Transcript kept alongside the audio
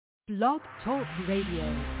Blog Talk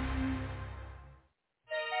Radio.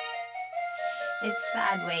 It's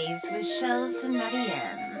Sidewayz with Shellz and Matty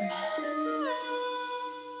M.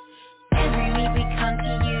 Every week we come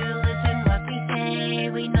to you, listen what we say.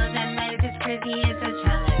 We know that life is crazy, it's a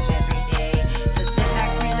challenge every day. So sit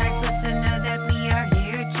back, relax, listen, know that we are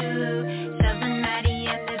here too. Shellz and Matty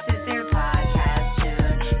M, this is their podcast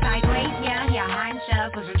tune. Sidewayz, yeah, I'm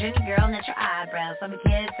Shellz, was Virginia girl, natural eyebrows. Some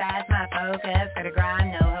kids, that's my focus. Gotta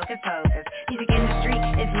grind, no hocus pocus. Music industry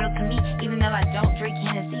is real to me, even though I don't drink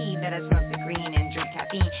Hennessy, but I smoke the green and drink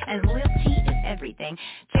caffeine, and loyalty is everything.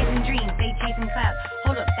 Chasing dreams, they chasing clout.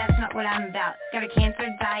 Hold up, that's not what I'm about. Got a cancer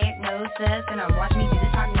diagnosis, and I'm watching me do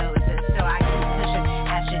this prognosis, so I keep pushing,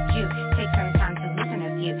 as should you. Take some time to listen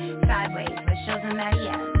to you. Sidewayz with Shellz and Matty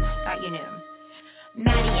M. Thought you knew.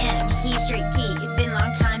 Matty M, he's straight T. It's been a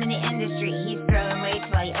long time in the industry. He's throwing weights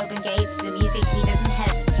while he open gates. The music, he doesn't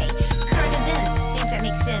hesitate. Current events, things that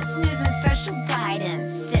make sense. News and special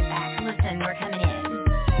guidance. Sit back, listen, we're coming in.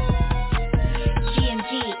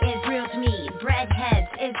 G&G is real to me. Breadheads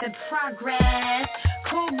is the progress.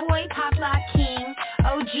 Cool boy, pop lock king.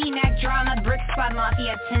 OG Mac drama, brick squad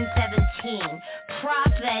mafia 1017.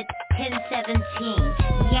 Prophet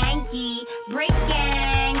 1017. Yankee, break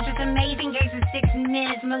gang. Just amazing games in 6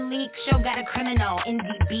 minutes. Malik show got a criminal in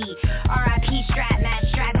DB. R.I.P. Strap, Matt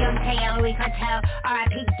Strap, Young Tay, LOE Cartel.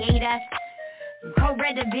 R.I.P. Gator.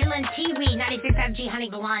 Cobra the villain, T-Weed, 96 FG Honey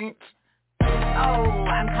Blunt. Oh,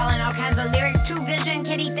 I'm calling all kinds of lyrics to Vision,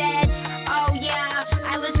 Kitty Fed. Oh yeah,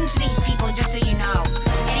 I listen to these people just so you know.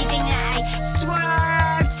 Anything that I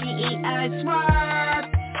swerve, swerve.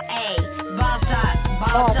 Hey, boss up.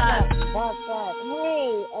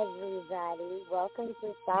 Hey everybody, welcome to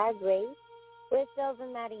Sidewayz with Shellz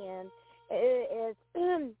and Matty M. It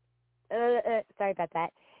is, sorry about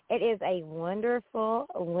that. It is a wonderful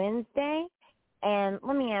Wednesday. And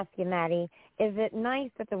let me ask you, Matty, is it nice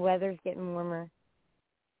that the weather's getting warmer?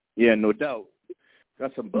 Yeah, no doubt.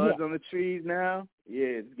 Got some buds on the trees now. Yeah,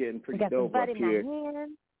 it's getting pretty dope up here. My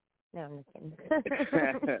hand. No, I'm just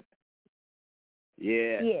kidding.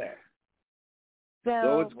 Yeah.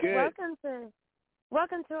 So it's good.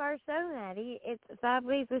 Welcome to our show, Matty. It's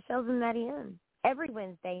Sidewayz with Shellz and Matty M. Every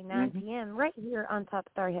Wednesday, 9 p.m., right here on Top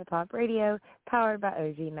Star Hip Hop Radio, powered by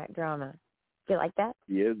OG Mac Drama. Do you like that?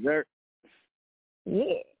 Yes, sir.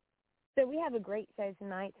 Yeah. So we have a great show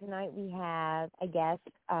tonight. Tonight we have a guest,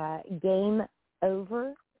 Game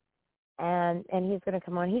Over, and he's going to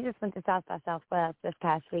come on. He just went to South by Southwest this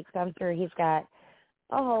past week, so I'm sure he's got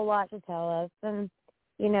a whole lot to tell us. And,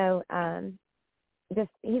 you know,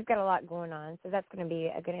 he's got a lot going on, so that's going to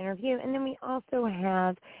be a good interview. And then we also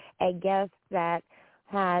have a guest that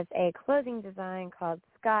has a clothing design called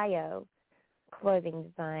SKYO Clothing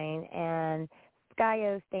Design, and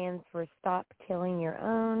SKYO stands for Stop Killing Your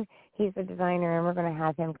Own. He's a designer, and we're going to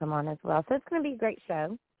have him come on as well. So it's going to be a great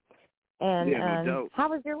show. And no doubt. How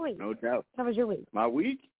was your week? No doubt. How was your week? My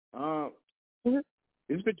week?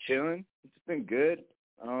 It's been chilling. It's been good.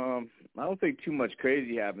 I don't think too much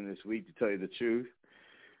crazy happened this week, to tell you the truth.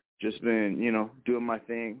 Just been, doing my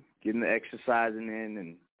thing, getting the exercising in,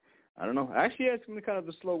 and I don't know. I actually had some kind of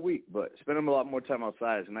a slow week, but spending a lot more time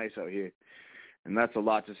outside. It's nice out here. And that's a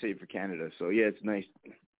lot to say for Canada. So, yeah, it's nice.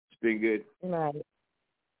 It's been good. Right.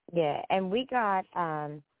 Yeah, and we got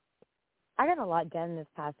I got a lot done this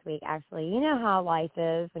past week, actually. You know how life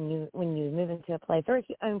is when you move into a place, or if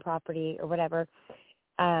you own property or whatever.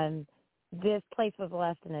 This place was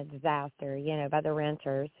left in a disaster, by the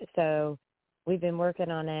renters. So we've been working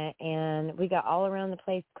on it, and we got all around the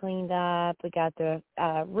place cleaned up. We got the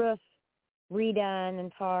roof redone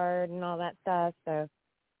and tarred and all that stuff. So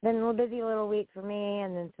been a little busy little week for me,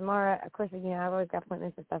 and then tomorrow, of course, I've always got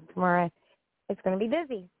appointments and stuff. Tomorrow, it's going to be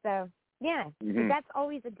busy. So, yeah, that's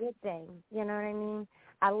always a good thing. You know what I mean?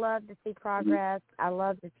 I love to see progress. I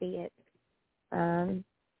love to see it.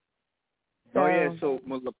 So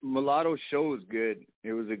Mulatto's show was good.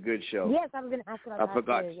 It was a good show. Yes, I was going to ask about that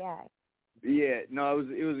forgot. too, yeah. Yeah, no,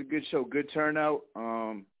 it was a good show, good turnout.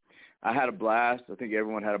 I had a blast. I think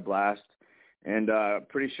everyone had a blast. And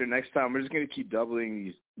pretty sure next time we're just going to keep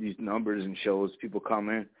doubling these numbers and shows. People come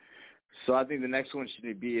in. So I think the next one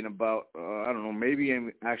should be in about, I don't know, maybe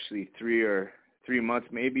in actually 3 months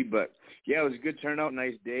maybe. But, yeah, it was a good turnout,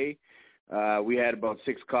 nice day. We had about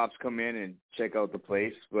 6 cops come in and check out the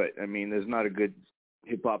place. But, I mean, there's not a good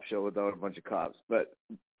hip-hop show without a bunch of cops. But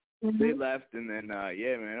they left, and then,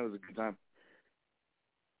 yeah, man, it was a good time.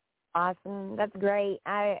 Awesome. That's great.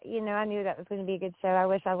 I knew that was going to be a good show. I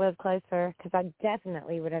wish I lived closer because I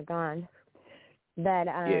definitely would have gone. But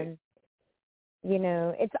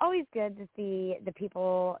it's always good to see the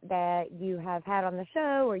people that you have had on the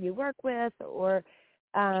show or you work with or,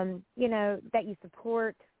 that you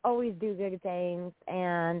support always do good things.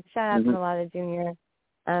 And shout out to Malata Jr.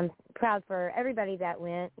 I'm proud for everybody that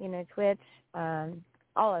went, Twitch,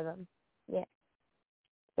 all of them. Yeah.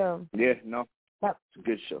 So. Yeah, no, it's a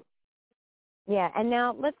good show. Yeah, and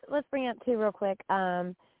now let's bring up too real quick.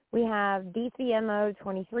 We have DCMO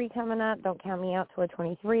 23 coming up. Don't Count Me Out Tour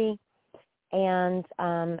 23. And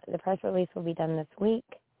the press release will be done this week.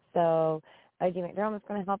 So OG McDermott's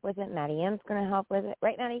going to help with it. Matty M's going to help with it.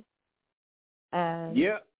 Right, Matty?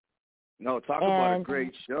 Yeah. No, talk about a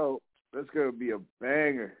great show. That's going to be a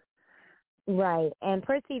banger. Right. And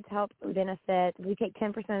proceeds help benefit. We take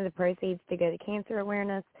 10% of the proceeds to go to cancer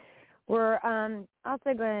awareness. We're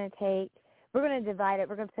also going to we're going to divide it.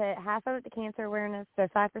 We're going to put half of it to cancer awareness, so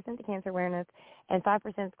 5% to cancer awareness, and 5%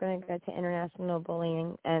 is going to go to international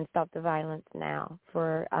bullying and stop the violence now.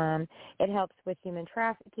 It helps with human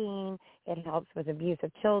trafficking. It helps with abuse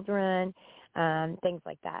of children, things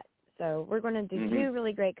like that. So we're going to do two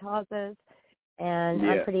really great causes, and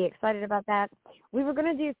I'm pretty excited about that. We were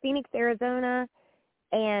going to do Phoenix, Arizona,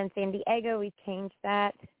 and San Diego. We've changed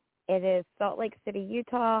that. It is Salt Lake City,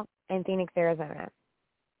 Utah, and Phoenix, Arizona.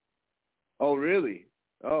 Oh, really?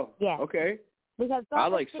 Oh, yeah. Okay. Because I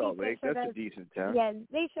like Salt Lake. That's a decent town. Yeah,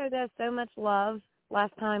 they showed us so much love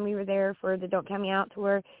last time we were there for the Don't Count Me Out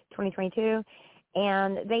Tour 2022,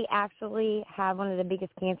 and they actually have one of the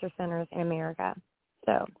biggest cancer centers in America.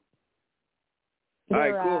 So, all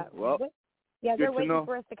right, cool. Well, they're waiting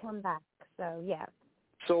for us to come back. So, yeah.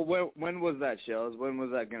 So when was that, Shellz? When was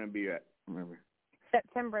that going to be at? Remember?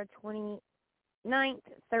 September 29th,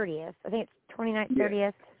 30th. I think it's 29th,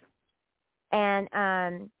 30th.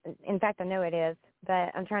 And, in fact, I know it is,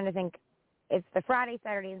 but I'm trying to think. It's the Friday,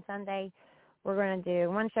 Saturday, and Sunday. We're going to do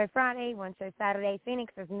one show Friday, one show Saturday.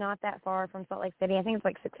 Phoenix is not that far from Salt Lake City. I think it's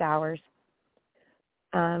like 6 hours.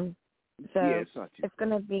 So it's not too it's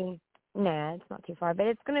going to be, it's not too far, but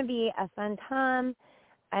it's going to be a fun time.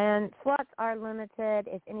 And slots are limited.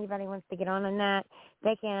 If anybody wants to get on that,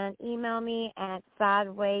 they can email me at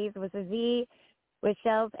SIDEWAYZwithShellz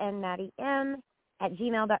and Matty M at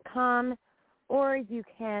gmail.com. Or you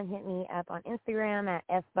can hit me up on Instagram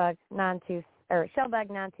at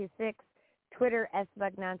Shellbug926, Twitter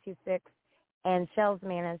SBug926, and Shellz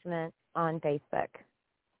Management on Facebook.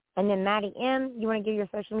 And then Matty M, you want to give your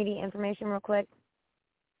social media information real quick?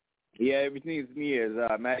 Yeah, everything is me is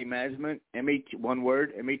Matty Management, one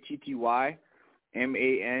word, MattyManagement,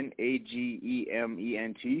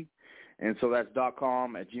 and so that's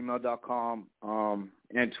 .com at gmail.com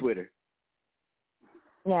and Twitter.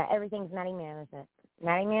 Yeah, everything's Matty Management.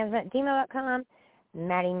 Matty Management, gmail.com,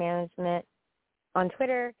 Matty Management on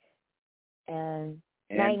Twitter, and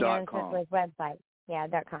Matty Management was website. Yeah,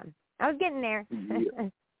 .com. I was getting there. Yeah.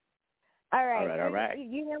 All right. All right.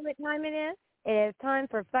 You know what time it is? It is time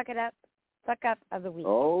for Fuck Up of the Week.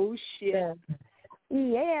 Oh, shit.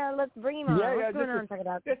 Yeah, let's bring him on. What's going on, Fuck It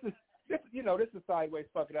Up? This is Sidewayz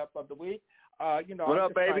Fuck It Up of the Week. What I'm up,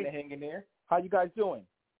 just baby? trying to hang in there. How you guys doing?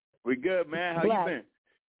 We good, man. How you been?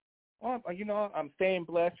 Well, I'm staying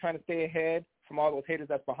blessed, trying to stay ahead from all those haters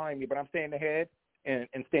that's behind me, but I'm staying ahead and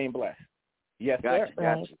staying blessed. Yes, sir.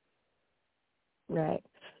 Gotcha. Right.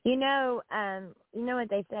 You know what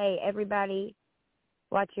they say, everybody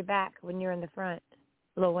watch your back when you're in the front.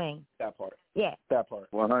 Lil Wayne. That part. Yeah. That part.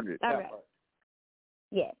 100. All that right. part.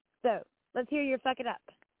 Yeah. So let's hear your Fuck It Up.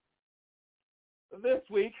 This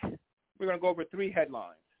week, we're going to go over 3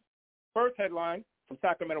 headlines. First headline from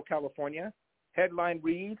Sacramento, California. Headline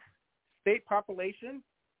reads, state population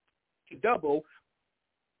to double,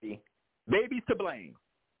 babies to blame.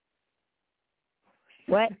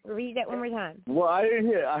 What? Read that one more time. Well, I didn't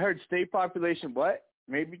hear. I heard state population what?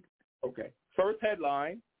 Maybe. Okay. First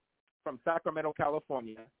headline from Sacramento,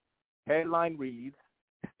 California. Headline reads,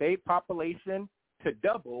 state population to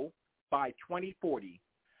double by 2040.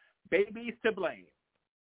 Babies to blame.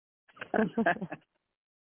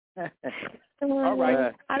 All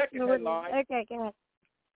right. Second headline. Okay, go ahead.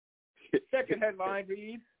 Second headline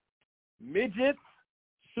reads, midgets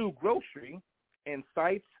sue grocery and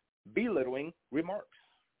cites belittling remarks.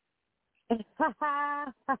 Third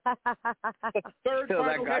final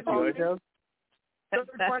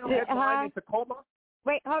headline in Tacoma.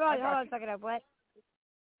 Wait, hold on, suck it up.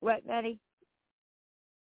 What, Matty?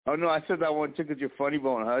 Oh, no, I said that one tickled your funny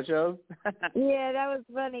bone, huh, Shellz? Yeah, that was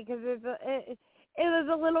funny because it was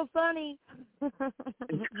a little funny.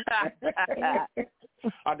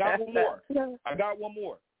 I got one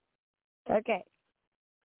more. Okay.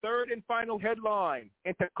 Third and final headline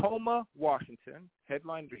in Tacoma, Washington.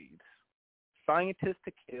 Headline reads, scientists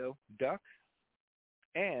to kill ducks,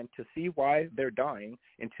 and to see why they're dying.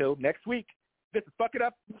 Until next week, this is Fuck It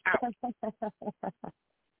Up, out.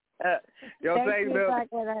 Yo, thanks, Bill.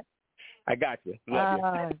 I got you. Love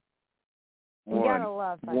you. You gotta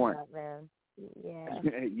love Fuck It Up, man. Yeah.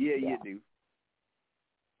 Yeah, you do.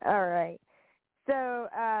 All right. So,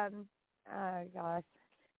 oh gosh.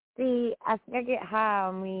 See, I think I get high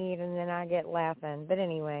on weed and then I get laughing. But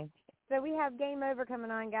anyway, so we have Game Over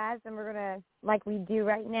coming on, guys, and we're going to, like we do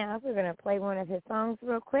right now, we're going to play one of his songs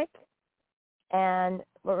real quick. And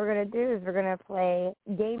what we're going to do is we're going to play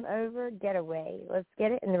Game Over, Getaway. Let's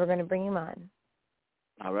get it, and then we're going to bring him on.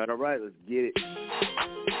 All right, let's get it.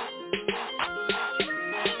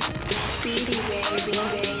 Speedy, baby.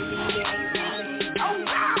 Oh,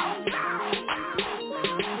 wow.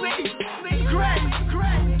 Great.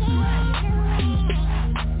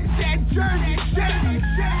 That Jersey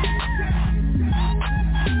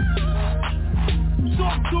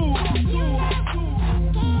talk to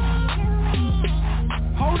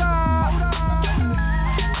hold on.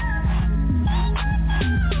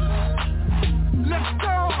 Let's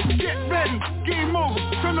go. Get ready. Game over.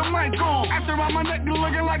 Turn the mic on. After around my neck,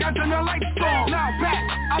 looking like I turned the lights on. Now back.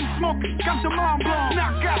 I'm smoking. Got your mind blown.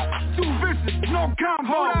 Knock out. 2 verses. No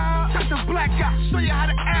combo. Got the black guy. Show you how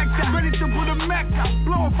to act out. Ready to put a Mac out.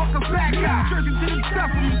 Blow a fucker back out. Jersey to the top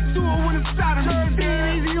of me. Do it with a side of me.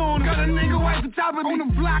 Stay easy on it. Got a nigga right the top of me. On the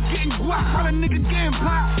block getting guap. While a nigga getting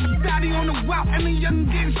pop. Daddy on the wop. And the young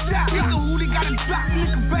getting shot. Nigga who they got a drop.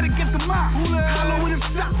 Nigga better get the mop. Hollow in the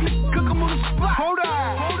shop. Nigga cook him on the spot. Hold on.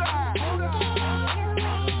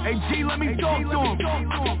 Hey G, let me talk to him.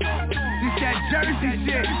 This that Jersey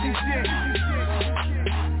shit.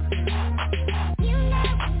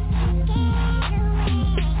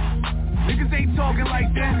 Niggas ain't talking like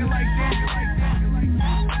that.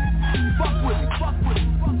 Fuck with me.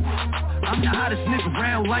 I'm the hottest nigga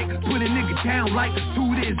round like, put a nigga down like,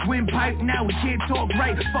 do this, windpipe, now we can't talk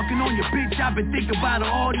right. Fucking on your bitch, I've been thinking about her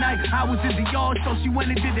all night. I was in the yard, so she went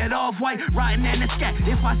and did that off-white. Riding in the scat,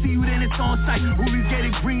 if I see you then it's on sight. Always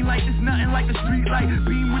getting green light, it's nothing like a street light.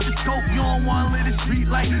 Beam with the scope, you don't wanna lit a street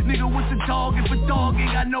light. Nigga, what's a dog if a dog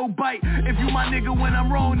ain't got no bite? If you my nigga when I'm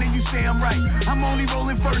wrong, then you say I'm right. I'm only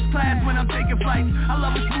rolling first class when I'm taking flights. I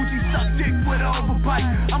love a smoochie, suck dick with an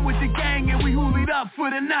overbite. I'm with the gang and we hoolied up for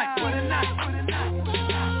the night.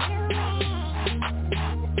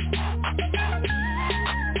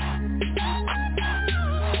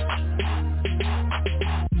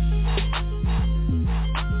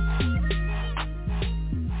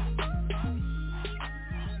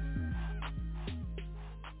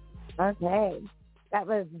 Okay. That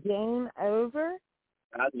was Game Over.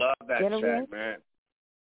 I love that track, man.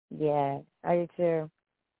 Yeah, I do too.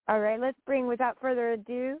 All right, without further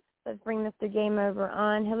ado, let's bring Mr. Game Over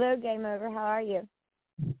on. Hello, Game Over. How are you?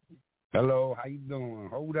 Hello, how you doing?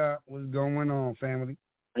 Hold up. What's going on, family?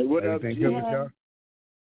 Hey, what up, G? Good with y'all?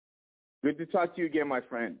 Good to talk to you again, my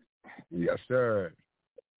friend. Yes, sir.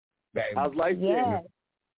 Back. How's life? Yeah.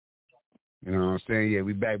 You know what I'm saying? Yeah,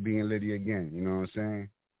 we back being Lydia again. You know what I'm saying?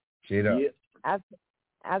 Shit up. Yeah.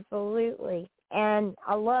 Absolutely. And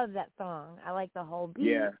I love that song. I like the whole beat.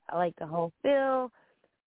 Yeah. I like the whole feel.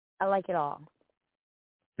 I like it all.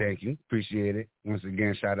 Thank you. Appreciate it. Once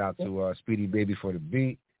again, shout out to Speedy Baby for the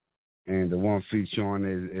beat. And the one feature on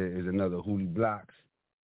is another Hoolie Blocks.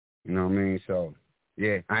 You know what I mean? So,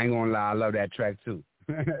 yeah, I ain't going to lie. I love that track, too.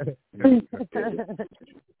 It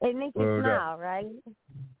makes you smile, right?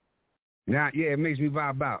 Yeah, it makes me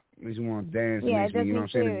vibe out. It makes me want to dance. Yeah, it makes me, you know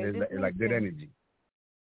what I'm saying? It's like good sense. energy.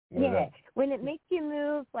 Yeah, when it makes you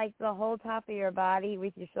move like the whole top of your body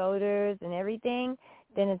with your shoulders and everything,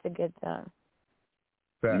 then it's a good song.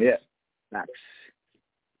 Facts. Yeah. Nice.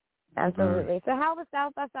 Absolutely. So how was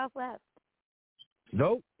South by Southwest?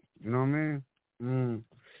 Dope. You know what I mean?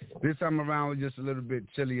 This time around was just a little bit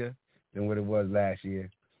chillier than what it was last year.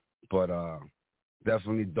 But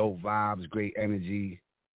definitely dope vibes, great energy.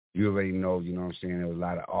 You already know, you know what I'm saying? There was a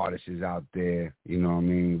lot of artists out there, you know what I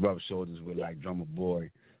mean? Rub shoulders with like Drummer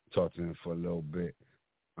Boy, talked to him for a little bit.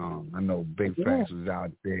 I know Big Facts was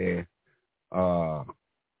out there. You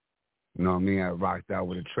know what I mean? I rocked out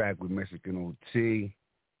with a track with Mexican OT.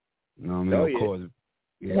 You know what I mean?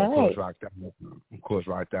 Of course,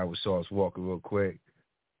 rocked out with Sauce Walker real quick.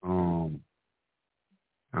 I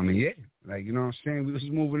mean, yeah, like, you know what I'm saying? We was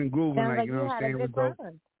moving and grooving, Sounds like, you know what I'm saying? It was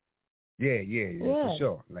dope. Yeah, for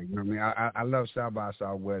sure. Like, you know what I mean? I love South by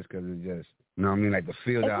Southwest because it's just, you know what I mean? Like the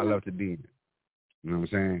field that I love to be in. You know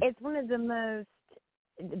what I'm saying? It's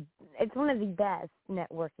one of the best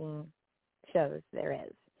networking shows there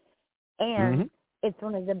is. And it's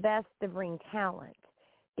one of the best to bring talent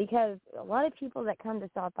because a lot of people that come to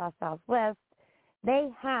South by Southwest, they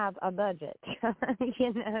have a budget,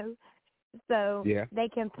 you know, so they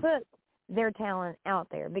can put their talent out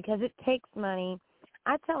there because it takes money.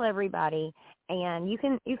 I tell everybody, and you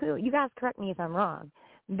guys correct me if I'm wrong,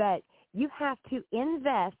 but you have to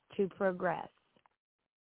invest to progress.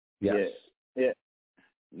 Yes. Yeah.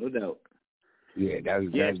 No doubt. Yeah, that's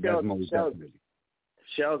most definitely.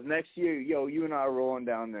 Shellz, next year, you and I are rolling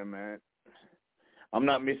down there, man. I'm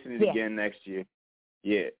not missing it again next year.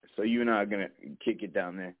 Yeah, so you and I are going to kick it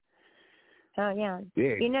down there. Oh, yeah.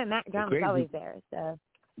 You know, Matt Drumm's always there, so.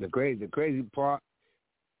 The crazy part,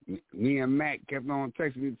 me and Matt kept on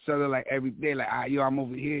texting each other like every day, like, I'm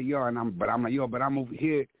over here, and I'm like, but I'm over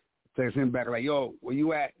here. Text him back like, yo, where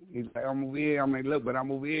you at? He's like, I'm over here. I'm like, look, but I'm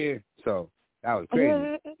over here. So that was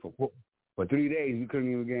crazy. For 3 days, we couldn't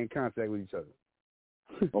even get in contact with each other.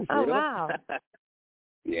 Oh, wow.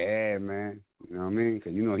 Yeah, man. You know what I mean?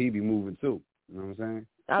 Because, you know, he be moving, too. You know what I'm saying?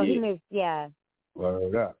 Oh, he moves, yeah.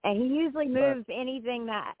 Word up. And he usually moves anything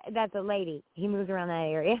that's a lady. He moves around that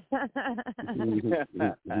area. Yeah.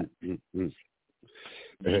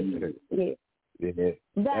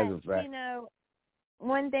 But, you know,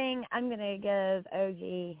 one thing I'm going to give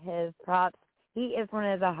OG his props. He is one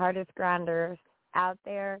of the hardest grinders out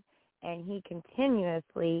there, and he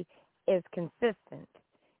continuously is consistent.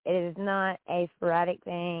 It is not a sporadic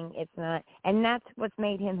thing. It's not, and that's what's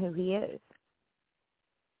made him who he is.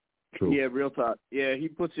 True. Yeah, real talk. Yeah, he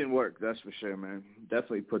puts in work, that's for sure, man.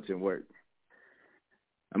 Definitely puts in work.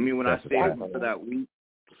 I mean, when I stayed with him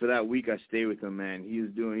for that week I stayed with him, man, he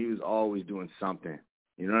was always doing something.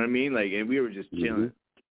 You know what I mean? Like, and we were just chilling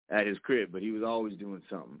at his crib, but he was always doing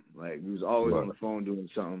something. Like, he was always on the phone doing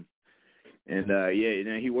something. And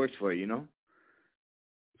he works for it, you know?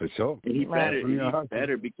 For sure. And he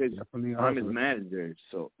better because I'm his manager,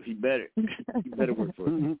 so he better work for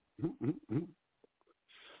it.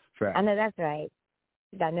 I know that's right.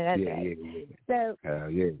 Right. So,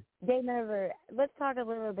 Game Over, let's talk a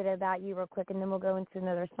little bit about you real quick, and then we'll go into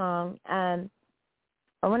another song.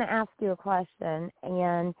 I want to ask you a question,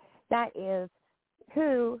 and that is,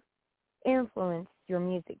 who influenced your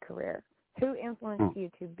music career? Who influenced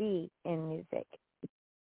you to be in music?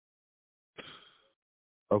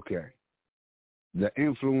 Okay. The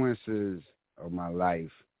influences of my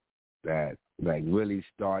life that, like, really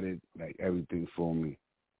started, like, everything for me,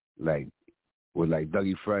 like, with, like,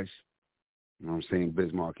 Dougie Fresh, you know what I'm saying,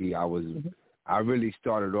 Biz Markie, I really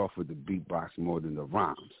started off with the beatbox more than the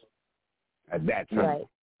rhymes at that time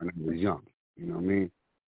when I was young, you know what I mean?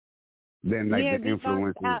 Then, like, the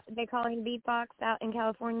influences. They call him beatbox out in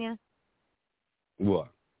California? What?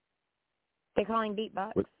 They call him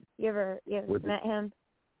beatbox. You ever met him?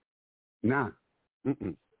 Nah.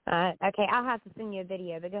 Okay, I'll have to send you a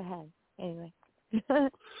video, but go ahead. Anyway.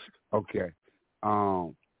 Okay.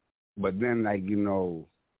 But then, like, you know,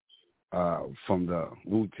 from the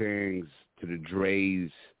Wu-Tangs to the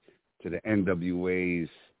Dre's to the NWAs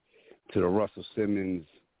to the Russell Simmons,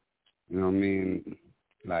 you know what I mean?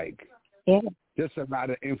 Like, just a lot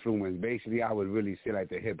of influence. Basically, I would really say, like,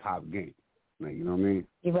 the hip-hop game. Like, you know what I mean?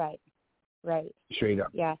 You're right. Right. Straight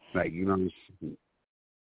up. Yeah. Like, you know,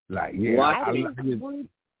 like, I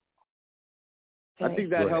think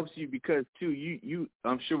that helps you because, too, you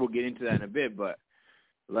I'm sure we'll get into that in a bit, but,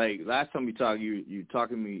 like, last time we talked, you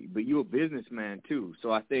talking to me, but you're a businessman, too.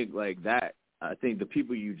 So I think, like, the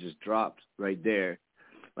people you just dropped right there,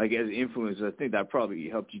 like, as influencers, I think that probably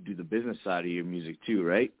helped you do the business side of your music, too,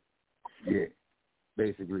 right? Yeah,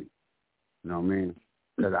 basically. You know what I mean?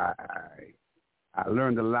 Because I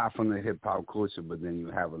learned a lot from the hip-hop culture, but then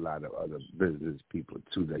you have a lot of other business people,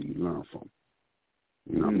 too, that you learn from.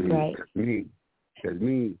 You know what I mean? Right. Because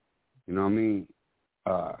me, you know what I mean?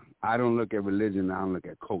 I don't look at religion, I don't look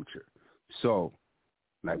at culture. So,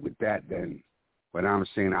 like, with that, then, what I'm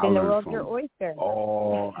saying, I learn from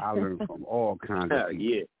all kinds of people.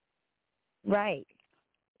 Yeah. Right.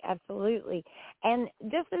 Absolutely. And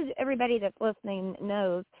just as everybody that's listening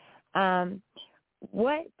knows,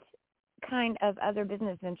 what kind of other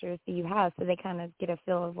business ventures do you have so they kind of get a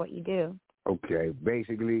feel of what you do? Okay.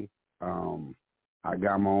 Basically, I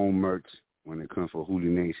got my own merch when it comes for Hootie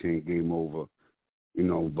Nation, Game Over. You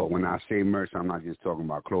know, but when I say merch, I'm not just talking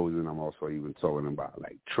about clothing. I'm also even talking about,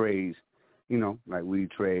 like, trays, you know, like weed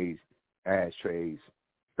trays, ashtrays,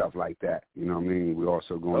 stuff like that. You know what I mean? We're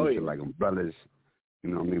also going to, like, umbrellas, you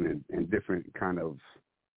know what I mean, and different kind of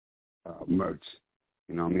merch.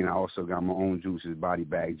 You know what I mean? I also got my own juices, body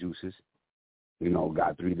bag juices. You know,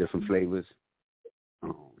 got 3 different flavors.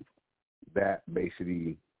 That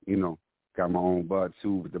basically, you know, got my own bud,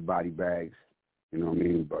 too, with the body bags. You know what I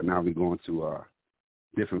mean? But now we're going to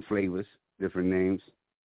different flavors, different names.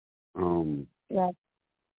 Yeah.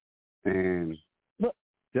 And but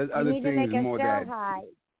there's other things more that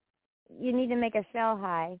you need to make a shell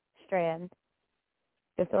high strand,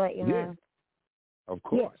 just to let you know. Of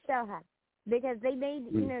course. Yeah, shell high. Because they made,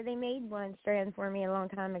 they made one strand for me a long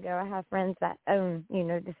time ago. I have friends that own,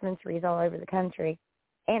 dispensaries all over the country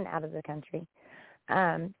and out of the country.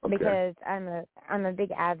 Because I'm a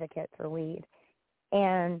big advocate for weed.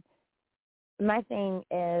 And my thing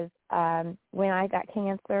is, when I got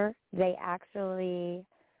cancer, they actually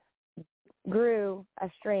grew a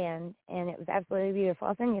strand, and it was absolutely beautiful.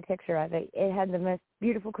 I'll send you a picture of it. It had the most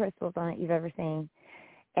beautiful crystals on it you've ever seen.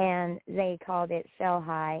 And they called it Shell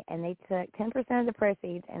High, and they took 10% of the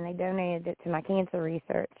proceeds, and they donated it to my cancer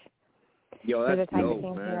research. Yo, that's the type dope, of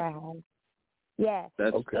cancer man. I had. Yeah.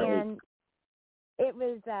 That's And it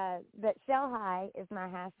was, but Shell High is my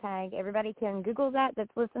hashtag. Everybody can Google that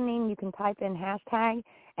that's listening. You can type in hashtag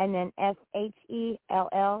and then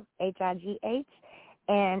SHELLHIGH,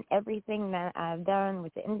 and everything that I've done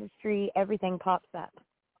with the industry, everything pops up.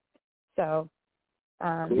 So,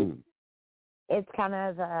 Cool. it's kind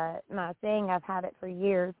of my thing. I've had it for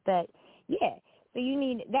years, but yeah. So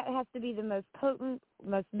that has to be the most potent,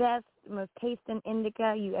 most best, most tasting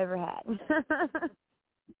indica you ever had.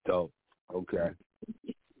 Dope. Okay.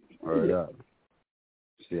 Word up.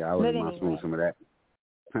 See, I wouldn't mind smoking some of that.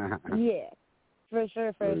 Yeah, for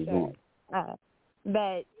sure. Cool.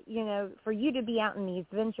 But, for you to be out in these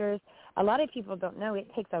ventures, a lot of people don't know it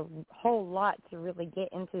takes a whole lot to really get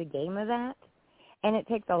into the game of that. And it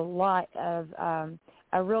takes a lot of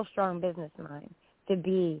a real strong business mind to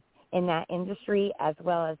be in that industry as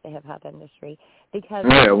well as the hip-hop industry, because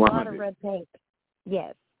there's a lot of red tape.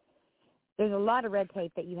 Yes. There's a lot of red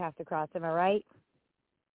tape that you have to cross. Am I right?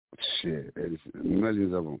 Shit, it's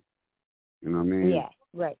millions of them. You know what I mean? Yeah,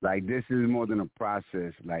 right. Like, this is more than a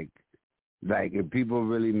process. Like if people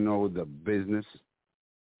really know the business,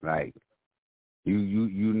 like,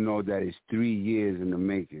 you know that it's 3 years in the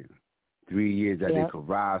making. 3 years that they could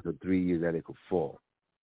rise or 3 years that they could fall.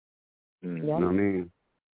 You know what I mean?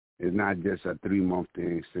 It's not just a 3-month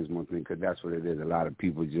thing, 6-month thing, because that's what it is. A lot of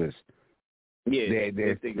people just, they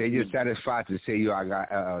just satisfied to say, yo, I got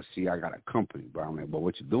LLC, I got a company. But I'm like, but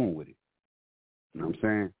what you doing with it? You know what I'm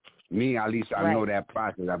saying? Me, at least I know that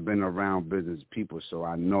process. I've been around business people, so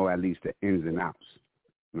I know at least the ins and outs.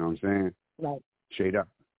 You know what I'm saying? Right. Straight up.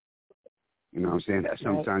 You know what I'm saying? That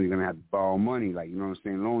sometimes you're going to have to borrow money, like, you know what I'm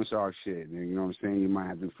saying, loan shark shit. And, you know what I'm saying? You might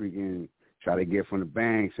have to freaking try to get from the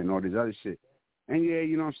banks and all this other shit. And, yeah,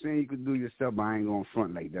 you know what I'm saying? You could do yourself, but I ain't going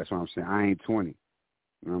front like that's what I'm saying. I ain't 20. You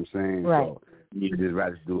know what I'm saying? Right. So you just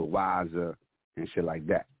rather do it wiser and shit like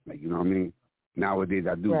that. Like, you know what I mean? Nowadays,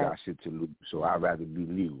 I do got shit to lose, so I'd rather be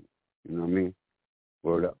legal. You know what I mean?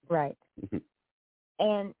 Word up. Right.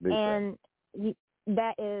 and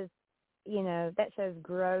that is, that shows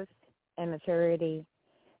growth and maturity,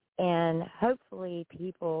 and hopefully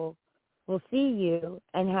people will see you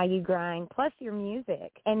and how you grind, plus your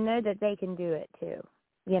music, and know that they can do it too.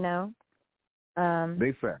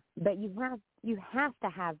 Big fact. But you have to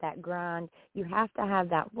have that grind. You have to have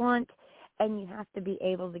that want, and you have to be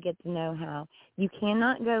able to get to know how. You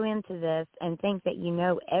cannot go into this and think that you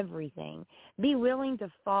know everything. Be willing to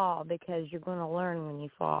fall, because you're going to learn when you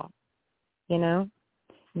fall. Don't.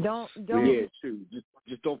 Yeah, true.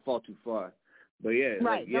 Just don't fall too far. But yeah,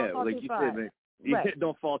 right. Like you said, man. Right.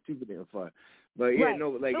 Don't fall too damn far. But yeah,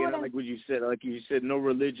 like what you said, no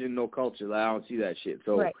religion, no culture. Like, I don't see that shit.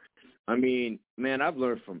 So, I mean, man, I've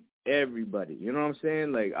learned from everybody. You know what I'm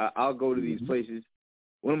saying? Like, I'll go to these places.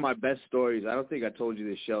 One of my best stories, I don't think I told you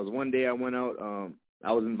this, Shellz. One day I went out,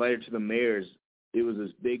 I was invited to the mayor's. It was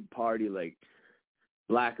this big party, like,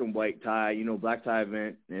 black and white tie, black tie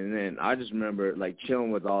event. And then I just remember, like,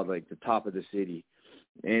 chilling with all, like, the top of the city.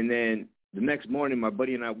 And then the next morning, my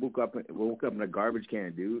buddy and I woke up in a garbage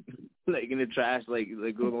can, dude. Like, in the trash, like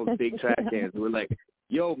one of those big trash cans. We're like,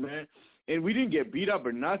 yo, man. And we didn't get beat up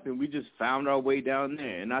or nothing. We just found our way down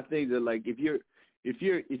there. And I think that, like, if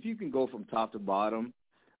you can go from top to bottom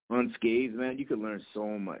unscathed, man, you can learn so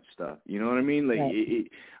much stuff. You know what I mean? Like,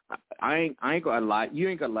 I ain't gonna lie. You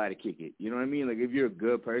ain't gonna lie to kick it. You know what I mean? Like, if you're a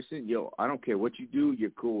good person, yo, I don't care what you do, you're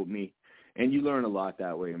cool with me. And you learn a lot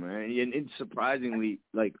that way, man. And surprisingly,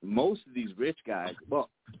 like, most of these rich guys, well,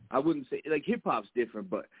 I wouldn't say, like, hip-hop's different,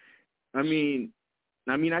 but, I mean,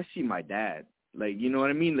 I see my dad. Like, you know what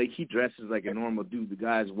I mean? Like, he dresses like a normal dude. The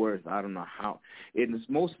guy's worth, I don't know how. And it's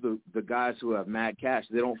most of the guys who have mad cash,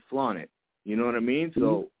 they don't flaunt it. You know what I mean?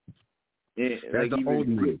 So, that's like, the old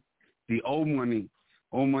money. The old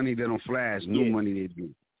money, they don't flash. New money, they do.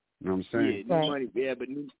 You know what I'm saying? Yeah, new money. Yeah, but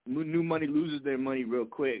new money loses their money real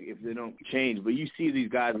quick if they don't change. But you see these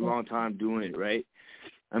guys a long time doing it, right?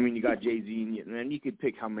 I mean, you got Jay-Z, and you could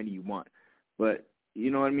pick how many you want. But,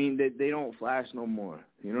 you know what I mean? They don't flash no more.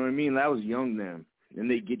 You know what I mean? That was young then. And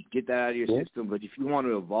they get that out of your system. But if you want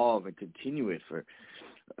to evolve and continue it for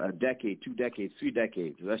a decade, 2 decades, 3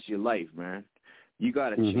 decades, that's your life, man. You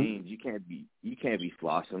gotta change. You can't be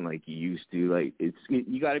flossing like you used to. Like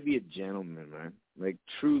you gotta be a gentleman, man. Like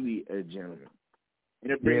truly a gentleman.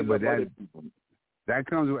 And it brings up other people. That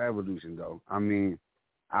comes with evolution, though. I mean,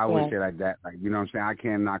 I always say like that. Like, you know what I'm saying? I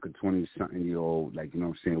can't knock a 20-something-year-old, like, you know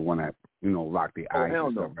what I'm saying, want to, you know, rock the ice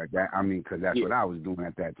and stuff like that. I mean, because that's what I was doing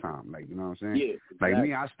at that time. Like, you know what I'm saying? Yeah, exactly. Like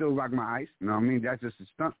me, I still rock my ice. You know what I mean? That's just a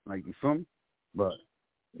stunt. Like, you feel me? But,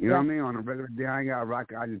 you know what I mean? On a regular day, I ain't got to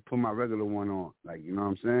rock it. I just put my regular one on. Like, you know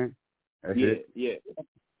what I'm saying? That's it. Yeah.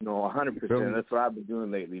 No, 100%. That's what I've been doing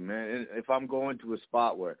lately, man. And if I'm going to a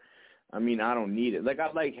spot where, I mean, I don't need it. Like, I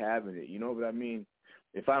like having it, you know what I mean?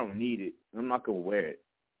 If I don't need it, I'm not going to wear it.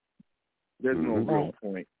 There's no real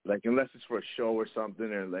point. Like, unless it's for a show or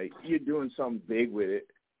something, or, like, you're doing something big with it,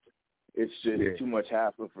 it's just too much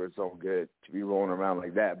hassle for its own good to be rolling around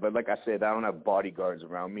like that. But like I said, I don't have bodyguards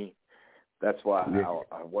around me. That's why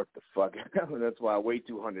I work the fuck out. That's why I weigh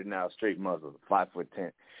 200 now, straight muzzle,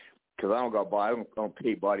 5'10", because I don't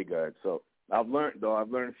pay bodyguards. So I've learned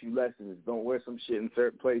a few lessons. Don't wear some shit in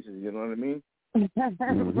certain places. You know what I mean?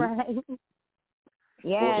 Right.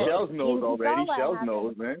 Yeah. Well, Shellz knows already. Shellz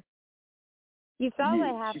knows, man. You saw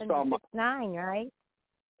what happened to 6ix9ine, right?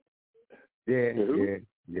 Yeah.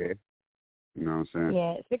 You know what I'm saying?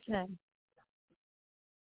 Yeah, 6ix9ine.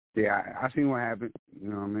 Yeah, I seen what happened. You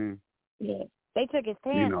know what I mean? Yeah. They took his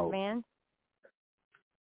pants, man.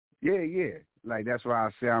 Yeah. Like, that's why I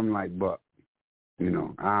say I'm like, but, you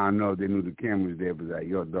know, I don't know if they knew the camera was there, but like,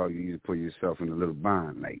 yo, dog, you need to put yourself in a little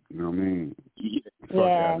bind. Like, you know what I mean? Fuck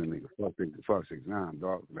that other nigga. Fuck 6ix9ine,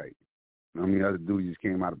 dog. Like, you know what I mean? Other dude just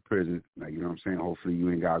came out of prison. Like, you know what I'm saying? Hopefully you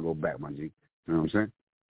ain't got to go back, my G. You know what I'm saying?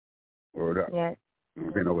 Word up. Yeah.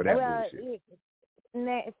 I'm saying over that bullshit.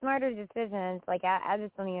 Smarter decisions. Like, I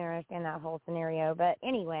just don't even understand that whole scenario. But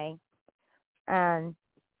anyway,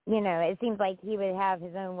 you know, it seems like he would have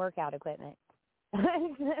his own workout equipment.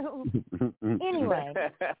 So, anyway.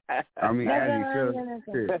 I mean, as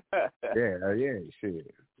he should. Yeah,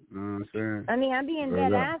 shit. You know what I'm saying? I mean, I'm being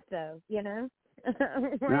dead ass, though, you know?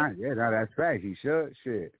 That's fact. He should.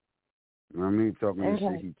 Shit. You know what I mean? Talking the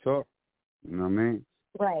shit he talk. You know what I mean?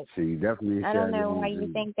 Right. So you definitely. I don't know why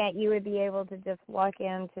you think that you would be able to just walk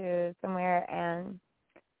into somewhere and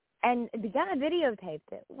the guy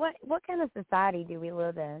videotaped it. What kind of society do we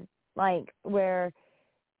live in? Like, where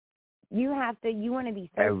you want to be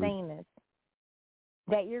so famous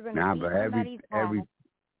that you're going to see somebody's house.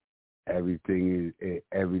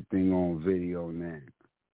 Everything on video now.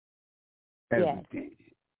 Everything.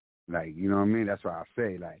 Yeah. Like, you know what I mean? That's why I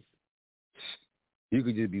say, like, you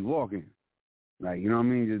could just be walking. Like, you know what I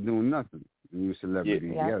mean? Just doing nothing. You're a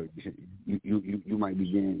celebrity. Yeah. You might be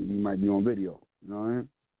on video. You know what I mean?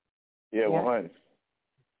 Yeah, 100.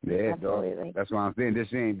 Yeah, dog. That's why I'm saying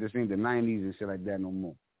this ain't the 90s and shit like that no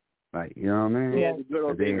more. Like, you know what I mean? Yeah, the good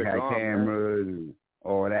old they days had are gone, cameras and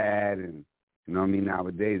all that, and you know what I mean.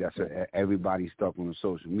 Nowadays, that's what everybody's stuck on the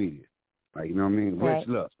social media. Like, you know what I mean? Right. Which,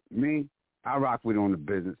 look, me, I rock with it on the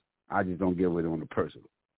business. I just don't get with it on the personal.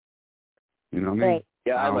 You know what I mean? Right.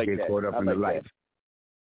 Yeah, I don't like get that. caught up in the life.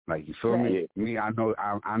 Like, you feel me? Yeah. Me, I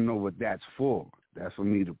know what that's for. That's for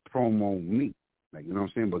me to promo me. Like, you know what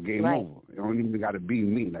I'm saying? But game over. It don't even got to be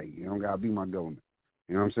me. Like, you don't got to be my government.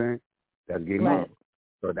 You know what I'm saying? That's game over.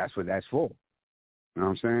 So that's what that's for. You know what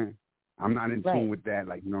I'm saying? I'm not in tune with that.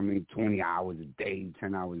 Like, you know what I mean? 20 hours a day,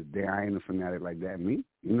 10 hours a day. I ain't a fanatic like that. Me,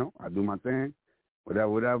 you know, I do my thing. Whatever.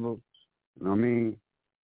 You know what I mean?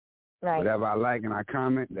 Right. Whatever I like and I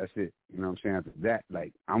comment, that's it. You know what I'm saying? After that,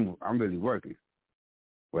 like, I'm really working.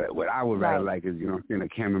 What I would rather like is, you know what I'm saying, a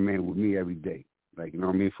cameraman with me every day. Like, you know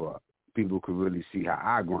what I mean? For people could really see how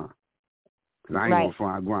I grind. Because I ain't going to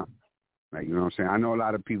find grind. Like, you know what I'm saying? I know a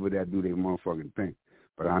lot of people that do their motherfucking thing,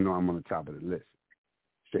 but I know I'm on the top of the list.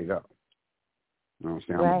 Straight up. You know what I'm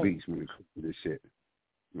saying? I'm a beast when it comes to this shit.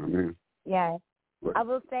 You know what I mean? Yeah. But, I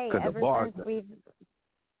will say, ever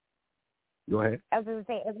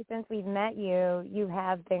since we've met you, you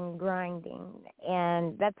have been grinding.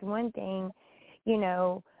 And that's one thing, you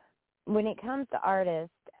know, when it comes to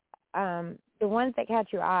artists, the ones that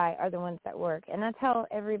catch your eye are the ones that work. And that's how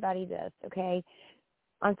everybody does, okay?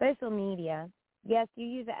 On social media, yes, you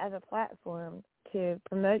use it as a platform to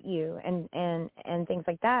promote you and things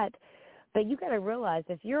like that. But you got to realize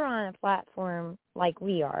if you're on a platform like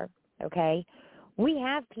we are, okay, we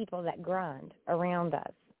have people that grind around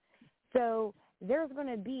us. So there's going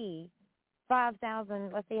to be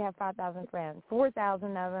 5,000, let's say you have 5,000 friends,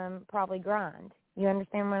 4,000 of them probably grind. You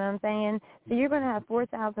understand what I'm saying? So you're going to have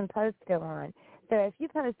 4,000 posts go on. So if you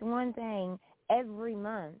post one thing every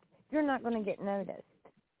month, you're not going to get noticed.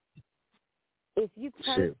 If you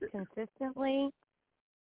post consistently,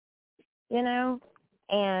 you know,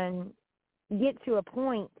 and get to a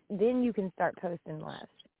point, then you can start posting less.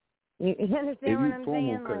 You understand what I'm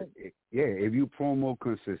saying? If you promo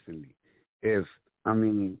consistently.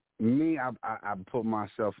 Me, I put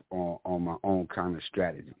myself on my own kind of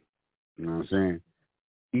strategy. You know what I'm saying?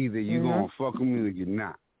 Either you're going to fuck with me or you're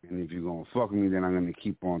not. And if you're going to fuck with me, then I'm going to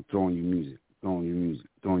keep on throwing you music. You know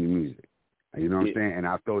what I'm saying? And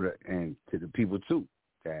I throw and to the people, too,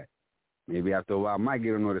 that maybe after a while I might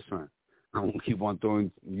get another son. I'm going to keep on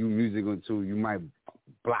throwing you music until you might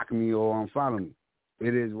block me or unfollow me.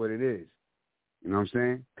 It is what it is. You know what I'm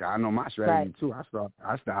saying? 'Cause I know my strategy, too. I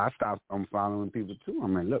stop unfollowing people, too.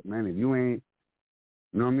 I'm like, look, man, if you ain't,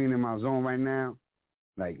 you know what I mean, in my zone right now,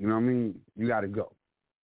 like, you know what I mean, you got to go.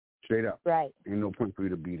 Straight up. Right. Ain't no point for you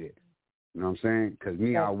to be there. You know what I'm saying? 'Cause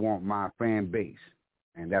me, I want my fan base,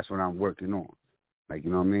 and that's what I'm working on. Like, you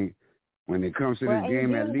know what I mean? When it comes to this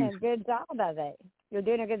game, at least. You're doing a good job of it. You're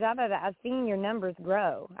doing a good job of it. I've seen your numbers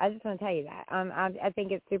grow. I just want to tell you that. I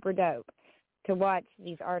think it's super dope to watch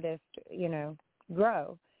these artists, you know,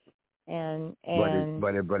 grow.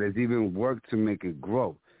 But it's even work to make it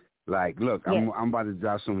grow. Like, look, I'm about to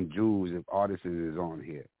drop some jewels if artists is on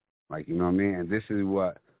here. Like, you know what I mean? And this is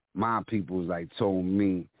what my people's like told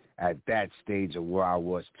me at that stage of where I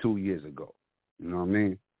was 2 years ago. You know what I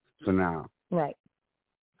mean? So now,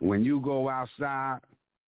 when you go outside,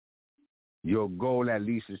 your goal at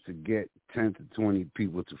least is to get 10 to 20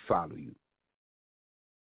 people to follow you.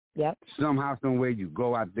 Yep. Somehow, some way, you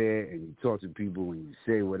go out there and you talk to people and you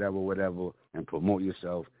say whatever, and promote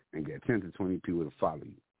yourself and get 10 to 20 people to follow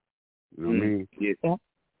you. You know what I mean? Yeah.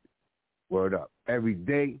 Word up. Every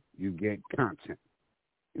day you get content.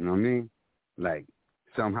 You know what I mean? Like,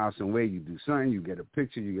 somehow, some way, you do something, you get a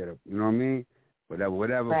picture, you get a, you know what I mean?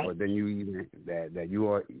 Whatever. Right. But then you even that you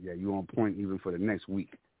on point even for the next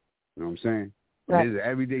week. You know what I'm saying? Right. It is an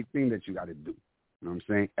everyday thing that you got to do. You know what I'm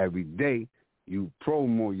saying? Every day you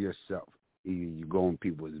promote yourself. Either you go in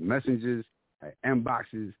people's messages,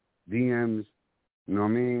 inboxes, DMs, you know what I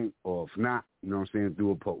mean? Or if not, you know what I'm saying,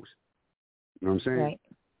 do a post. You know what I'm saying? Right.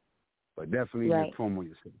 But definitely you promote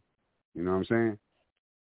yourself. You know what I'm saying?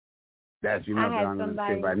 That's what I'm going to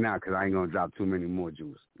say right now because I ain't going to drop too many more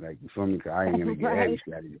jewels. Like, you feel me? Because I ain't going to get heavy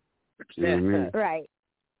strategy. You know what I mean? Right.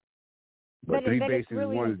 But three bases,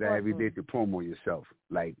 really one is that every day to promote yourself.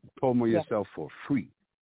 Like, promote yourself for free.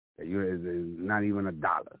 It's not even $1. You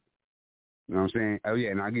know what I'm saying? Oh,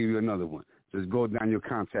 yeah, and I'll give you another one. Just go down your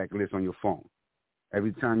contact list on your phone.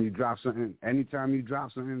 Every time you drop something, anytime you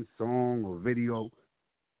drop something, song or video,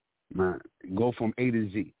 man, go from A to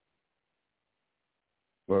Z.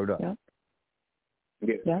 Word up. Yeah.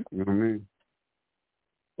 You know what I mean?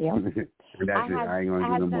 Yeah. And that's it. I ain't going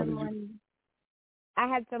to do no more than you. I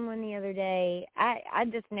had someone the other day, I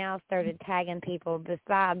just now started tagging people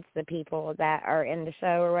besides the people that are in the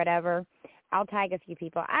show or whatever. I'll tag a few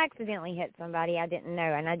people. I accidentally hit somebody I didn't know,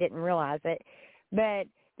 and I didn't realize it. But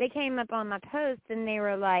they came up on my post, and they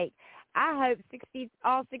were like, I hope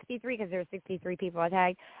all 63, because there were 63 people I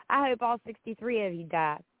tagged, I hope all 63 of you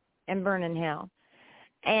die and burn in hell.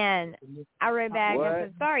 And I wrote back, I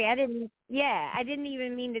said, sorry, I didn't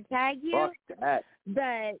even mean to tag you. Fuck that.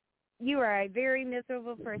 But you are a very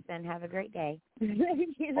miserable person. Have a great day.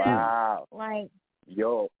 You know? Wow. Like,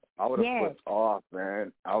 yo, I would have flipped off,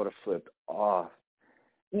 man. I would have flipped off.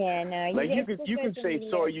 Yeah, no. Like, you could say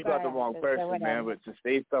sorry, you got the wrong person, man, but to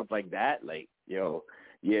say stuff like that, like, yo,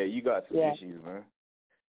 yeah, you got some issues, man.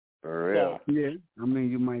 For real. Yeah. I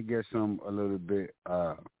mean, you might get a little bit, you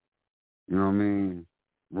know what I mean,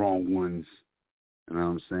 wrong ones. You know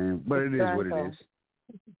what I'm saying? But it is what it is.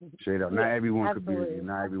 Straight up. Not everyone could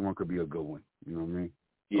be a good one. You know what I mean?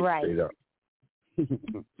 Yeah, right. Straight up.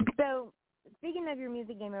 So, speaking of your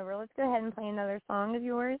music game over, let's go ahead and play another song of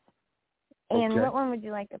yours. And what one would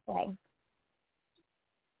you like to play?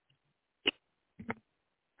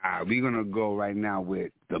 We're going to go right now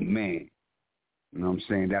with The Man. You know what I'm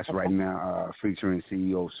saying? That's right now featuring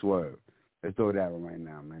CEO Swerve. Let's throw that one right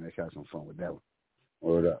now, man. Let's have some fun with that one.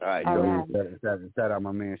 Word up. All right. Shout out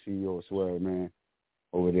my man, CEO Swerve, man.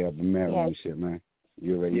 Over there at the Maryland and shit, man.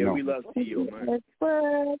 You already know. Yeah, we love CEO, man.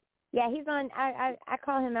 Yeah, he's on. I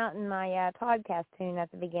call him out in my podcast tune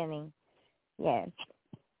at the beginning. Yeah.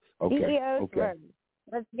 Okay. CEO Swerve.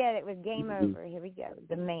 Let's get it with Game Over. Here we go.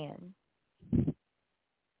 The Man.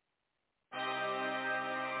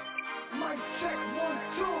 Mic check 1,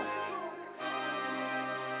 2.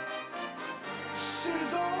 Shit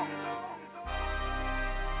is on.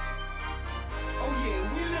 Oh yeah,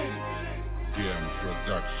 we lit. DM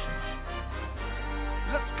Productions.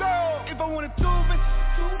 Let's go. If I wanted 2 bitches,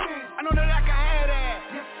 I know that I can have that.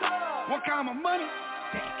 Yes sir. One count my money,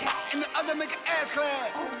 and the other make an ass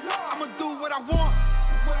clap. Oh, no. I'ma do what I want.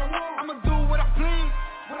 I'ma do what I please.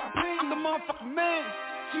 I'm the motherfucking man.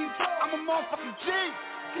 I'm a motherfucking G.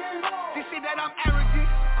 They say that I'm arrogant.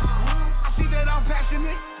 I see that I'm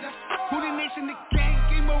passionate. Who the nation, the gang,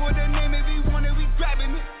 game over the name. If we want it, we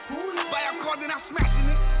grabbing it. Buy a car, then I'm smashing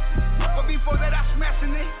it. But before that, I'm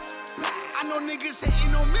smashing it. I know niggas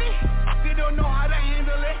hating on me. They don't know how to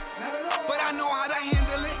handle it. But I know how to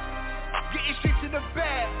handle it. Getting straight to the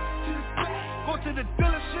bag. Go to the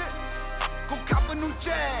dealership. Go cop a new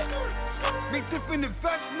Jag. Make different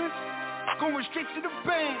investments. Going straight to the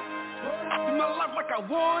bank. Live my life like I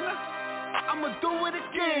wanna. I'ma do it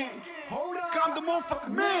again. Cause I'm the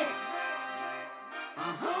motherfucking man.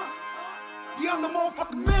 Yeah, I'm the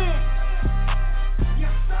motherfucking man.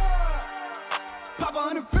 Yes sir. Pop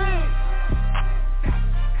 100 bands.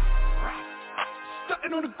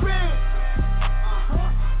 Stuntin' on the grid.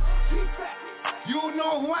 You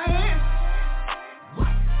know who I am.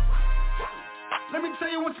 Let me tell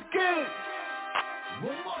you once again.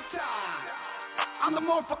 One more time. I'm the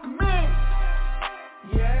motherfucking man.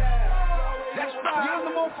 Yeah. That's right. Yeah, I'm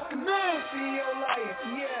the motherfucking man. CEO life.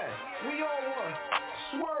 Yeah. We all one.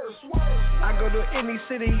 Swerve. I go to any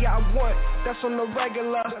city I want. That's on the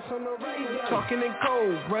regular. Talking in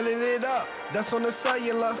code, running it up. That's on the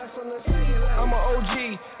cellular. I'm an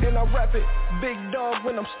OG and I rap it. Big dog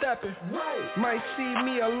when I'm stepping. Might see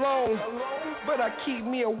me alone, but I keep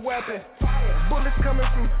me a weapon. Bullets coming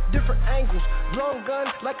from different angles. Long gun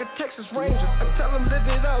like a Texas Ranger. I tell them live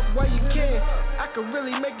it up while you can. I can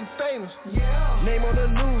really make you famous. Name on the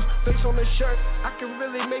news, face on the shirt. I can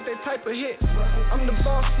really make that type of hit. I'm the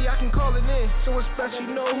boss, see I can call it in. So it's best you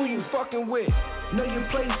know who you fucking with. Know your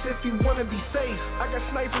place if you wanna be safe. I got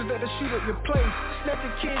snipers that'll shoot up your place. Snap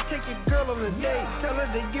the kid, take your girl on a date. Tell her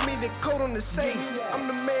to give me the code on the safe. I'm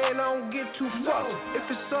the man, I don't get too fucked. If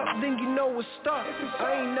it's up, then you know it's stuck.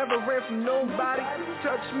 I ain't never ran from nobody.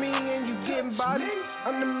 Touch me and you getting body.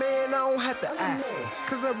 I'm the man, I don't have to act.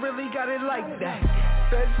 Cause I really got it like that.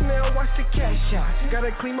 Feds now watch the cash out.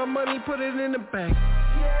 Gotta clean my money, put it in the bank.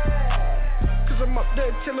 Cause I'm up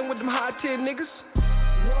there chillin' with them high tier niggas.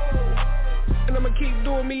 And I'ma keep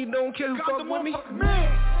doing me, don't care who fuck with me.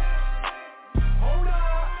 Man. Hold up.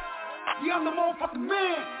 Yeah, I'm the motherfucking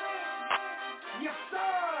man. Yes sir.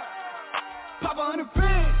 Pop 100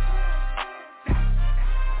 bands.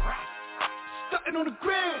 Stuntin' on the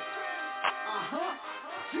grid.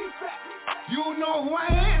 You know who I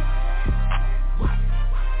am.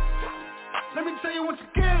 Let me tell you once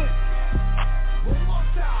again. One more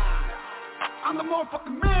time. I'm the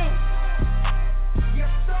motherfucking man. Yes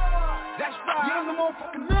sir. That's right. Yeah, I'm the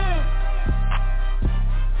motherfucking man.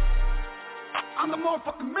 I'm the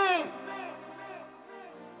motherfucking man.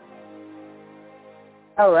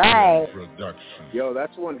 All right. Production. Yo,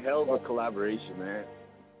 that's one hell of a collaboration, man.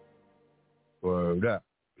 Word up.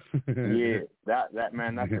 Yeah, that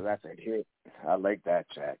man, that's a hit. I like that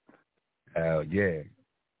track. Hell yeah.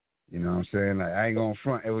 You know what I'm saying? Like, I ain't gonna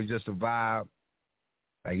front. It was just a vibe.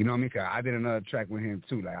 Like, you know what I mean? 'Cause I did another track with him,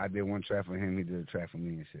 too. Like, I did one track for him. He did a track for me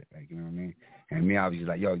and shit. Like, you know what I mean? And me, I was just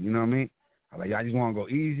like, yo, you know what I mean? I was like, I just want to go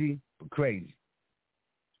easy but crazy.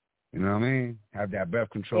 You know what I mean? Have that breath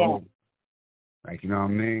control. Yeah. Like, you know what I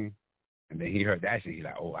mean? And then he heard that shit. He's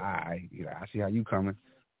like, oh, all right. He's like, I see how you coming.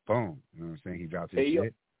 Boom. You know what I'm saying? He dropped his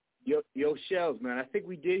shit. Yo, Shellz, man, I think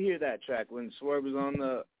we did hear that track when Swerve was on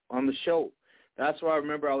the show. That's why I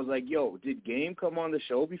remember I was like, yo, did Game come on the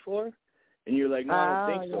show before? And you're like, no, I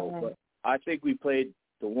don't think so. But I think we played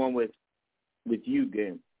the one with you,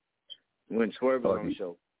 Game, when Swerve was on the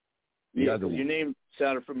show. Yeah, your name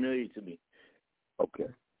sounded familiar to me. Okay.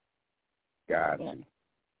 Gotcha.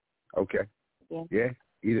 Okay. Yeah.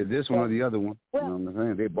 Either this one or the other one. You know what I'm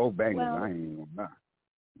saying? They both bangers. I ain't even gonna lie.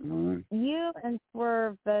 You and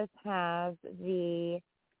Swerve both have the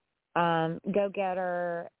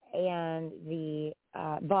go-getter and the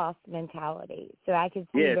boss mentality. So I could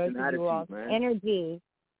see both of you all's energy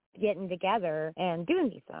getting together and doing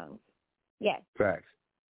these songs. Yes. Facts.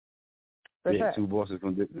 For sure. Two bosses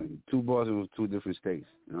from two different states.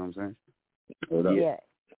 You know what I'm saying? Yeah.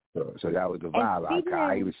 So that was the vibe.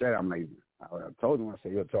 I even said, I'm like, I told him, I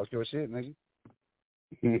said, yo, talk your shit, nigga.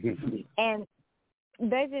 And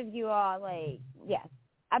both of you all, like, yes.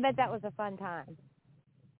 I bet that was a fun time.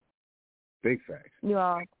 Big facts. You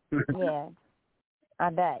all, yeah. I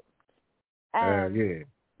bet. Yeah.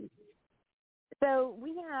 So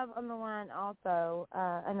we have on the line also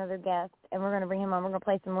another guest, and we're going to bring him on. We're going to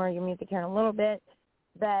play some more of your music here in a little bit.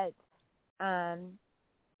 But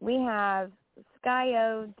we have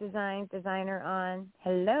SKYO designer on.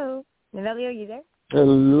 Hello. Novelli, are you there?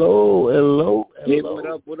 Hello. Hey,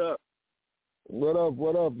 what up?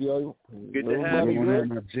 What up, yo? Good to have you.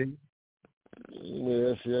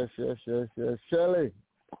 Yes. Shelly,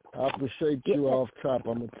 I appreciate you off top.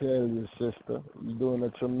 I'm going to tell you, sister. You're doing a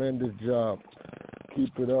tremendous job.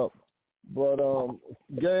 Keep it up. But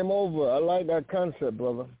game over. I like that concept,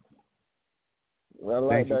 brother. I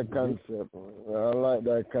like that concept,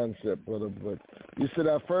 brother. But you see,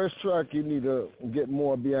 that first track, you need to get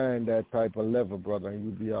more behind that type of level, brother, and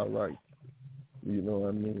you'll be all right. You know what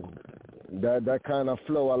I mean? That kind of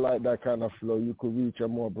flow, I like that kind of flow. You could reach a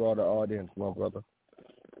more broader audience, my brother.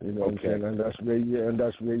 You know what I'm saying? And that's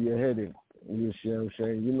where you're heading. You see what I'm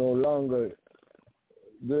saying? You no longer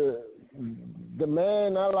the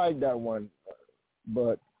man. I like that one,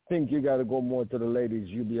 but think you got to go more to the ladies.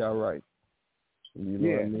 You'll be all right. You know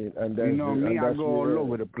what I mean? And you know me, I go all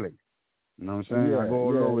over the place. You know what I'm saying? I go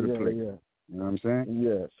all over the place. Yeah. You know what I'm saying?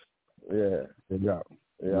 Yes. Yeah. Good job.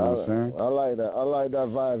 Yeah, you know what I'm saying? I like that. I like that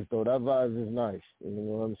vibes, though. That vibes is nice. You know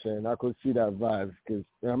what I'm saying? I could see that vibes because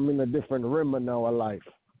I'm in a different rim now of life.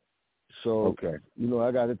 So, you know,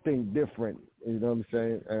 I got to think different. You know what I'm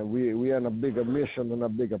saying? And we on a bigger mission and a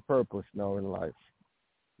bigger purpose now in life.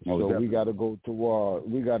 So we got to go to war.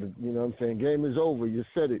 We got to, you know what I'm saying? Game is over. You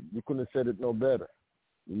said it. You couldn't have said it no better.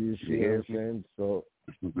 You see what I'm saying? So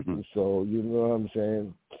you know what I'm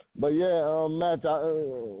saying? But yeah, Matt,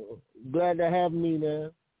 glad to have me,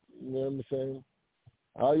 man. You know what I'm saying?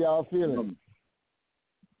 How y'all feeling?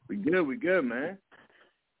 We good, man.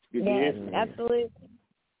 Good yes, absolutely.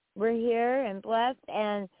 We're here and blessed,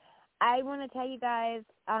 and I want to tell you guys,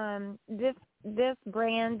 this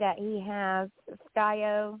brand that he has,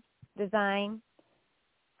 SKYO Design,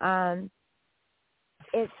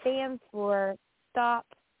 it stands for Stop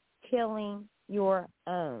Killing Your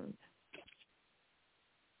Own.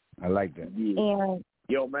 I like that. And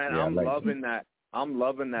yo, man, I'm loving that. I'm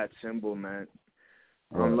loving that symbol, man.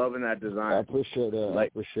 I'm loving that design. I appreciate that.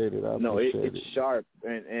 Like, I appreciate it. It's sharp,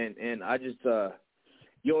 and I just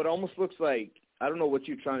it almost looks like, I don't know what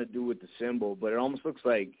you're trying to do with the symbol, but it almost looks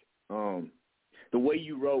like the way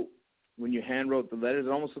you wrote, when you hand wrote the letters,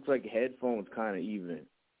 it almost looks like headphones kind of even.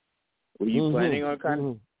 Were you planning on kind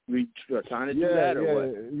of trying to do that or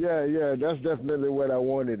what? Yeah, that's definitely what I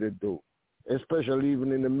wanted to do, especially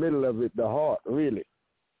even in the middle of it, the heart, really.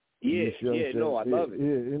 Yeah, I love it.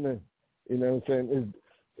 Yeah, you know what I'm saying?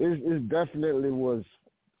 It definitely was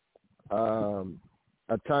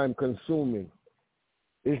a time-consuming.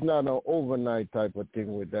 It's not an overnight type of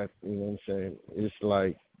thing with that, you know what I'm saying? It's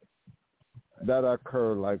like that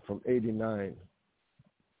occurred like from 89,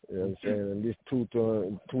 you know what I'm saying? And this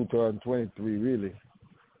 2023 really.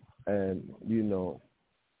 And, you know,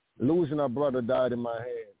 losing a brother died in my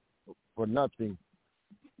hand for nothing.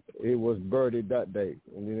 It was birthed that day,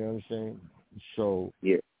 you know what I'm saying? So,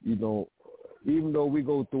 you know, even though we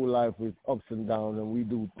go through life with ups and downs and we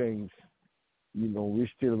do things, you know, we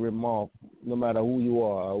still remark, no matter who you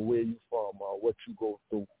are or where you from or what you go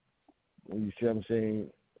through. You see what I'm saying?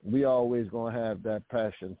 We always going to have that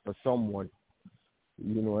passion for someone.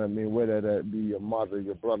 You know what I mean? Whether that be your mother,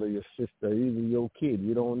 your brother, your sister, even your kid.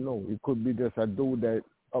 You don't know. It could be just a dude that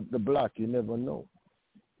up the block. You never know.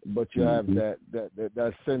 But you have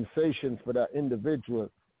that sensation for that individual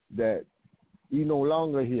that you no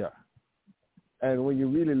longer here. And when you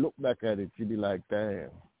really look back at it, you be like, damn,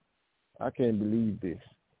 I can't believe this.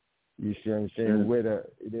 You see what I'm saying? Whether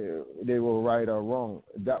they were right or wrong,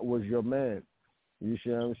 that was your man. You see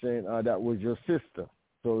what I'm saying? That was your sister.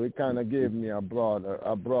 So it kind of gave me a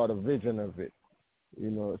broader vision of it.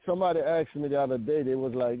 You know, somebody asked me the other day, they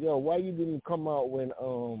was like, yo, why you didn't come out when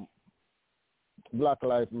Black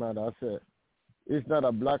Lives Matter? I said, it's not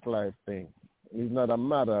a Black Lives thing. It's not a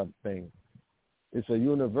matter thing. It's a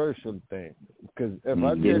universal thing. Because if I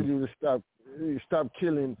tell you to stop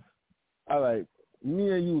killing, all right,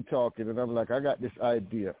 me and you talking, and I'm like, I got this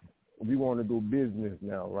idea. We want to do business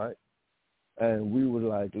now, right? And we was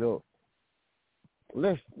like, look,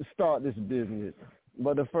 let's start this business.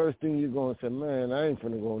 But the first thing you're going to say, man, I ain't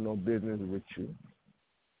finna go no business with you.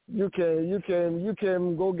 You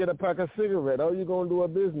can go get a pack of cigarettes. How you going to do a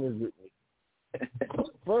business with me?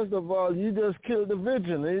 First of all, you just killed the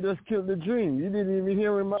vision. You just killed the dream. You didn't even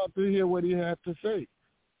hear him out to hear what he had to say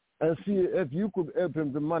and see if you could help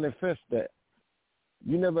him to manifest that.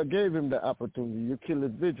 You never gave him the opportunity. You killed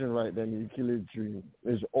his vision right then. You killed his dream,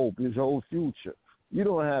 his hope, his whole future. You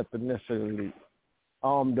don't have to necessarily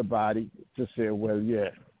arm the body to say, well, yeah,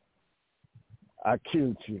 I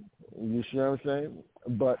killed you. You see what I'm saying?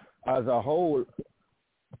 But as a whole,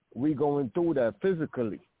 we going through that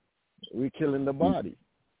physically. We killing the body.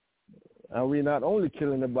 And we not only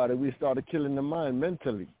killing the body, we started killing the mind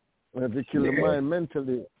mentally. And if we kill the mind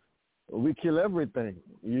mentally, we kill everything.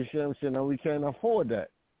 You see what I'm saying? And we can't afford that.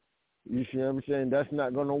 You see what I'm saying? That's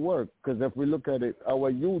not going to work. Because if we look at it, our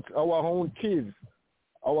youth, our own kids,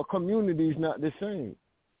 our community is not the same.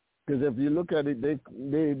 Because if you look at it, they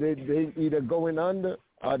either going under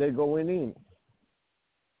or they going in.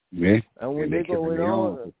 Yeah. And when they going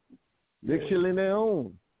on, they're killing their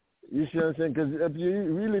own. You see what I'm saying? Because if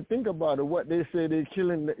you really think about it, what they say they're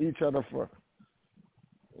killing each other for,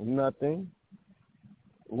 nothing.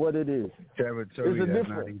 What it is. Territory that's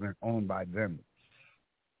not even owned by them.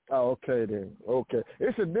 Oh, okay then. Okay.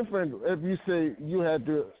 It's a different, if you say you had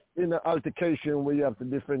to, in an altercation where you have to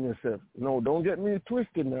defend yourself. No, don't get me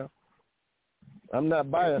twisted now. I'm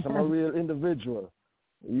not biased. I'm a real individual.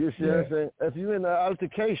 You see what I'm saying? If you're in an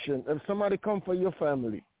altercation, if somebody come for your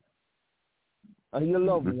family and your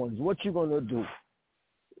loved ones, what you going to do?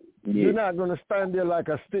 Yeah. You're not going to stand there like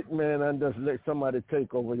a stick man and just let somebody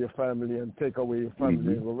take over your family and take away your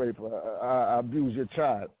family and rape or abuse your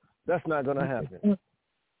child. That's not going to happen.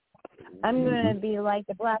 I'm going to be like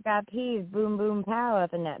the Black Eyed Peas, boom, boom, pow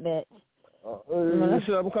up in that bitch. You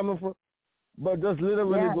see where I'm coming from? But just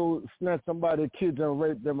literally go snatch somebody's kids and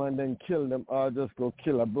rape them and then kill them, or just go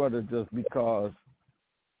kill a brother just because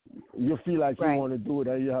you feel like you want to do it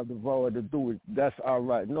and you have the power to do it. That's all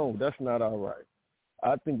right. No, that's not all right.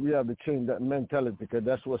 I think we have to change that mentality because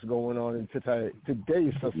that's what's going on in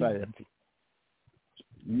today's society.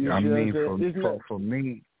 I mean, for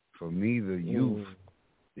me, the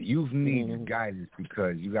youth needs guidance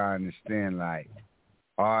because you gotta understand, like,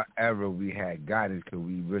 our era we had guidance because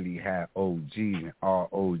we really had OGs, and our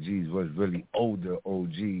OGs was really older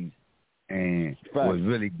OGs and was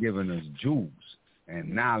really giving us jewels and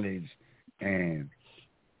knowledge, and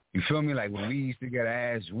you feel me? Like when we used to get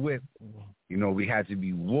our ass whipped, you know, we had to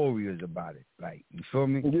be warriors about it. Like, you feel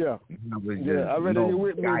me? Yeah. I rather you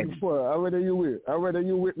with me before. I rather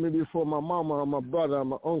you with me before my mama or my brother or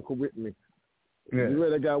my uncle with me. Yeah. You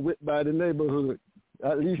rather got whipped by the neighborhood.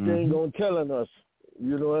 At least they ain't gonna telling us.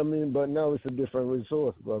 You know what I mean? But now it's a different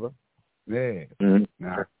resource, brother. Yeah.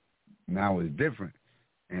 Now it's different,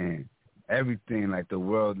 and everything, like the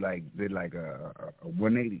world, like did like a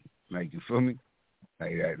 180. Like, you feel me?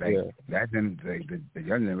 Like that then the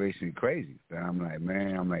young generation is crazy. So I'm like,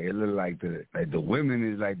 man, it look like the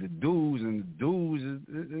women is like the dudes and the dudes is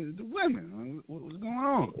the women. What's going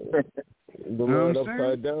on? The world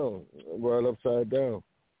upside down. World upside down.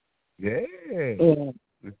 Yeah.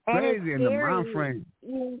 It's crazy in the mind frame.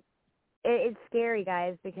 It's scary,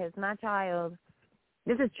 guys, because my child,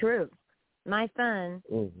 this is true. My son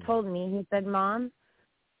told me, he said, Mom,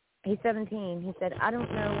 he's 17, he said, I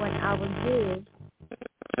don't know what I would do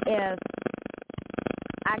if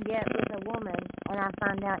I get with a woman and I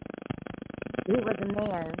find out he was a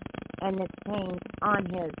man and it's changed on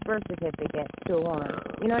his birth certificate to a woman.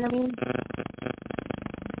 You know what I mean?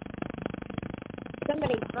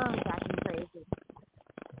 Somebody's phone's acting crazy.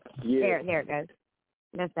 Yeah. There it goes.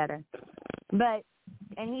 That's better. But,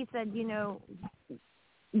 and he said, you know,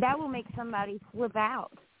 that will make somebody flip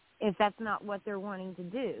out if that's not what they're wanting to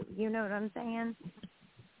do. You know what I'm saying?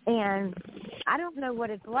 And I don't know what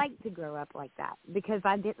it's like to grow up like that because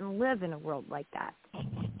I didn't live in a world like that.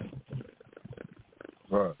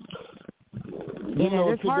 Right. You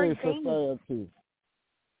know today's society,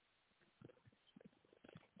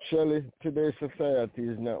 Shelly, today's society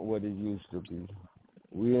is not what it used to be.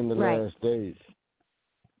 We're in the last days.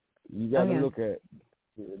 You got to look at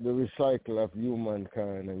the recycle of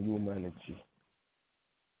humankind and humanity.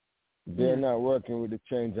 They're not working with the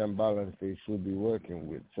change and balance they should be working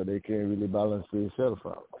with, so they can't really balance themselves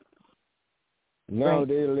out. Now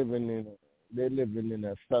they're living in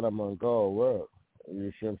a Sodom and Gomorrah world.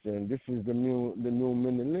 You see what I'm saying? This is the new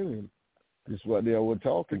millennium. This is what they were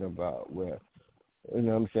talking about, where, you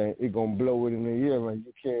know what I'm saying, it's going to blow it in the air and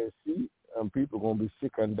you can't see it, and people going to be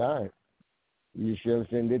sick and dying. You see what I'm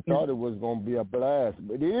saying? They thought it was going to be a blast,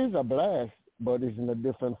 but it is a blast, but it's in a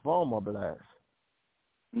different form of blast.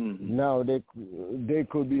 Now they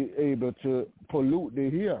could be able to pollute the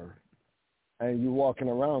air, and you walking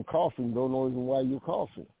around coughing, don't know even why you're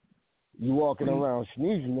coughing. You walking around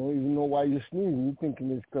sneezing, don't even know why you're sneezing. You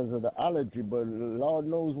thinking it's because of the allergy, but Lord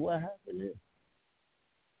knows what happened here.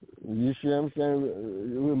 You see what I'm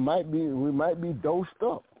saying? We might be dosed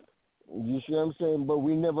up. You see what I'm saying? But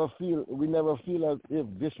we never feel as if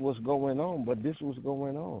this was going on, but this was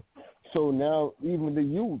going on. So now even the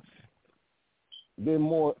youths, they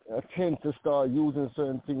more tend to start using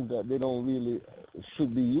certain things that they don't really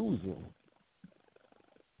should be using.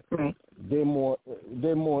 Right. They're more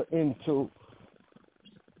into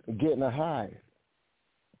getting a high.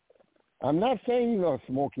 I'm not saying you don't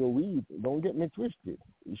smoke your weed. Don't get me twisted.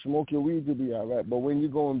 You smoke your weed, you'll be all right. But when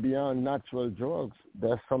you're going beyond natural drugs,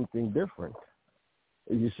 that's something different.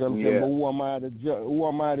 You see what I'm saying? But who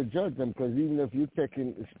am I to judge them? Because even if you're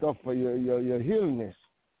taking stuff for your illness,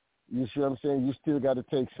 you see what I'm saying, you still got to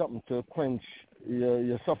take something to quench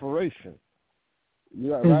your sufferation.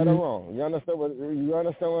 You are right or wrong. You understand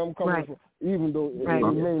where I'm coming from? Even though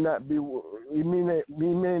it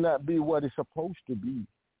may not be what it's supposed to be,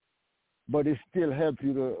 but it still helps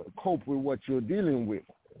you to cope with what you're dealing with.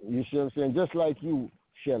 You see what I'm saying? Just like you,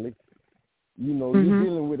 Shelly. You know, you're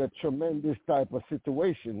dealing with a tremendous type of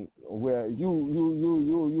situation where you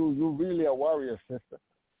really a warrior, sister.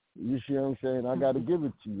 You see what I'm saying? I got to give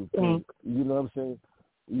it to you. You know what I'm saying?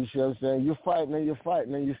 You see what I'm saying? You're fighting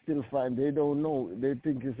and you're still fighting. They don't know. They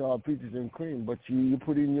think it's all peaches and cream, but you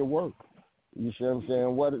put in your work. You see what I'm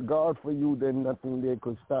saying? What God for you, then nothing there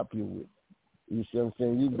could stop you with. You see what I'm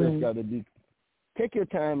saying? You just got to take your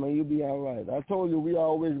time and you'll be all right. I told you we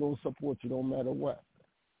always going to support you no matter what.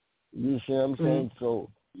 You see what I'm saying? So,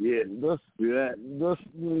 just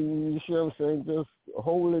you see what I'm saying? Just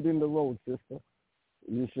hold it in the road, sister.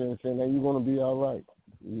 You see what I'm saying? And you're going to be all right.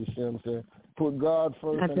 You see what I'm saying? Put God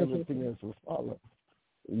first and everything else will follow.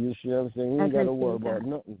 You see what I'm saying? You ain't got to worry about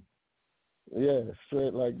nothing. Yeah,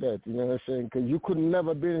 straight like that. You know what I'm saying? Because you could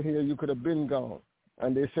never been here. You could have been gone.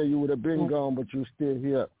 And they say you would have been gone, but you're still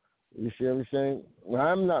here. You see what I'm saying? Well,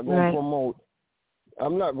 I'm not going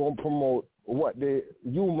to promote what the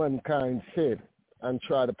humankind said and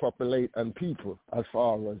try to populate and people as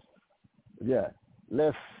far as,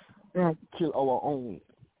 let's kill our own.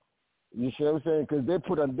 You see what I'm saying? Because they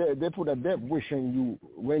put a death wish in you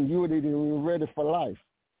when you didn't even ready for life.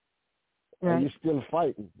 And you're still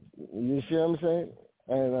fighting. You see what I'm saying?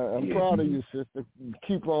 And I'm proud of you, sister.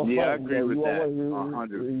 Keep on fighting. I agree with that.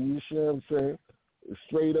 100. You see what I'm saying?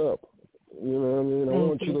 Straight up. You know what I mean? I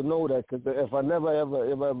want you to know that, because if I never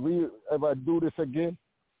ever do this again,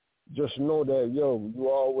 just know that, you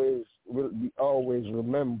always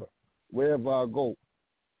remember, wherever I go,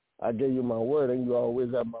 I gave you my word, and you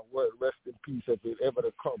always have my word. Rest in peace if it ever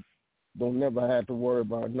to come. Don't never have to worry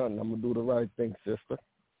about nothing. I'm going to do the right thing, sister.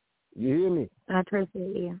 You hear me? I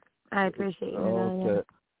appreciate you. I appreciate you. Okay.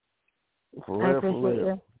 For real, I appreciate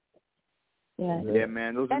you. Yeah,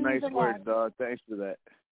 man. Those are nice words, dog. Thanks for that.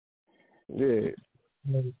 Yeah.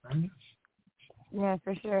 Yeah,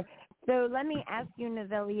 for sure. So let me ask you,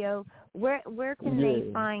 Novelio, where can they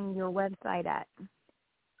find your website at?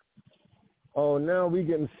 Oh, now we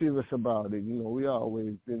getting serious about it. You know, we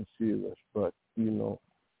always been serious, but,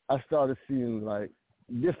 I started seeing,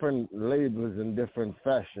 different labels and different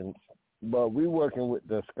fashions, but we working with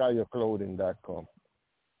the SKYO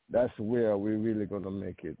That's where we're really going to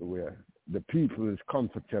make it, where the people is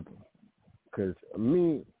comfortable. Because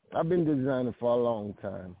I've been designing for a long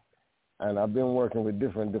time, and I've been working with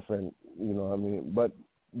different, you know what I mean? But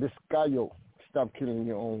this SKYO, Stop Killing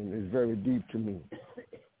Your Own, is very deep to me.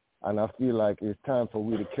 And I feel like it's time for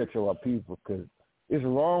we to catch our people, because it's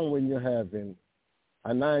wrong when you're having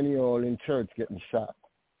a 9-year-old in church getting shot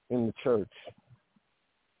in the church.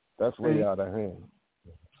 That's way out of hand.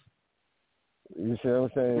 You see what I'm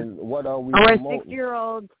saying? What are we promoting?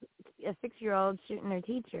 Or a 6-year-old shooting their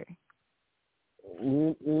teacher.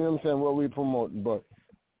 You know what I'm saying? What we promoting. But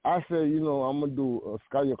I say, I'm going to do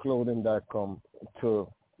SKYOclothing.com to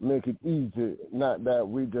make it easy, not that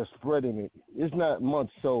we just spreading it. It's not much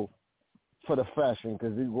so for the fashion,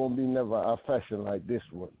 because it won't be never a fashion like this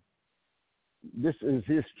one. This is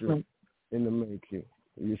history in the making.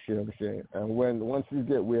 You see what I'm saying? And once we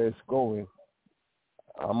get where it's going,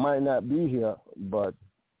 I might not be here, but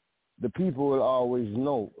the people will always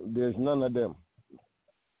know. There's none of them.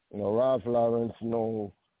 Ralph Lawrence,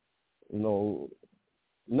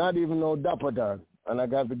 not even no Dapper Dan, and I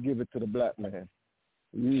got to give it to the black man.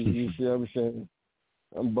 You see what I'm saying?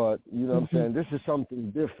 But, you know what I'm saying, this is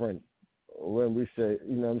something different when we say,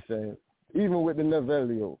 you know what I'm saying, even with the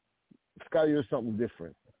Novelio, SKYO is something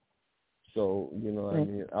different. So, you know what I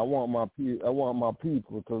mean, I want my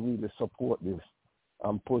people to really support this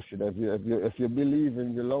and push it. If you believe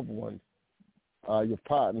in your loved ones, your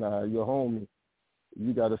partner, your homie,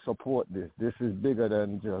 you got to support this. This is bigger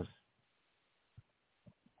than just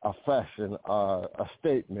a fashion, a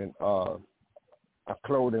statement, a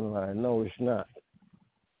clothing line. No, it's not.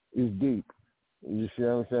 is deep. You see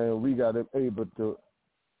what I'm saying? We got to be able to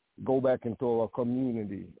go back into our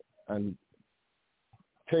community and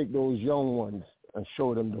take those young ones and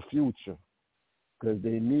show them the future because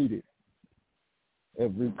they need it.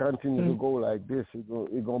 If we continue to go like this, it's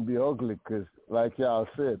going to be ugly because, like y'all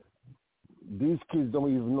said, these kids don't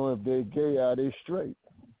even know if they're gay or they straight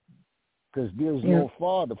because there's no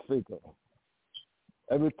father figure.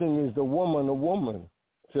 Everything is the woman.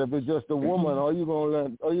 So if it's just a woman, are you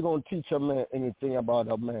going to teach a man anything about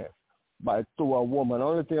a man through a woman? The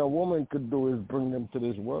only thing a woman could do is bring them to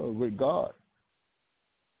this world with God.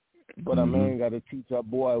 But a man got to teach a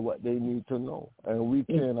boy what they need to know. And we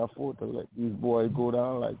can't afford to let these boys go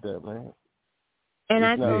down like that, man. And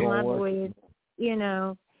I told my boys,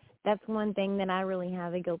 that's one thing that I really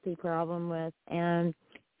have a guilty problem with. And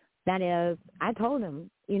that is, I told them,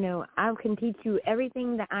 I can teach you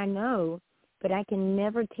everything that I know, but I can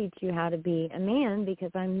never teach you how to be a man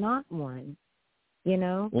because I'm not one,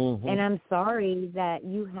 And I'm sorry that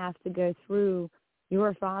you have to go through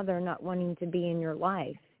your father not wanting to be in your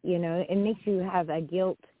life. It makes you have a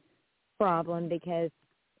guilt problem because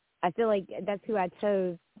I feel like that's who I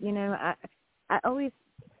chose. I always,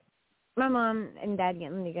 my mom and dad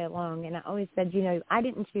getting to get along, and I always said, I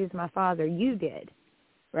didn't choose my father, you did,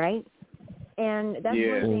 right? And that's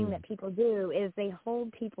one thing that people do is they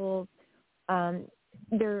hold people,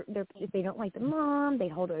 if they don't like the mom, they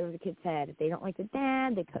hold it over the kid's head. If they don't like the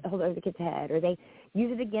dad, they hold it over the kid's head, or they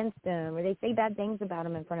use it against them, or they say bad things about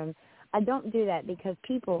them in front of them. I don't do that because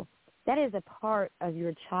that is a part of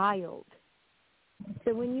your child.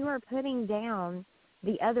 So when you are putting down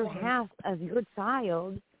the other half of your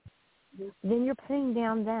child, then you're putting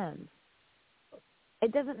down them.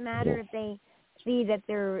 It doesn't matter if they see that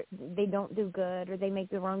they don't do good or they make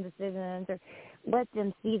the wrong decisions, or let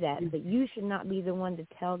them see that. But you should not be the one to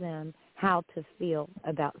tell them how to feel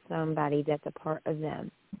about somebody that's a part of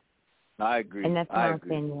them. I agree. And that's my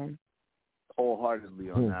opinion. Wholeheartedly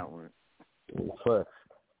on that one. Facts.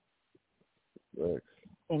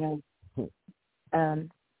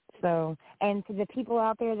 So, and to the people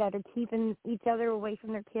out there that are keeping each other away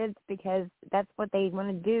from their kids because that's what they want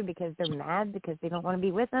to do because they're mad because they don't want to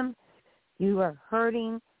be with them, you are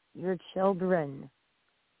hurting your children.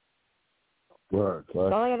 Right. That's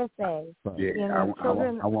all I got to say. Yeah, I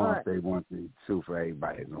want to say one thing, too, for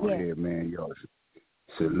everybody on here, man.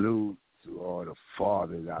 Salute to all the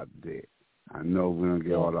fathers out there. I know we don't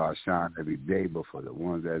get all our shine every day, but for the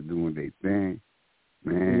ones that are doing their thing,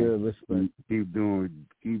 man, respect. Keep doing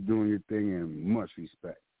your thing and much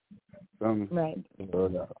respect. Right.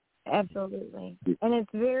 Absolutely. And it's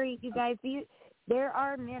very, you guys, there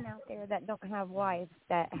are men out there that don't have wives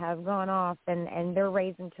that have gone off and they're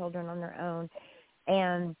raising children on their own.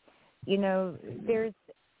 And,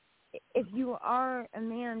 if you are a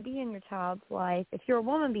man, be in your child's life. If you're a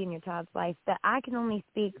woman, be in your child's life. But I can only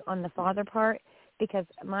speak on the father part because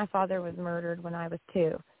my father was murdered when I was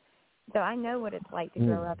 2. So I know what it's like to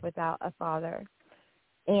grow up without a father.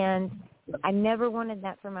 And I never wanted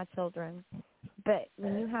that for my children. But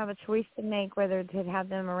when you have a choice to make whether to have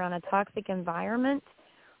them around a toxic environment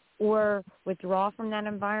or withdraw from that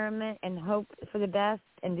environment and hope for the best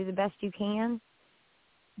and do the best you can,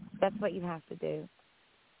 that's what you have to do.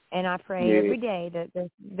 And I pray every day that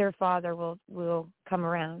their father will come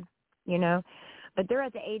around, But they're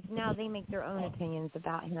at the age now they make their own opinions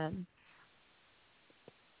about him,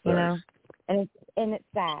 And it's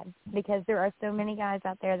sad because there are so many guys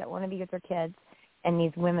out there that want to be with their kids, and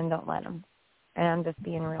these women don't let them. And I'm just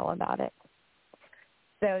being real about it.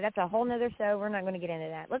 So that's a whole nother show. We're not going to get into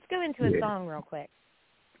that. Let's go into a song real quick.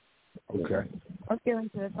 Okay. Let's go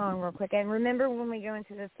into the song real quick. And remember when we go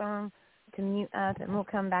into the song to mute up, and we'll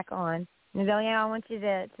come back on. Nevelia, I want you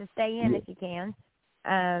to stay in if you can.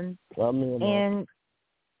 And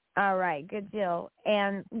all right, good deal.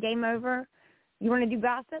 And Game Over, you want to do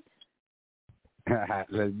gossip?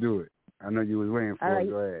 Let's do it. I know you was waiting for it.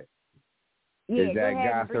 Go ahead. Yeah, Is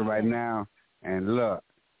that gossip right now? And look,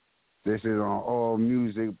 this is on all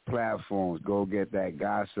music platforms. Go get that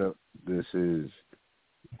gossip. This is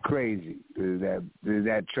crazy. This is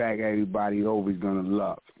that track everybody always gonna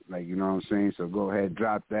love. Like, you know what I'm saying? So go ahead,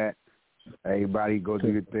 drop that. Everybody go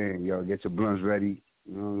do your thing. Yo, get your blunts ready.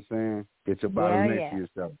 You know what I'm saying? Get your bottle next to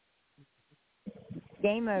yourself.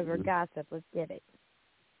 Game Over, gossip. Let's get it.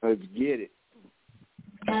 Let's get it.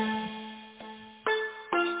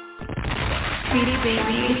 Pretty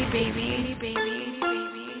baby, baby, baby,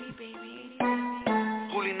 baby, baby.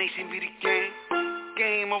 Holy Nation be the game.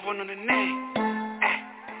 Game over on the name.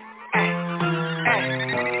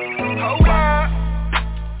 Hold up.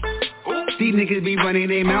 These niggas be running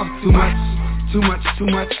their mouth too much. Too much, too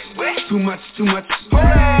much, too much, too much.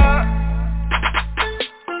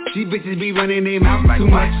 These bitches be running their mouth like too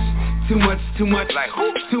much, too much, too much, like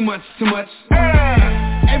who? Too much, too much.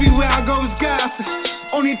 Everywhere I go is gossip.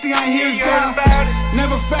 Only thing I hear is gossip.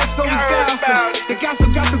 Never facts, always gossip. The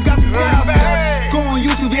gossip, gossip, gossip, gossip. Go on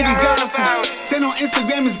YouTube, baby, gossip. Then on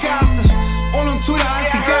Instagram is gossip. All on Twitter, I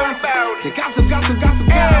see gossip. The gossip, gossip, gossip,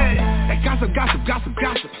 gossip. That gossip, gossip, gossip,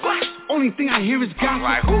 gossip. Only thing I hear is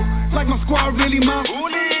gossip. Like my squad really monsters.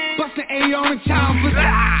 Bustin' A on the choppers.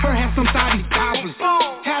 Her had some thotty poppers.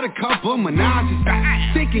 Had a couple menages.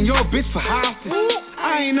 Taking your bitch for hostage.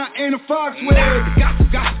 I ain't nothing to fuck with. The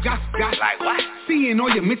gossip, gossip, gossip, gossip. Like what? Seeing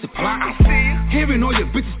all your mitts plotting. Hearing all your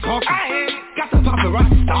bitches talking. Got the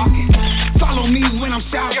paparazzi stalking. Follow me when I'm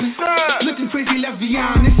shopping. Looking crazy, let's be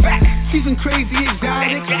honest. Season crazy,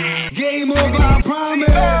 exotic. Game over, I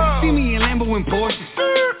promise. See me in Lambo and Porsche.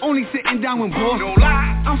 Only sitting down with bosses.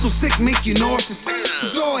 I'm so sick, make you nauseous.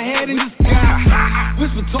 Go ahead and just die.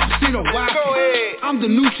 Whisper, talk shit or wild. I'm the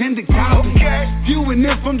new trending topic. Viewing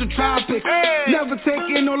it from the tropics. Never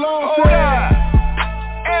taking no losses.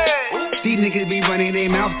 These niggas be running their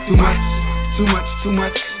mouth too much. Too much, too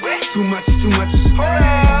much. Too much, too much.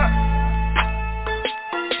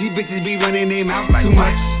 These bitches be running their mouth too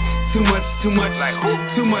much. Too much, too much. Like who?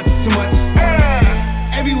 Too much, too much.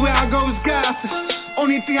 Everywhere I go is gossip.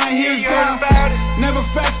 Only thing I hear is gossip. Never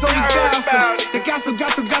facts, always gossip. The gossip,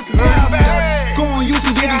 gossip, gossip, gossip. Go on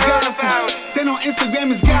YouTube, baby, gossip. Then on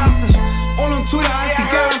Instagram is gossip. All on Twitter, I see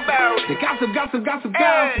gossip. The gossip, gossip, gossip,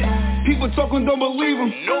 gossip. People talking, don't believe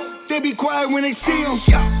them. They be quiet when they see them.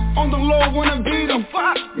 On the low, wanna beat them.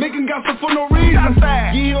 Making gossip for no reason.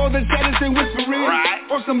 You hear all the chatters and whispering.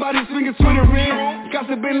 Or somebody's finger twittering.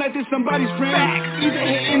 Gossiping like this somebody's friend. Either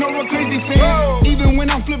hating or a crazy fan. Even when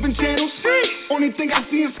I'm flipping channels. Only thing I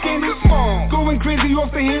see is scandals. Going crazy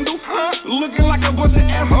off the handle. Looking like a bunch of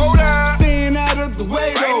assholes. Staying out of the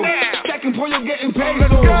way though. Stacking pollo, getting paid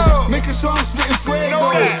though. Making sure I'm spitting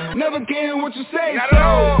fuego. Never caring what you say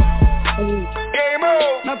so.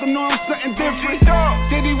 Not to know I'm something different.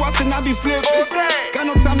 They be watching, I be flipping. Got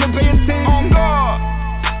no time to pay attention.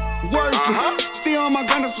 Working, stay on my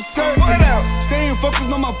grind, that's for certain. Staying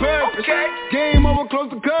focused on my purpose. Game over, close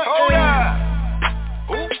the curtain.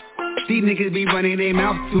 These niggas be running their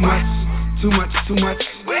mouth too much. Too much, too much.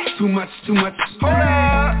 Too much, too much.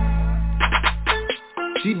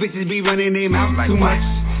 These bitches be running their mouth too much.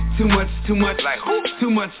 Too much, too much. Like who?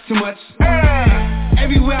 Too much, too much.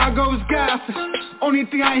 Everywhere I go is gossip. Only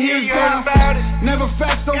thing I hear is gossip. Never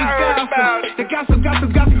facts, always gossip. The gossip,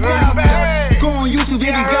 gossip, gossip, gossip. Go on YouTube,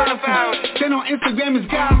 baby, gossip. Then on Instagram is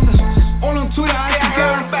gossip. All on Twitter, I see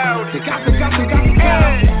gossip. The gossip, gossip, gossip,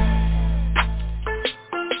 gossip.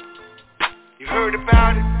 You heard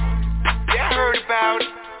about it? Yeah, I heard about it.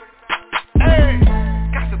 Hey,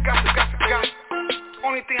 gossip, gossip, gossip, gossip.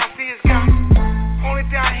 Only thing I see is gossip. Only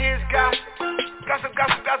thing I hear is gossip. Gossip,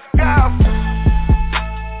 gossip, gossip, gossip.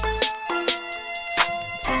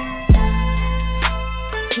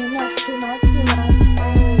 Too much, too much, too much.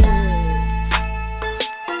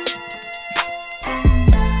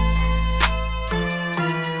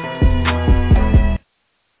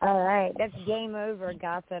 All right, that's Game Over,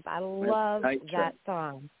 Gossip. I love that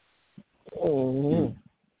song.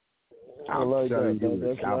 I'm telling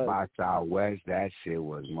you, South by Southwest, that shit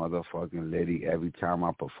was motherfucking litty every time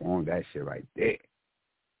I performed that shit right there.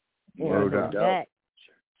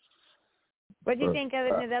 What do you think of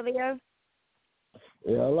it, Novelio?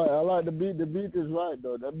 Yeah, I like the beat. The beat is right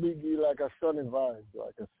though. That beat give you like a sunny vibe,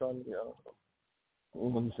 like a sun, you know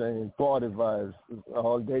what I'm saying? Party vibes,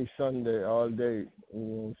 all day Sunday, all day. You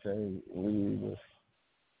know what I'm saying? We just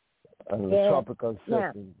and the tropical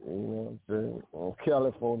setting. You know what I'm saying? Or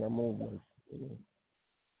California movement. You know?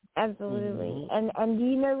 Absolutely. And do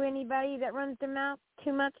you know anybody that runs their mouth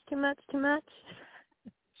too much, too much, too much?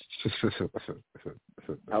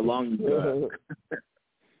 How long you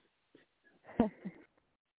got?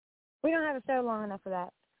 We don't have a show long enough for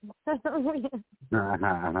that.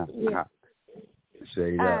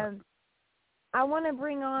 Say that. I want to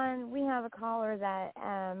bring on, we have a caller that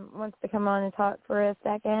wants to come on and talk for a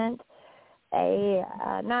second. A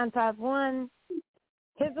 951,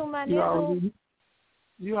 Hizzle my nizzle.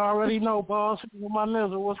 You already know, boss. My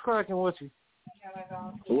nizzle, what's cracking with you?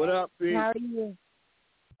 What up, Pete? How are you?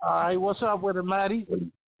 All right, what's up with it, Matty?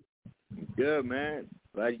 Good, man.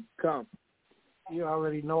 Glad you come. You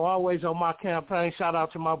already know. Always on my campaign. Shout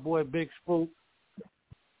out to my boy Big Spook.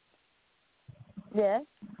 Yes.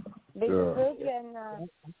 Big Spook. And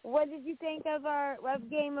what did you think of our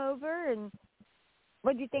Game Over? And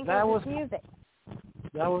what did you think of this music?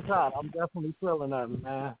 That was hot. I'm definitely feeling that,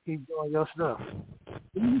 man. Keep doing your stuff.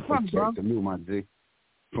 Where you from, bro? Salute, my G.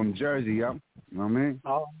 From Jersey, yep. You know what I mean?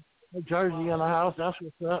 Oh, Jersey in the house. That's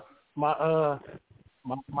what's up. My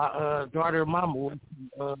daughter and mama was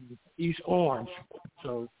from East Orange.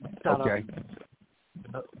 So okay.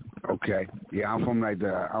 Okay. Yeah, I'm from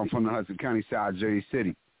the Hudson County side, Jersey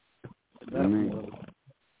City. You know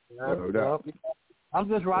what I mean? I'm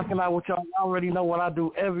just rocking out with y'all. Y'all already know what I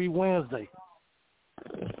do every Wednesday.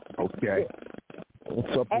 Okay.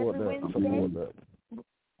 Support that.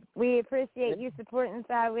 We appreciate you supporting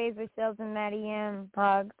Sidewayz with Shellz and Matty M.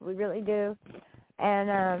 Hug. We really do.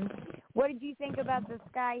 And what did you think about the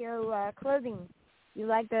SKYO clothing? You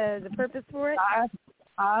like the purpose for it?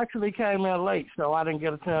 I actually came in late, so I didn't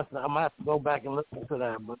get a chance. I'm going to have to go back and listen to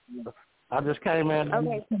that. But I just came in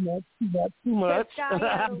too much.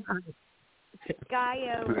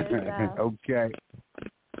 SKYO is... okay.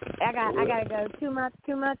 I gotta go. Too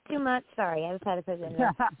much. Sorry, I just had to put it in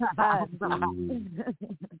there.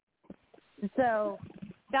 So,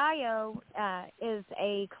 SKYO is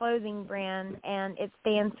a clothing brand, and it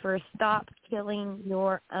stands for Stop Killing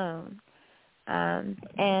Your Own.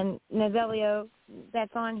 And Novelio,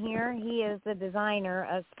 that's on here, he is the designer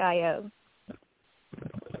of SKYO.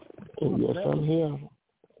 Yes, I'm here.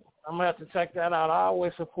 I'm gonna have to check that out. I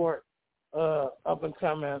always support up and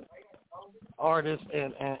coming artists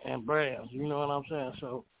and brands. You know what I'm saying?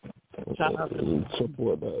 So shout out to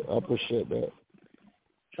support that. I appreciate that.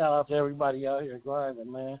 Shout out to everybody out here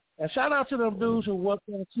grinding, man. And shout out to them dudes who work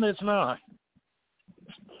on Snitch 9.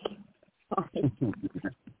 Okay,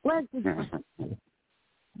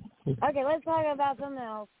 let's talk about something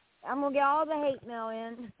else. I'm going to get all the hate mail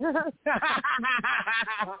in.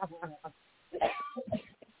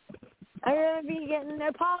 I'm going to be getting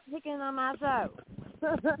their politicking on my show.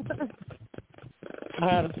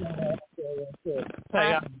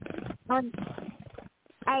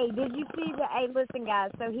 Hey, did you see the? Hey, listen,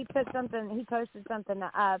 guys. So he posted something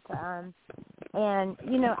up, and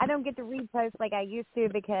I don't get to repost like I used to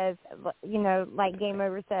because like Game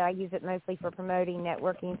Over said, I use it mostly for promoting,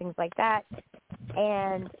 networking, things like that.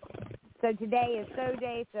 And so today is show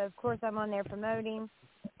day, so of course I'm on there promoting,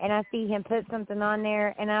 and I see him put something on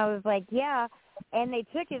there, and I was like, yeah. And they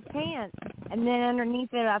took his pants, and then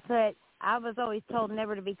underneath it I put, I was always told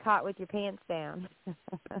never to be caught with your pants down.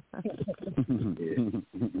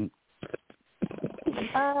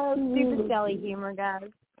 Super silly humor,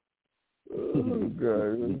 guys. Oh,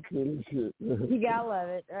 God, shit. You gotta love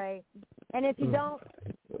it, right? And if you don't,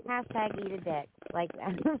 hashtag eat a dick. Like that.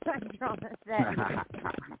 I'm trying to say.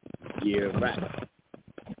 Yeah, right.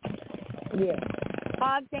 Yeah.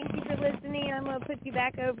 Bob, thank you for listening. I'm going to put you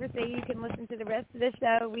back over so you can listen to the rest of the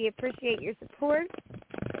show. We appreciate your support.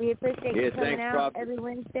 We appreciate you coming out every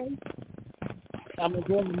Wednesday. I'm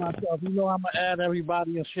enjoying myself. I'm going to add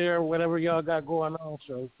everybody and share whatever y'all got going on.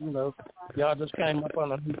 So, y'all just came up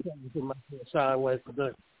on a new thing to my Sidewayz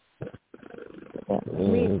today.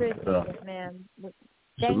 We appreciate it, man.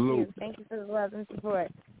 Thank you. Thank you for the love and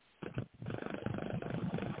support.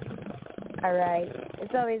 All right.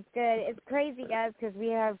 It's always good. It's crazy, guys, because we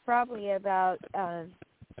have probably about, I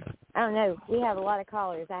don't know, we have a lot of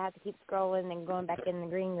callers. I have to keep scrolling and going back in the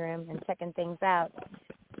green room and checking things out.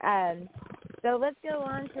 So let's go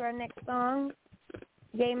on to our next song,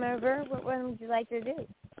 Game Over. What one would you like to do?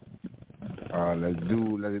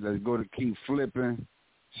 Let's go to Keep Flipping.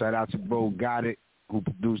 Shout out to Bro Got It, who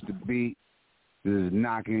produced the beat. This is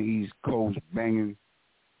knocking, East Coast banging.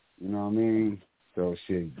 You know what I mean? So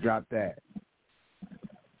shit, drop that.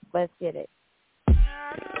 Let's get it.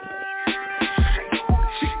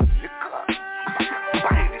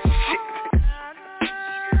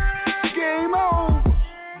 Game over.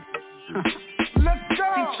 Let's go.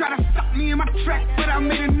 They try to stop me in my track, but I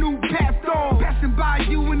made a new path though. Passing by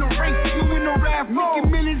you in the race, you in the rap.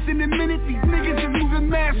 Making millions in a minute, these niggas is moving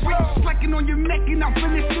mad slow. Slacking on your neck and I'm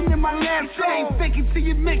finishing in my last show. Ain't faking till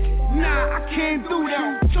you make it, nah, I can't do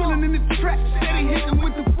that. Chillin' in the trap, steady hitting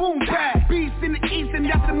with the boom bag. Beast in the east and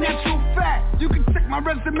that's a natural fact. You can check my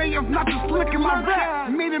resume of not just looking my rap.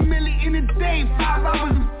 Made $1 million in a day, 5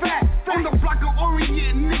 hours in fact. On the block of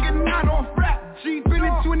Orient, nigga, not off rap. G been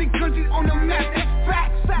in 20 countries on the map,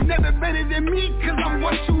 that's facts. Never better than me, cause I'm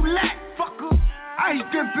what you lack. Fucker, I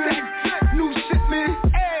ain't dipping. New shipment,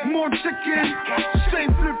 more chicken. Stay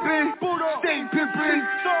flipping, stay pimping.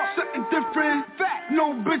 Something different,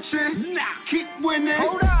 no bitching. Keep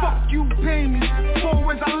winning, fuck you pay me.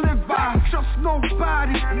 Always I live by, trust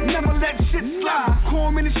nobody. Never let shit slide.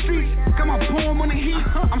 Calm in the streets, got my poem on the heat.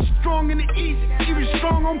 I'm strong in the east, even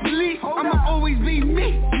strong on police. I'ma always be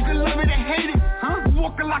me, you can love it or hate it.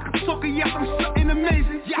 Walking like a sucker, yes, I'm something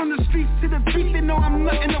amazing. From the streets to the beat, they know I'm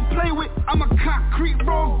nothing to play with. I'm a concrete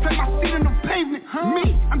road, take my seat on the pavement.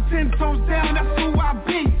 Me, I'm 10 toes down, that's who I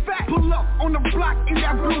be. Pull up on the block in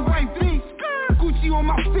that blue-white V. Gucci on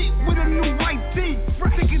my feet with a new white tee.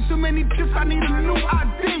 Taking too many trips, I need a new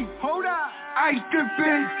ID. Hold up. Ice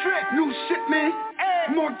dripping, new shipment,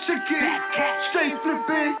 more chicken, stay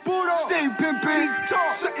flipping, stay pimping,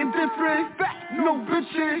 something different, no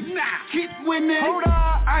bitching, keep winning.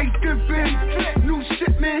 Ice dripping, new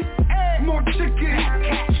shipment, more chicken,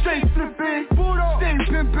 stay flipping, stay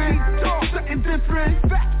pimping, something different,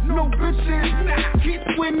 no bitching, keep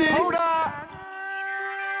winning.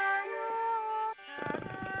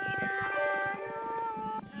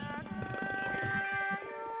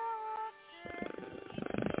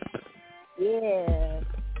 Yeah.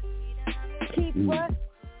 Keep what?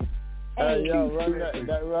 Hey, yo, run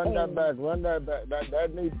that back. That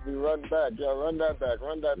needs to be run back. Yo, run that back.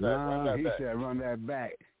 He said run that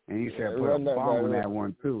back. And he said put a bomb on that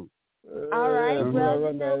one, too. All right, well,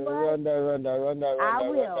 run that I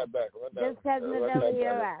will. back. Just because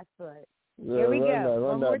Nadelio asked for it. Here we go.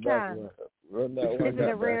 One more time. This is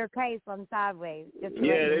a rare case on Sidewayz. It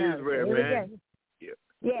is rare, man.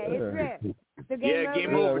 Yeah, it's rare. So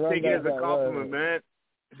game over. Take it as a compliment, man.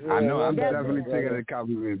 I know, I'm definitely taking it as a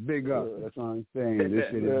compliment. Big up. That's what I'm saying. This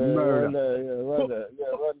shit is murder. Run that.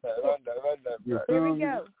 Here we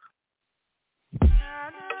go.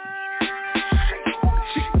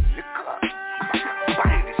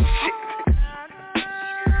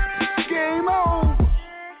 Game over.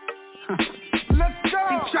 Let's go.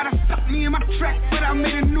 They try to stop me in my track, but I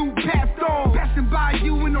made a new path, dog. Passing by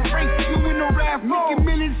you in a race, you in a raft. Making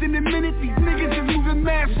millions in a minute, these niggas is moving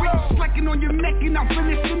mad. Slacking on your neck and I'm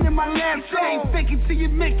finishing in my last day. Fake it till you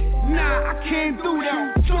make it. Nah, I can't do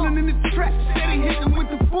that. Drilling in the trap, steady hitting with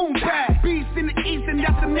the boom bag. Beast in the east and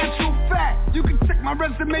that's a natural fact. You can check my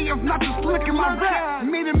resume of not just looking my rap.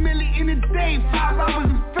 Made $1 million in a day, 5 hours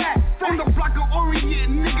in fact. On the block of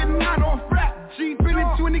Orient, nigga, not off rap. G been in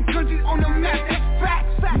 20 countries on the map, that's facts.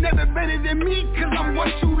 Never better than me, cause I'm what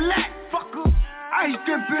you lack. Fucker, ice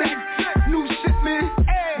dripping, new shipment,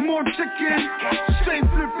 more chicken, stay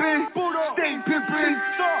flipping, stay pimping,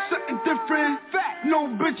 something different, no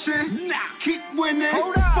bitching, keep winning.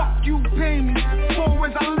 Fuck you, pay me,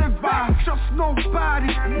 always I live by. Trust nobody,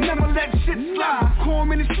 never let shit slide.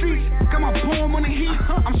 Calm in the streets, got my poem on the heat.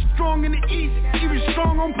 I'm strong in the east, even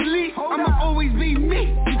strong on police. I'ma always be me,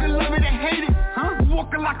 you can love it or hate it.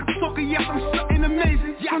 Walking like a sucker, yes, I'm something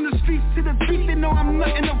amazing. From the streets to the beat, they know I'm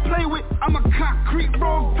nothing to play with. I'm a concrete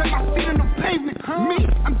road, take my feet on the pavement. Me,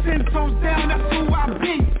 I'm 10 toes down, that's who I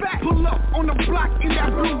be. Pull up on the block in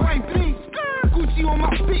that blue-white V. Gucci on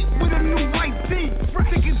my feet with a new white tee.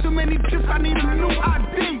 Taking too many trips, I need a new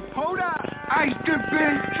ID. Hold up. Ice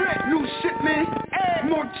dripping, new shipment,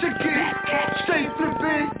 more chicken, stay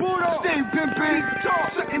flipping, stay pimping,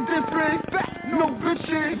 something different, no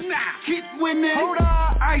bitching, keep winning.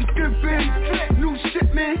 Ice dripping, new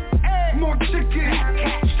shipment, more chicken,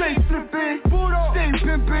 stay flipping, stay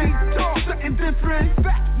pimping, something different,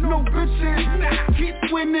 no bitching, keep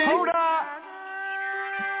winning.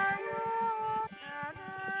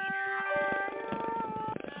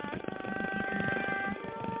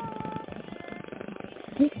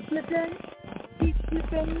 Keep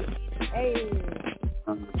flipping. Hey.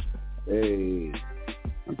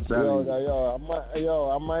 I'm telling you.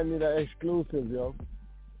 I might need an exclusive, yo.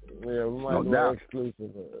 Yeah, we might do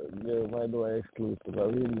an exclusive. A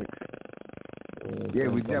remix. Yeah,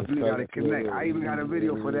 we definitely got to connect. I even got a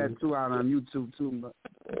video for that, too, out on YouTube, too. But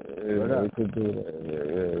we could do that.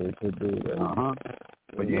 We could do that.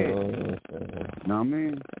 But yeah, you know what I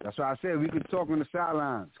mean? That's why I said we could talk on the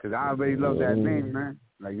sidelines, because I already love that name, man.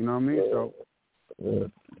 Like, you know what I mean? So,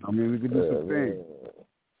 I mean, we could do some things.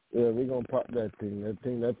 Yeah, we're going to pop that thing. That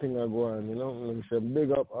thing will go on, you know? Let me say,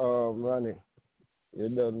 big up Ronnie. You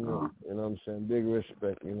don't know, you know what I'm saying? Big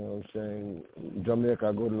respect, you know what I'm saying?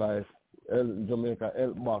 Jamaica Good Life,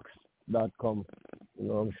 JamaicaHealthBox.com, you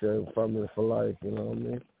know what I'm saying? Family for life, you know what I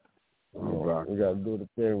mean? We got to do the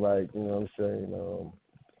thing right, you know what I'm saying?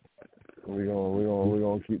 We're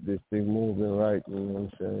gonna keep this thing moving right, you know what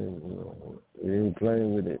I'm saying? You know, we ain't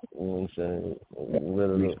playing with it, you know what I'm saying?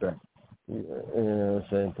 Respect. You know what I'm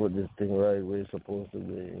saying? Put this thing right where it's supposed to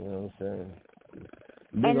be, you know what I'm saying?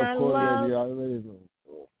 Big up Code Red, you already know.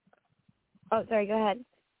 Oh, sorry, go ahead.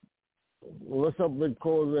 What's up with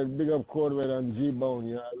Code Red? Big up Code Red and G-Bone,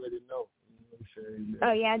 you already know.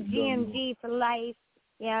 Oh, yeah, GMG for life.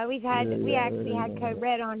 Yeah, we actually had Code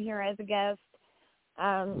Red on here as a guest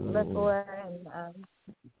before, and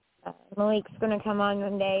Malik's going to come on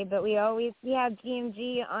one day. But we have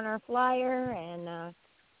GMG on our flyer, and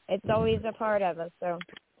it's always a part of us. So,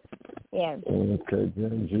 yeah. Okay,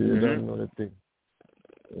 GMG, you don't know the thing.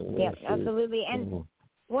 Yeah, absolutely. And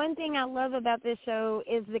one thing I love about this show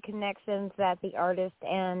is the connections that the artist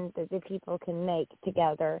and the people can make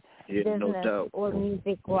together, business or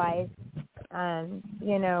music-wise.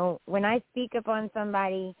 You know, when I speak up on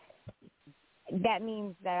somebody, that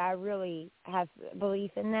means that I really have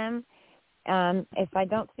belief in them. If I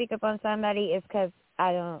don't speak up on somebody, it's because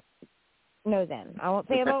I don't know them. I won't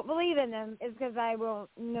say I won't believe in them. It's because I won't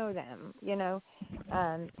know them, you know.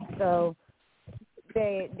 So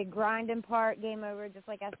the grinding part, Game Over, just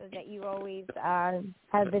like I said, that you always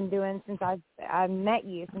have been doing since I met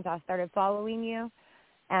you, since I started following you,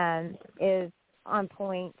 is on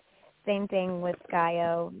point. Same thing with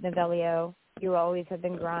SKYO, Novelio. You always have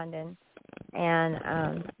been grinding.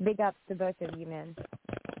 And big ups to both of you, man.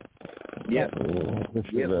 Yeah.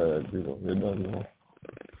 You don't know.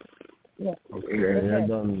 Yeah. Okay.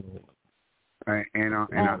 All right, and on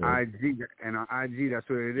IG, that's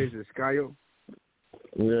what it is. It's SKYO.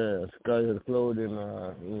 Yeah, SKYO clothing. You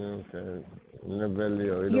know what I'm saying?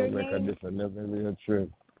 Novelio. It don't make a difference. Novelio trend.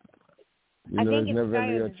 I think it's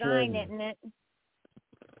SKYO Design, isn't it?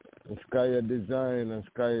 SKYO Design and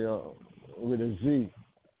SKYO with a Z.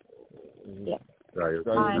 Yeah. SKYO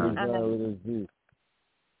Design with a Z.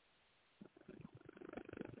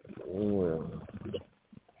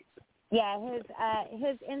 Yeah,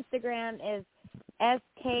 his Instagram is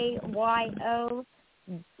SKYO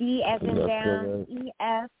D as in down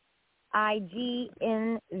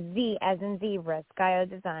ESIGNZ as in zebra, SKYO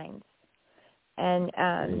Designs. And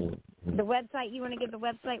the website, you want to give the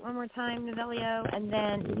website one more time, Novelio, and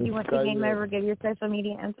then you want to Game Over, give your social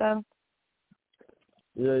media info?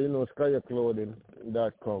 Yeah, you know,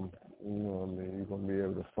 SKYOclothing.com. You know what I mean? You're going to be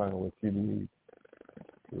able to find what you need.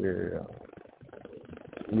 Yeah,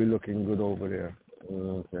 we're looking good over there. You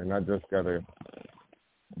know what I'm saying? I just got to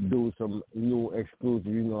do some new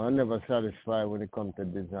exclusive. You know, I'm never satisfied when it comes to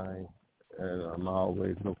design. And I'm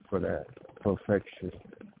always look for that perfection.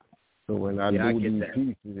 So when I do these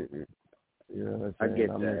pieces, you know what I'm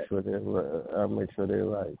saying? I make sure they're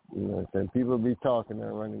right. You know what I'm saying? People be talking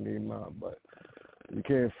and running their mouth, but you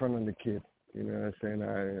can't front on the kid. You know what I'm saying?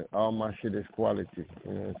 All my shit is quality.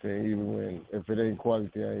 You know what I'm saying? Even if it ain't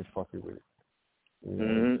quality, I ain't fucking with it. You know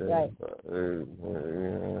what I'm saying? Right. You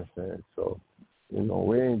know what I'm saying? So, you know,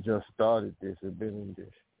 we ain't just started this. We've been in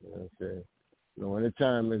this. You know what I'm saying? You know, when the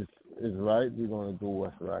time is right, we're going to do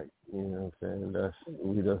what's right. You know what I'm saying?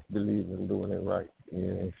 We just believe in doing it right. You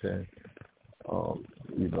know what I'm saying?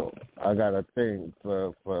 You know, I got a thing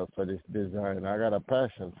for this design. I got a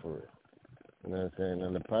passion for it. You know what I'm saying?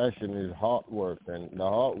 And the passion is hard work, and the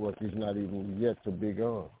hard work is not even yet to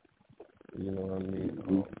begun. You know what I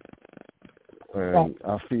mean? And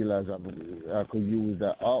I feel as I could use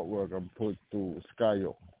that artwork and put to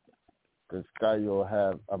SKYO, because SKYO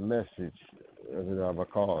have a message, have a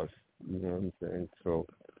cause. You know what I'm saying? So,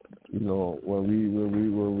 you know, when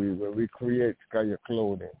we create SKYO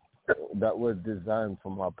clothing, that was designed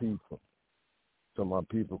for my people, so my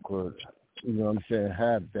people could, you know what I'm saying,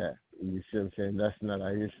 have that. You see what I'm saying? That's not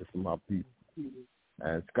an issue for my people.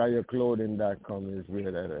 And SKYOclothing.com is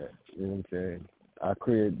where that at. You know what I'm saying? I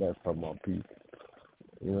create that for my people.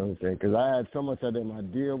 You know what I'm saying? Because I had so much of them I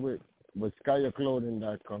deal with, but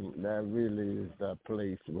SKYOclothing.com, that really is that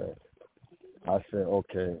place where I said,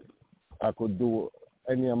 okay, I could do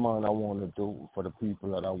any amount I want to do for the people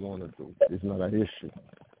that I want to do. It's not an issue.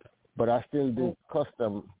 But I still do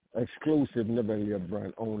custom, exclusive Novelio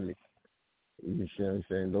brand only. You see what I'm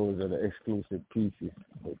saying? Those are the exclusive pieces.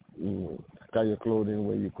 But, you know, SKYO clothing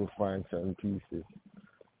where you could find certain pieces.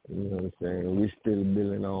 You know what I'm saying? We still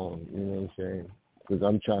building on, you know what I'm saying? Because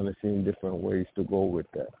I'm trying to see different ways to go with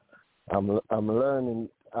that. I'm learning.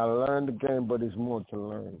 I learned the game, but it's more to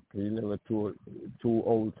learn. Cause you're never too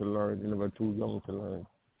old to learn. You're never too young to learn.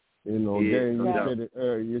 You know, you said it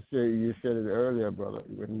earlier. You said it earlier, brother,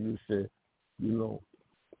 when you said, you know,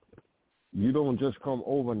 you don't just come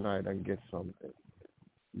overnight and get something.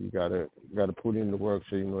 You gotta put in the work,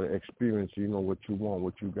 so you know the experience. You know what you want,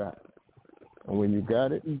 what you got, and when you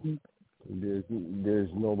got it, there's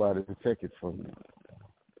nobody to take it from you.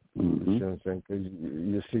 You see what I'm saying? Because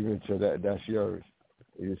your signature, that's yours.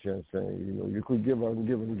 You see what I'm saying? You know, you could give and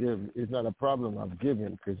give and give. It's not a problem of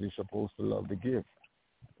giving, because you're supposed to love to give.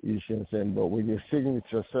 You see what I'm saying? But when you're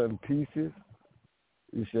signature certain pieces,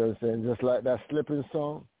 you see what I'm saying? Just like that Slipping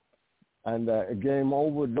song and Game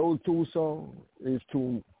Over, those two songs is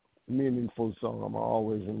two meaningful songs, I'm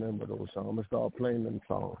always remember those songs. I'm gonna start playing them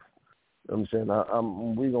songs. You know what I'm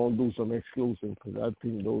saying? We gonna do some exclusive because I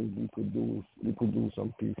think those we could do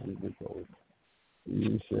some pieces with those. You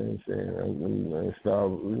know what I'm saying? And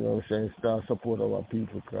start, you know what I'm saying? Start support our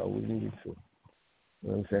people because we need to. You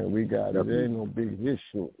know what I'm saying? We got it. There ain't no big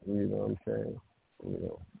issue. You know what I'm saying? You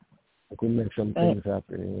know, we can make some things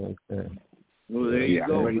happen. You know what I'm saying? Well, there you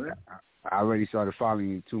go. I already started following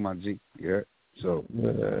you too, my G. Yeah. So, you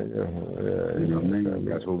know what I mean?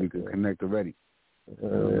 That's where we can connect already.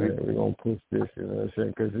 We're going to push this, you know what I'm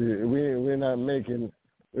saying? Because we're not making,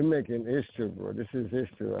 we're making history, bro. This is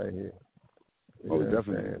history right here. You know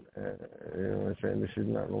definitely. You know what I'm saying? This is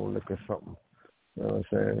not going to look at something. You know what I'm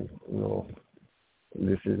saying? You know,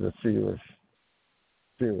 this is a serious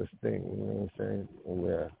thing, you know what I'm saying?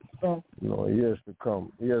 Where, you know, years to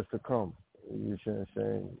come. You know what I'm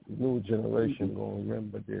saying? New generation going to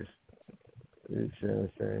remember this. You know what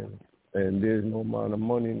I'm saying? And there's no amount of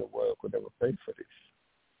money in the world could ever pay for this.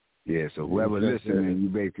 Yeah, so whoever listening, you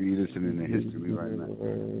basically listening to history right now.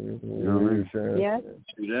 You know what I'm saying? Yeah.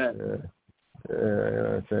 Do that. Yeah, you know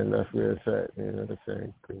what I'm saying? That's where it's at, you know what I'm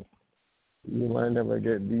saying? 'Cause you might never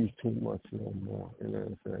get these too much no more, you know what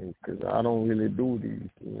I'm saying? Because I don't really do these,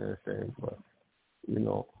 you know what I'm saying? But, you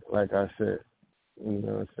know, like I said, you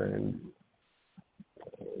know what I'm saying?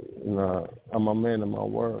 You know, I'm a man of my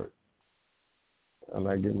word. And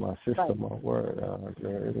I give my sister my word. You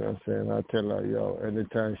know what I'm saying? I tell her, yo,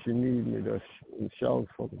 anytime she needs me, to shout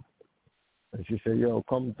for me. And she said, yo,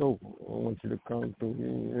 come through. I want you to come through.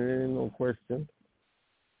 There ain't no question.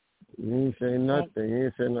 You ain't saying nothing. You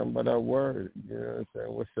ain't saying nothing but that word. You know what I'm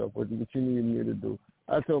saying? What's up? What you need me to do?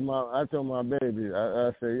 I told my baby,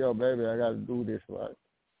 I said, yo, baby, I got to do this right.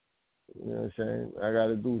 You know what I'm saying? I got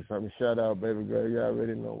to do something. Shout out, baby girl. You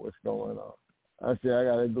already know what's going on. I said, I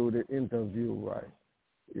got to do the interview right.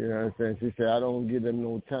 You know what I'm saying? She said, I don't give them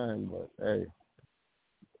no time, but, hey,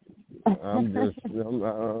 I'm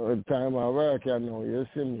time I work, I know, you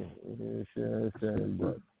see me. You see what I'm saying?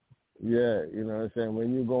 But, yeah, you know what I'm saying?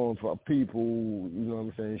 When you're going for people, you know what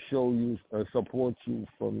I'm saying, show you, support you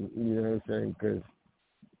from, you know what I'm saying? Because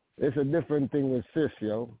it's a different thing with Sis,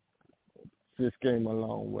 yo. Sis came a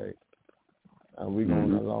long way. And we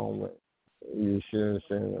going a long way. You see what I'm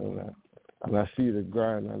saying? And I see the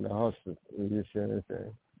grind and the hustle. You see what I'm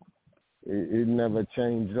saying? It never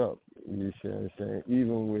changed up. You see what I'm saying?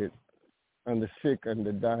 Even with on the sick and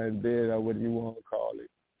the dying bed or whatever you want to call it,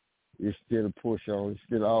 you still push on. You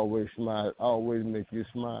still always smile. Always make you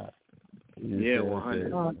smile. You 100. You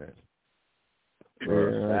know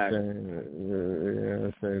what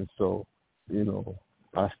I'm saying? So, you know,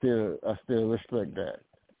 I still respect that.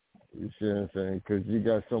 You see what I'm saying? Because you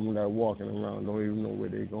got someone that walking around don't even know where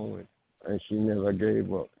they're going. And she never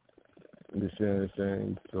gave up. You see what I'm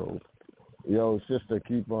saying? So, yo, sister,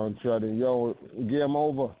 keep on trotting. Yo, game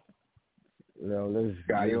over. You know, let's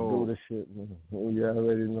do this shit, man. You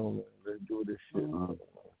already know, man. Let's do this shit.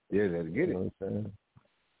 Yeah, let's get it. You know what I'm saying?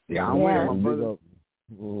 Yeah, I'm with my brother.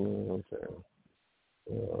 You know what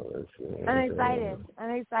I'm saying? I'm excited.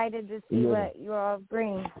 I'm excited to see what you all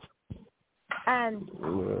bring.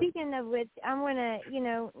 Speaking of which, I want to,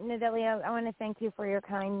 Nadelia, I want to thank you for your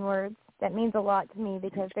kind words. That means a lot to me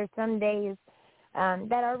because there's some days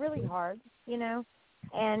that are really hard,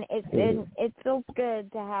 and it feels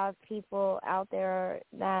good to have people out there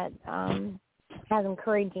that have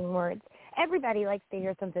encouraging words. Everybody likes to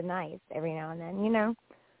hear something nice every now and then,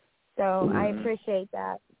 So I appreciate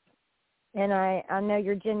that. And I know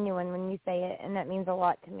you're genuine when you say it, and that means a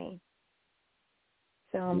lot to me.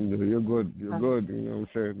 So you're good. You're good. You know what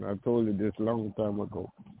I'm saying? I told you this a long time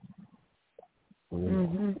ago.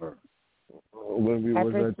 When we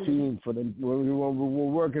was a team for them, when we were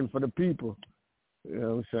working for the people, you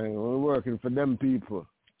know what I'm saying? We were working for them people,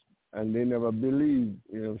 and they never believed.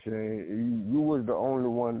 You know what I'm saying? You was the only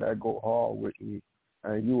one that go hard with me,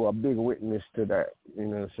 and you are a big witness to that. You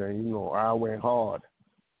know what I'm saying? I went hard.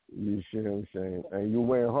 You see what I'm saying? And you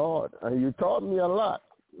went hard, and you taught me a lot.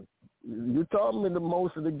 You taught me the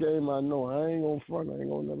most of the game I know. I ain't gonna front. I ain't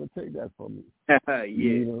gonna never take that from you.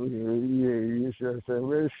 You should say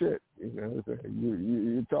real shit. You know what I'm saying?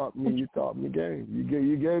 You taught me. You taught me game. You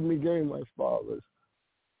gave me game as far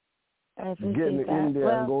as getting it in there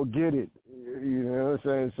and go get it. You know what I'm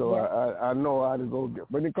saying? So I know how to go get.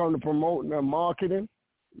 When it comes to promoting and marketing,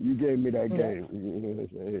 you gave me that game. You know what I'm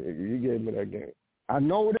saying? You gave me that game. I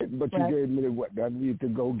know it, but you gave me what I need to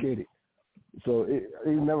go get it. So it's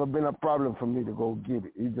never been a problem for me to go get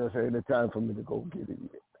it. It just ain't the time for me to go get it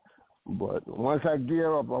yet. But once I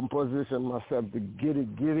gear up, I'm positioning myself to get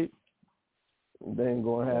it. they ain't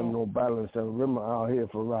gonna have no balance and rimmer out here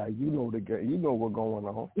for right. You know the game. You know what's going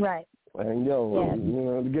on. Right. And you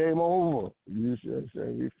know the game over. You should say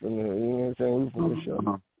we finna. You know what I'm saying? We finna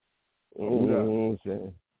show. You know what I'm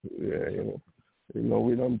saying? Yeah, you know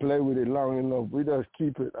we don't play with it long enough. We just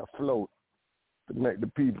keep it afloat to make the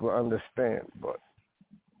people understand. But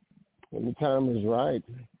when the time is right,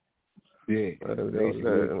 it's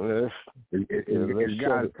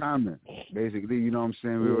God's timing. Basically, you know what I'm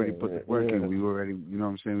saying? We already put the work in. We already, you know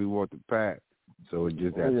what I'm saying? We walked the path. So it's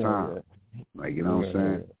just that time. Like, you know what I'm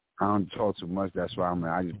saying? I don't talk too much. That's why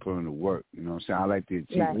I just put in the work. You know what I'm saying? I like to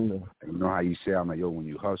achieve. You know how you say, I'm like, yo, when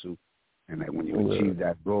you hustle, and like when you achieve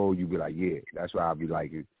that goal, you be like, yeah, that's why I be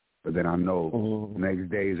like it. But then I know next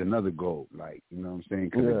day is another goal. Like, you know what I'm saying?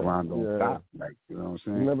 Because the grind don't stop. Like, you know what I'm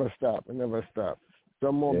saying? It never stop.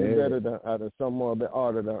 Some more be better than others. Some more be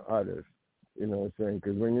harder than others. You know what I'm saying?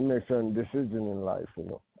 Because when you make certain decisions in life, you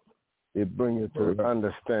know, it brings you to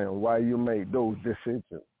understand why you make those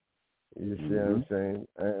decisions. You see what I'm saying?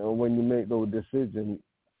 And when you make those decisions,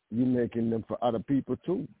 you're making them for other people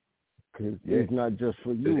too. Because it's not just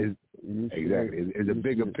for you. Exactly. It's a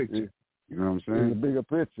bigger picture. You know what I'm saying? It's a bigger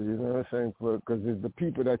picture. You know what I'm saying? Because it's the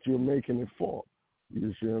people that you're making it for.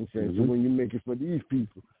 You see what I'm saying? So when you make it for these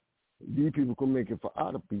people can make it for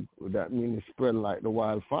other people. That means it spread like the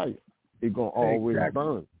wildfire. It's going to always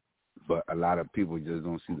burn. But a lot of people just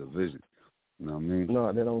don't see the vision. You know what I mean?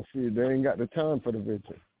 No, they don't see it. They ain't got the time for the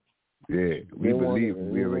vision. Yeah, we believe it.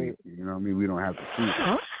 We already, you know what I mean? We don't have to see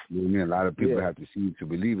it. You know what I mean? A lot of people have to see it to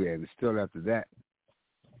believe it. And still after that,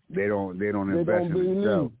 they don't invest in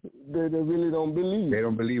themselves. They really don't believe. They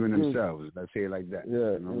don't believe in themselves. Let's say it like that.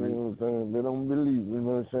 Yeah, you know what I'm saying? They don't believe. You know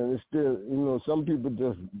what I'm saying? It's still, you know, some people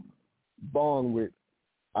just born with,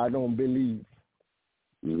 I don't believe.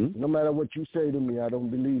 No matter what you say to me, I don't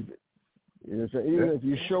believe it. You know what I'm saying? Even if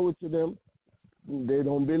you show it to them, they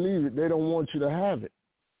don't believe it. They don't want you to have it.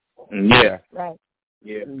 Yeah. Right.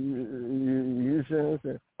 Yeah. You see what I'm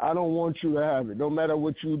saying? I don't want you to have it. No matter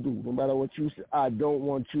what you do, no matter what you say, I don't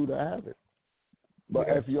want you to have it. But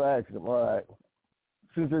if you ask them, all right,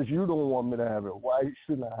 since you don't want me to have it, why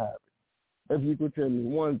shouldn't I have it? If you could tell me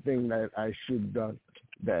one thing that I should have done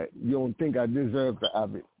that you don't think I deserve to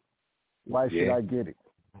have it, why should I get it?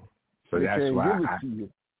 So they that's can't why give it to you.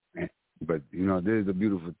 But, you know, there's a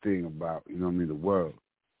beautiful thing about, you know what I mean, the world.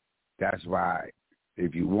 That's why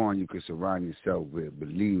if you want, you can surround yourself with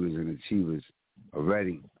believers and achievers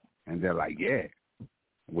already. And they're like, yeah,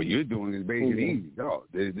 what you're doing is basically easy. Oh,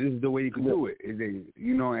 this is the way you can do it.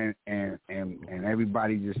 You know, and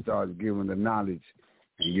everybody just starts giving the knowledge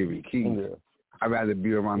and giving keys. I'd rather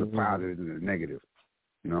be around the positive than the negative.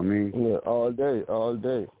 You know what I mean? Yeah, all day.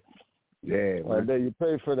 Yeah, all day. You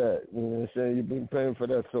pay for that. You know what I'm saying? You've been paying for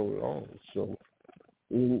that so long. So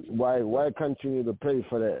why continue to pay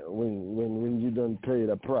for that when you done pay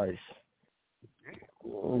the price?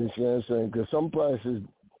 You see what I'm saying? Because some prices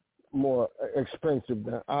more expensive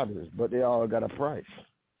than others, but they all got a price.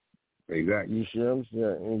 Exactly. You see what I'm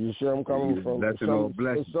saying? And you see where I'm coming from? That's an old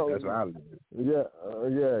blessing. That's what I live. Yeah.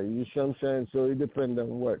 You see what I'm saying? So it depends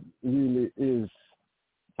on what really is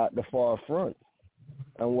at the far front.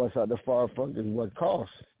 And what's at the far front is what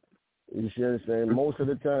costs. You see what I'm saying? Most of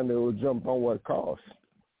the time they will jump on what costs.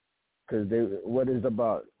 Because what is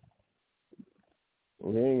about.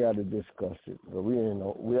 We ain't got to discuss it. But we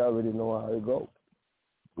already know how it goes.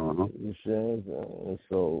 You see what I'm saying?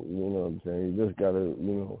 So, you know what I'm saying? You just got to,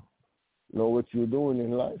 know what you're doing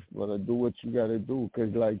in life. But do what you got to do.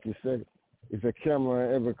 Because like you said, it's a camera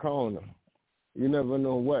in every corner. You never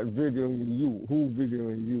know what videoing you, who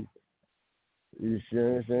videoing you. You see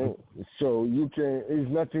what I'm saying? So it's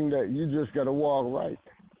nothing that you just got to walk right.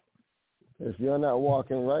 If you're not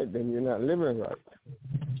walking right, then you're not living right.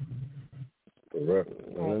 Correct.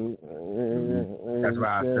 That's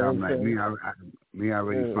why I say I'm like, me, I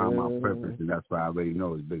already found my purpose, and that's why I already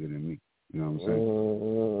know it's bigger than me. You know what I'm saying?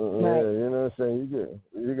 Yeah, you know what I'm saying?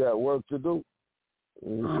 You got work to do.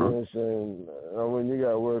 You see what I'm saying? And when you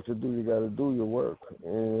got work to do, you got to do your work. You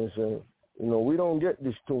know what I'm saying? We don't get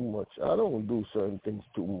this too much. I don't do certain things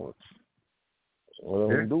too much. I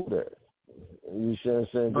don't do that. You see what I'm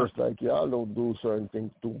saying? Just like y'all don't do certain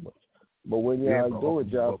things too much. But when y'all do it,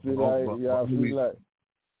 y'all feel like.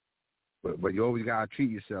 But you always gotta treat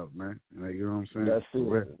yourself, man. Like, you know what I'm saying?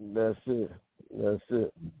 That's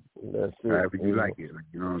it. However you like it. Like,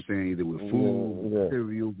 you know what I'm saying? Either with food,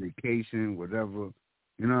 cereal, vacation, whatever.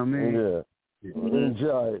 You know what I mean? Yeah.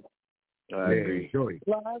 Enjoy it. I agree. Enjoy it.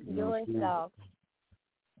 Love yourself.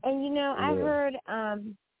 And I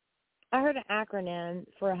heard an acronym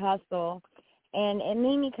for hustle, And it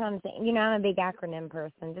made me come to, I'm a big acronym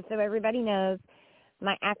person. Just so everybody knows,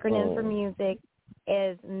 my acronym for music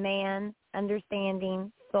is MAN,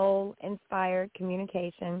 Understanding, Soul Inspired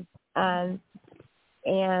Communication. And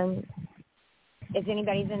if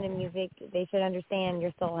anybody's into music, they should understand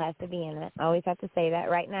your soul has to be in it. I always have to say that,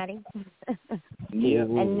 right, Matty? Yeah.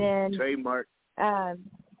 And then trademark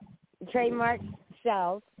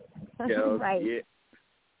Shellz. Right. Yeah.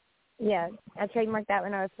 Yeah, I trademarked that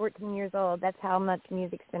when I was 14 years old. That's how much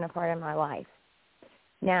music's been a part of my life.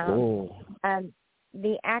 Now,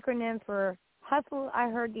 the acronym for hustle I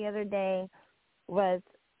heard the other day was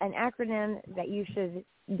an acronym that you should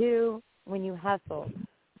do when you hustle,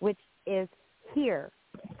 which is hear,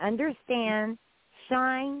 understand,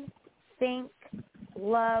 shine, think,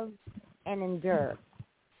 love, and endure.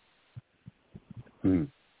 And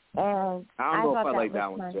I don't know if I like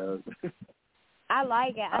that one, Shellz. I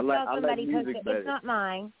like it. I saw somebody post it. Better. It's not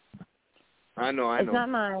mine. I know. It's not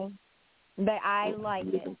mine, but I like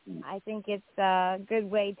it. I think it's a good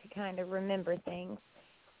way to kind of remember things.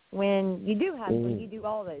 When you do hustle, you do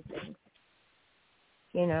all those things.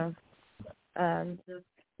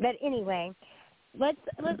 But anyway, let's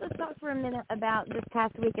talk for a minute about this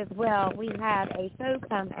past week as well. We had a show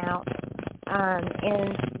come out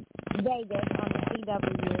in Vegas on the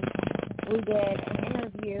CW. We did an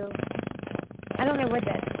interview. I don't know what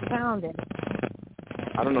that sound is.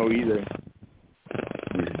 I don't know either.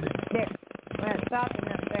 There, well, it's stopping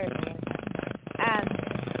up there.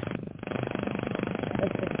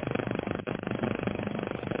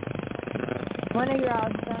 One of your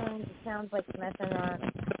old phones sounds like it's messing up.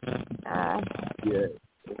 Yeah,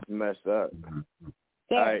 it's messed up.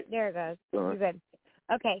 There it goes. You're good.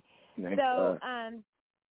 Okay, so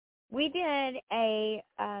we did a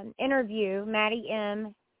interview. Matty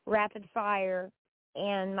M, Rapid Fire,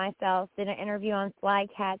 and myself did an interview on Sly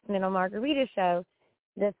Cat's Middle Margarita show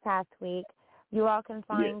this past week. You all can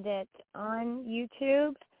find it on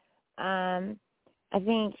YouTube. I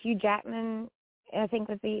think Hugh Jackman, I can't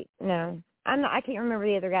remember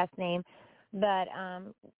the other guy's name, but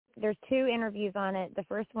there's 2 interviews on it. The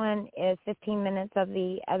first one is 15 minutes of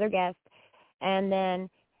the other guest, and then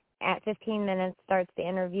at 15 minutes starts the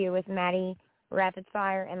interview with Matty, Rapid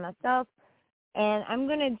Fire, and myself. And I'm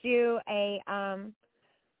going to do a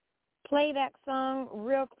playback song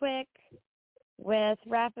real quick with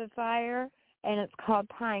Rapid Fire, and it's called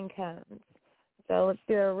Pine Cones. So let's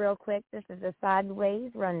do it real quick. This is a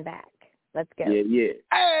Sidewayz run back. Let's go. Yeah.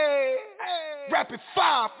 Hey, Rapid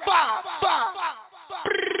Fire.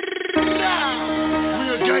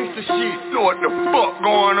 Real gangsta shit. Know what the fuck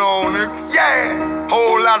going on, nigga? Yeah.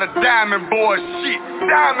 Whole lot of Diamond Boy shit.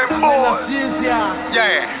 Diamond Boy.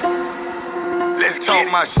 Yeah. Let's talk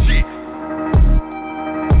my shit.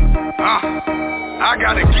 I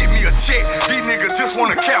gotta get me a check. These niggas just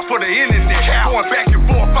wanna cap for the internet. Going back and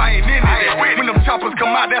forth, I ain't into that. When them choppers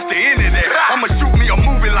come out, that's the end of that. I'ma shoot me a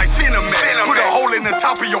movie like Cinemax. Put a hole in the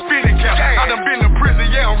top of your fitting cap. I done been to prison,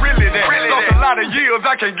 yeah, I'm really that. Lost a lot of years,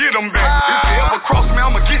 I can't get them back. If you ever cross me,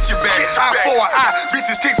 I'ma get you back. Eye for an eye,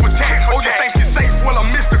 bitches tick for tax. Oh, you think you safe? Well,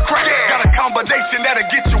 I'm Mr. Crack. Got a combination that'll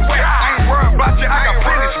get you wet. I ain't worried about you, I got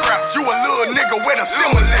plenty scraps. You a little nigga with a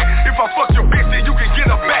similar. If I fuck your bitch, then you can get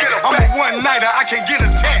her back. I'm a one-nighter, I can't get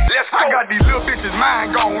attacked. I got these little bitches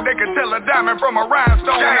mind gone. They can tell a diamond from a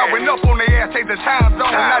rhinestone. I went up on their ass, take the time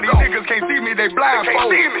zone. Now these niggas can't see me, they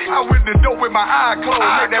blindfold. I went the door with my eye closed.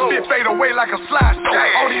 Make that bitch fade away like a slideshow.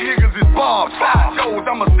 All these niggas is barbs, sideshows.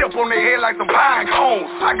 I'ma step on their head like some pine cones.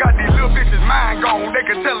 I got these little bitches mind gone. They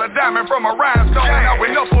can tell a diamond from a rhinestone. I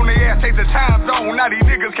went up on their ass, take the time zone. Now these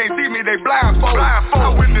niggas can't see me, they blindfold.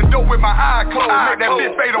 I went the door with my eye closed. Make that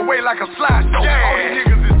bitch fade away like a slideshow. All these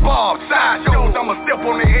niggas is barbs, sideshows. I'ma step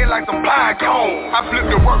on their head like some pine cones. I flip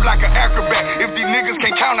the work like an acrobat. If these niggas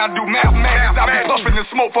can't count, I do mathematics. I be buffing the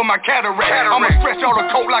smoke for my cataract. I'ma stretch out the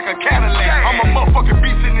coat like a Cadillac. I'm a motherfucking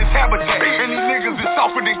beast in this habitat. And these niggas is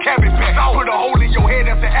softer than cabbage patch. Put a hole in your head,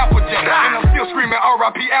 that's an Applejack. And I'm still screaming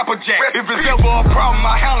R.I.P. Applejack. If it's ever a problem,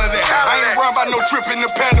 I handle that. I ain't worried about no trip in the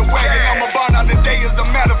paddock wagon. I'ma burn out the day as a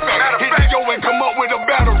matter of fact. Hit the yo and come up with a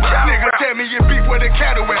battle rap. Niggas tell me you beef with a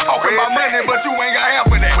cattle at. Talking about money, but you ain't got half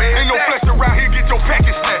of that. Ain't no flesh around here, get your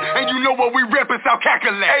package snap. And you know what we reppin', South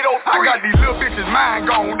Calculate. I got these little bitches mind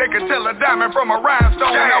gone. They can tell a diamond from a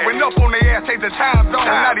rhinestone. I went up on their ass, take the time zone.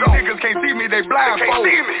 Now these niggas can't see me, they blindfold.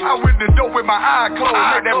 I went the door with my eye closed.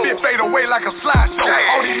 Make that bitch fade away like a slideshow.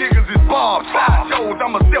 All these niggas is barbs, sideshows.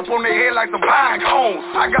 I'ma step on their head like some pine cones.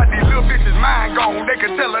 I got these little bitches mind gone. They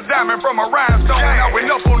can tell a diamond from a rhinestone. I went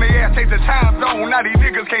up on their ass, take the time zone. Now these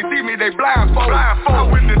niggas can't see me, they blindfold. I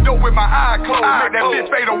went the door with my eye closed. Make that bitch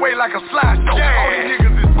fade away like a slideshow. All these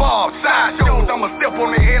niggas is ball, side shows. I'ma step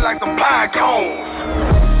on their head like some pine cones.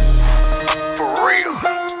 For real.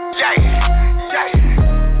 Yeah, yeah.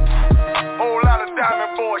 Whole lot of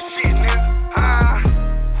diamond boy shit, nigga.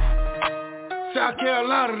 South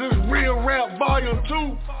Carolina, this real rap volume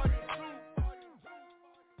 2.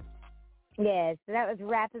 Yes, so that was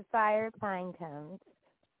Rapid Fire Pine Cones.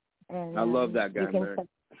 And I love that guy, man.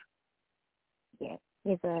 Yeah,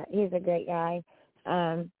 he's a great guy.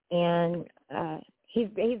 And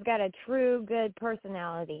he's got a true good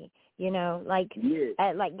personality, you know, like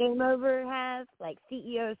Game Over has, like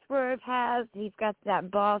CEO Swerve has. He's got that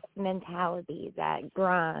boss mentality, that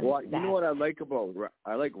grind. Well, you know what I like about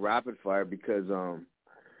Rapid Fire because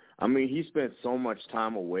I mean he spent so much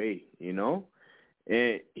time away, you know,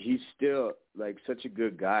 and he's still like such a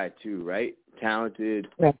good guy too, right? Talented,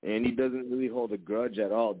 and he doesn't really hold a grudge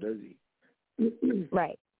at all, does he?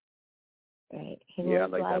 Right. Right. He I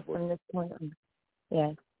lives like life that from this point on.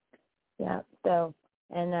 Yeah. Yeah. So,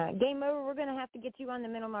 and Game Over, we're going to have to get you on the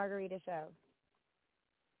Middle Margarita show.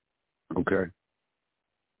 Okay.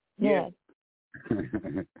 Yeah.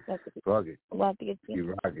 Fuck it. We'll have to get you.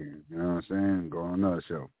 Keep rocking. You know what I'm saying? Go on another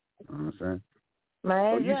show. You know what I'm saying?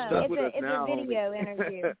 It's a video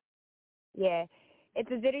interview. Yeah.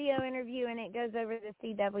 It's a video interview, and it goes over the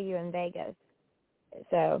CW in Vegas.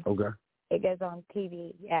 So it goes on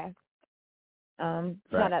TV, yeah.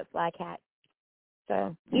 Shout out Sly Cat.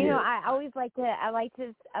 So you know, I always like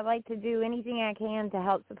to do anything I can to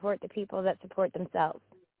help support the people that support themselves.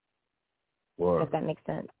 Well, if that makes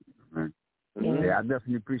sense. Yeah, I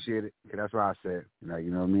definitely appreciate it. That's why I said, like,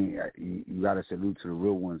 you know what I mean. You got to salute to the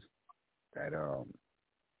real ones that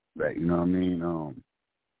you know what I mean,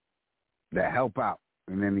 that help out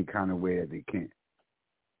in any kind of way that they can.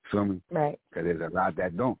 Feel me? Right. Because there's a lot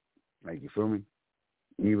that don't. Like, you feel me?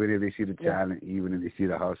 Even if they see the talent, even if they see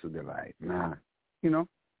the hustle, they're like, nah, you know.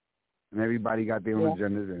 And everybody got their own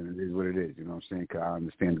agendas, and it is what it is. You know what I'm saying? Because I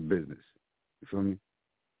understand the business. You feel me?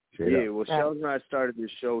 Well, Shellz and I started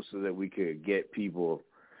this show so that we could get people,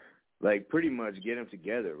 like, pretty much get them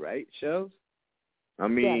together, right, Shellz? I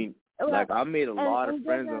mean, I made a lot of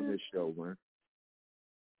friends on this show, man.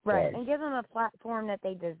 Right, and give them a platform that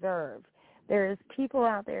they deserve. There's people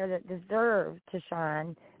out there that deserve to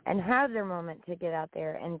shine and have their moment to get out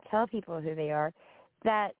there and tell people who they are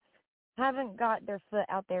that haven't got their foot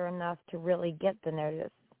out there enough to really get the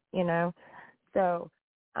notice, you know? So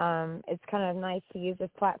it's kind of nice to use this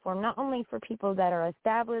platform not only for people that are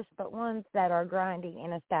established, but ones that are grinding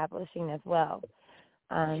and establishing as well.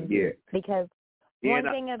 Because one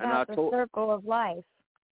thing about the circle of life,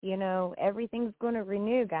 you know, everything's going to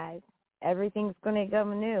renew, guys. Everything's going to go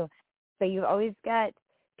new. So you've always got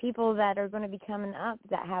people that are going to be coming up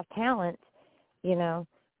that have talent, you know,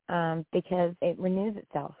 because it renews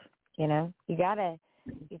itself. You know, you gotta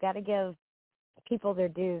give people their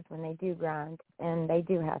dues when they do grind and they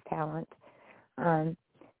do have talent. You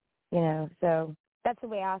know, so that's the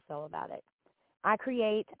way I feel about it. I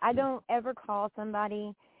don't ever call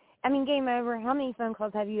somebody. I mean, Game Over. How many phone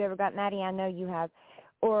calls have you ever got, Matty? I know you have,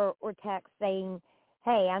 or text saying,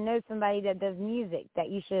 hey, I know somebody that does music that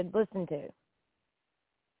you should listen to.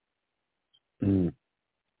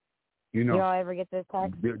 You know, y'all ever get those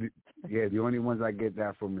texts? The only ones I get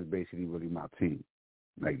that from is basically really my team.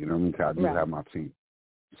 Like, you know what I mean? 'Cause I do have my team.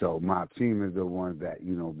 So my team is the ones that,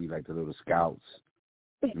 you know, be like the little scouts.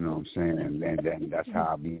 You know what I'm saying? And then that's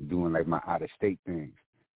how I be doing, like, my out-of-state things.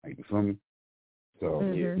 Like, you feel me? So,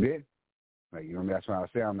 like, you know what I mean? That's why I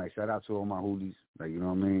say, I'm like, shout out to all my hoolies. Like, you know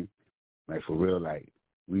what I mean? Like, for real, like,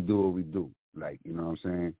 we do what we do. Like, you know what I'm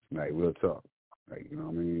saying? Like, real talk. Like, you know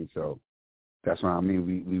what I mean? So that's what I mean.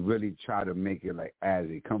 We really try to make it, like, as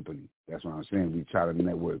a company. That's what I'm saying. We try to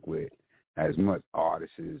network with as much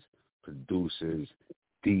artists, producers,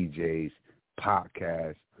 DJs,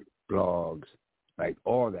 podcasts, blogs, like,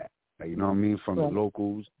 all that. Like, you know what I mean? From the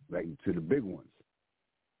locals, like, to the big ones.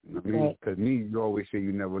 You know what I mean? Because you always say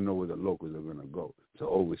you never know where the locals are going to go. So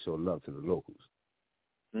always show love to the locals.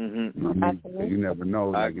 You know what I mean? So you never know,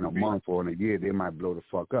 like, in a month or in a year, they might blow the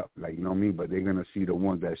fuck up. Like, you know what I mean? But they're going to see the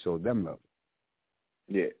ones that show them love.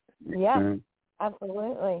 Yeah,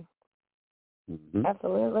 absolutely.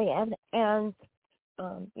 Absolutely. And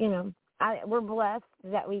you know, we're blessed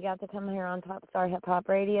that we got to come here on Top Star Hip Hop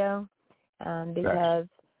Radio because,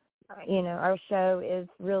 you know, our show is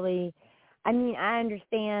really, I mean, I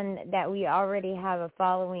understand that we already have a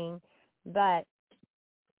following, but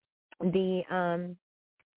the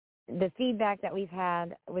feedback that we've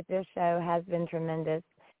had with this show has been tremendous,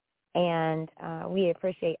 and we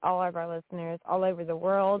appreciate all of our listeners all over the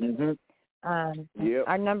world.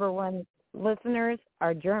 Our number one listeners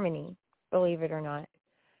are Germany, believe it or not.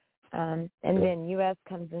 And then U.S.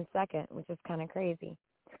 comes in second, which is kind of crazy.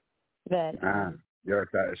 But yo,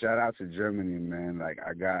 shout out to Germany, man. Like,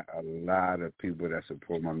 I got a lot of people that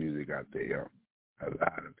support my music out there, yo. A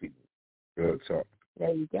lot of people. Real talk.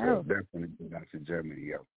 There you go. So definitely shout out to Germany,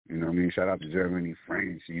 yo. You know what I mean? Shout out to Germany,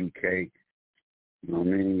 France, UK. You know what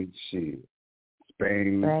I mean? Shit.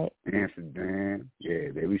 Spain, right. Amsterdam.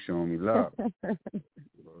 Yeah, they be showing me love.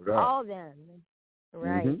 All them.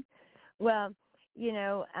 Right. Mm-hmm. Well, you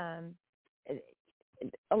know,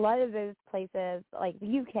 a lot of those places, like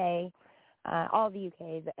the UK, all the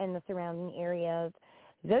UK and the surrounding areas,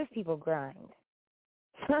 those people grind.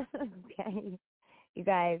 Okay? You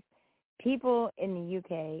guys, people in the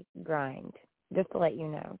UK grind, just to let you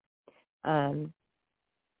know. And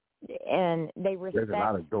they respect... There's a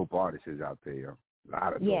lot of dope artists out there, yo. A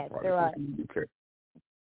lot of dope artists in the UK.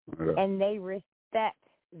 And they respect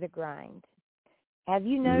the grind. Have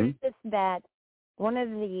you noticed that one of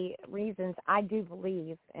the reasons I do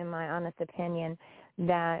believe, in my honest opinion,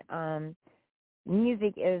 that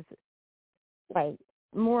music is, like,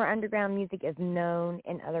 more underground music is known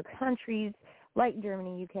in other countries, like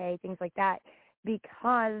Germany, UK, things like that,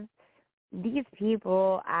 because these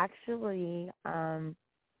people actually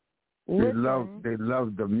they love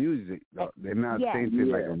the music, though. They're not thinking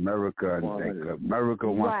like America and America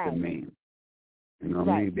wants the name. You know what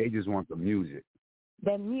I mean? They just want the music.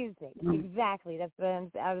 The music, exactly. That's what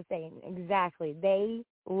I was saying. Exactly. They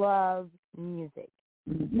love music.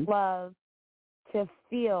 Love to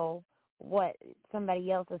feel what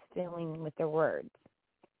somebody else is feeling with their words.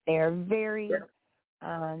 They are very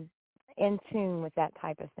in tune with that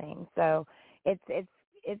type of thing. So it's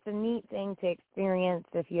a neat thing to experience.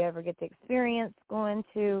 If you ever get to experience going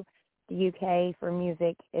to the UK for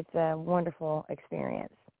music, it's a wonderful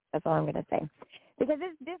experience. That's all I'm going to say. Because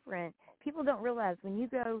it's different. People don't realize when you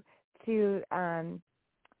go to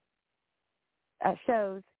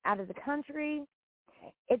shows out of the country,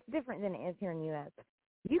 it's different than it is here in the U.S.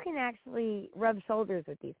 You can actually rub shoulders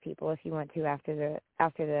with these people if you want to after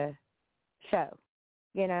the show.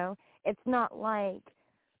 You know, it's not like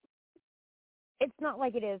it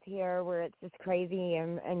is here where it's just crazy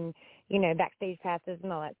and you know, backstage passes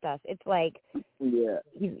and all that stuff. It's like it's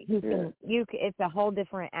a whole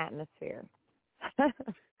different atmosphere.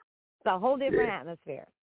 It's a whole different atmosphere.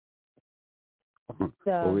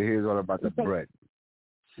 So over here is all about the bread.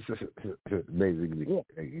 Basically. Yeah.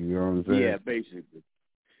 You know what I'm saying? Yeah, basically.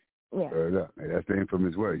 Yeah. That's the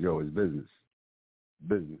infamous word. Yo, it's business.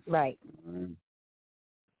 Business. Right.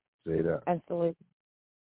 Say that. Absolutely.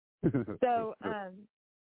 So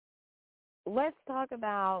let's talk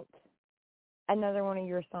about another one of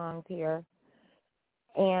your songs here.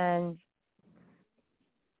 And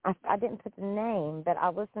I didn't put the name, but I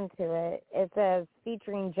listened to it. It says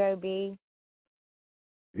featuring Joe B.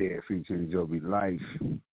 Yeah, featuring Joe B. Life.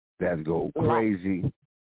 That's Go Crazy.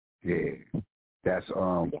 Yeah. That's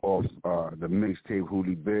off the mixtape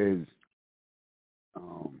Hoolie Biz.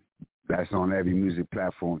 That's on every music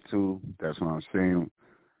platform too. That's what I'm saying.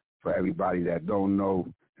 For everybody that don't know,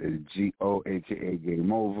 it's G.O., a.k.a.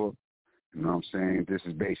 Game Over. You know what I'm saying? This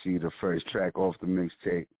is basically the first track off the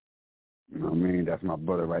mixtape. You know what I mean? That's my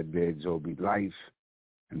brother right there, Joe B. Life.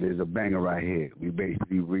 And there's a banger right here. We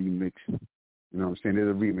basically remix. You know what I'm saying?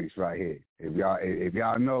 There's a remix right here. If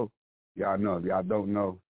y'all know, y'all know. If y'all don't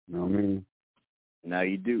know, you know what I mean? Now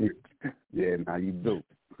you do. Yeah, now you do.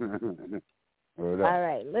 All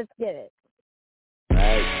right, let's get it. All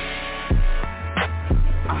right.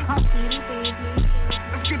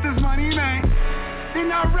 Let's get this money, man. They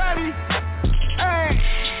not ready. Hey,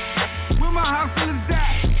 where my hustlers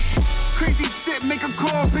at? Crazy shit, make a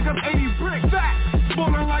call, pick up 80 bricks. Back,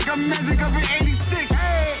 ballin' like a magic of an 86.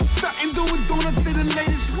 Hey, something doing donuts to the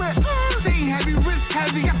latest whip. Stay heavy, wrist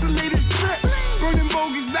heavy, got the latest drip. Burning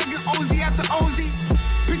bogeys back in OZ after OZ.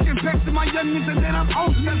 Pitching packs to my youngins and then I'm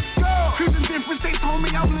OZ. Let's go. Cruising different states,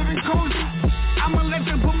 homie, I'm living cozy. I'ma let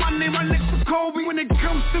them put my name right next to Kobe. When it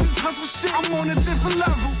comes to this hustle shit, I'm on a different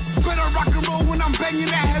level. Better rock and roll when I'm banging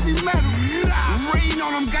that heavy metal. Rain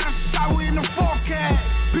on them, got a shower in the forecast.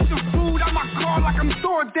 Bitch the food out my car like I'm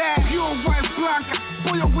DoorDash. Pure white blanca,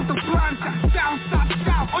 boil with the blanca. Down,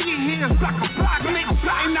 south, all you hear is block a block.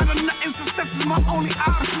 Ain't not a nothing, success is my only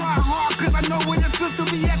option. Try hard, cause I know when it's good to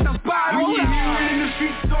be at the bottom. When you hear it in the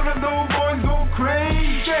streets, all of those boys go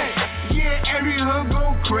crazy. Yeah, every hood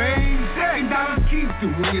go crazy. Now keep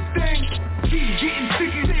doing your thing. Keep getting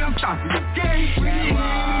sicker, stay on top of the game. When you hear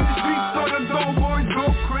it in the streets, all of those boys go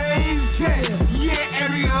crazy. Yeah,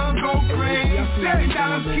 every hood go crazy.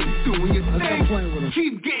 Now keep doing your thing.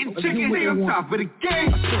 keep getting chicken, stay on top of the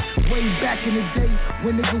game. Way back in the day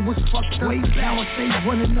when nigga was fucked up. Now I stay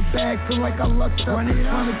running the bag, feel like I lucked up. Trying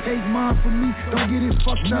to take mine from me, don't get it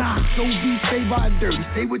fucked up. So be stay by dirty,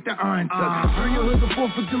 stay with the iron tuck. Turn your hood the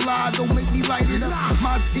 4th of July, don't make me light it up.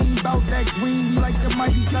 My team bout that green, we like the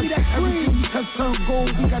mighty touch. Everything we touch turn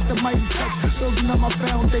gold, we got the mighty touch. Building up my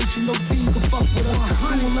foundation, no team can fuck with us.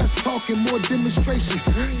 Doing less talking, more demonstration.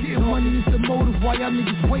 Getting money is the motive, why y'all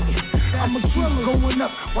niggas waiting? I'ma keep going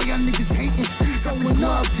up, why y'all niggas hating? Going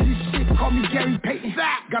up to this shit, call me Gary Payton.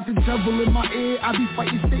 Got the devil in my ear, I be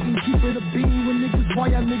fighting Satan. Keep it a beam with niggas, why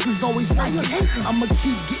y'all niggas always fighting? I'ma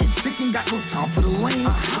keep getting chicken, got no time for the lane.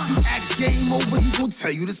 If you ask game over, he gon'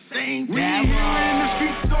 tell you the same. We in the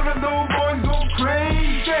streets, so the little boys go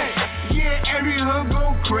crazy. Yeah, every hood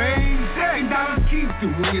go crazy. Now keep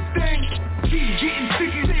doing your thing. Keep getting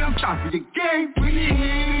chicken, stay on top of your game. We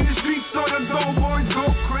in the streets, so the little boys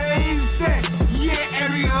go crazy. Yeah,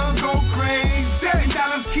 every hood go crazy.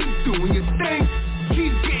 Now keep doing your thing.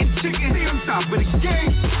 Keep getting chicken, stay on top of the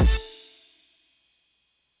game.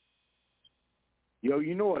 Yo,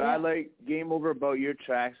 you know what I like, Game Over, about your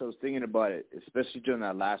tracks? I was thinking about it, especially during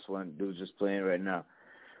that last one dude's just playing right now.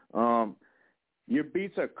 Your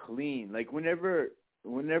beats are clean. Like, whenever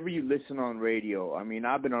you listen on radio, I mean,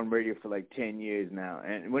 I've been on radio for like 10 years now,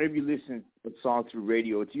 and whenever you listen to a song through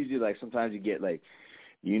radio, it's usually like sometimes you get like,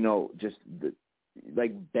 you know, just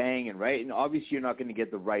like banging, right? And obviously you're not going to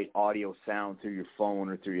get the right audio sound through your phone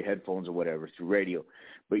or through your headphones or whatever, through radio.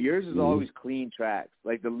 But yours is always clean tracks.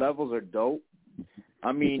 Like, the levels are dope.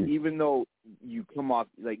 I mean, even though you come off,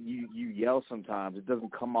 like, you yell sometimes, it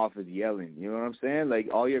doesn't come off as yelling. You know what I'm saying? Like,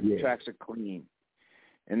 all your tracks are clean.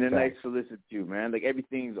 And they're nice to listen to, man. Like,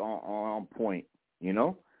 everything's on point, you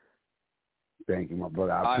know? Thank you, my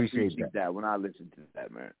brother. I appreciate that when I listen to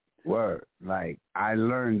that, man. Word. Like, I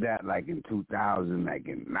learned that, like, in 2000, like,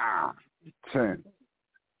 in 10.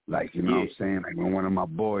 Like, you know what I'm saying? Like, when one of my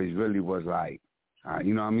boys really was like,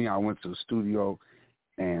 you know what I mean? I went to the studio,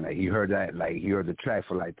 and he heard that, like, he heard the track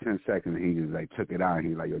for like 10 seconds, and he just, like, took it out, and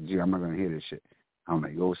he was like, yo, G, I'm not going to hear this shit. I'm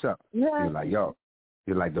like, yo, what's up? Yeah. He's like, yo.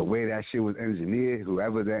 He's like, the way that shit was engineered,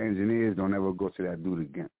 whoever that engineer is, don't ever go to that dude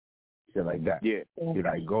again. Shit like that. Yeah. He's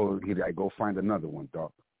like, go find another one,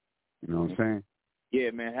 dog. You know what I'm saying? Yeah,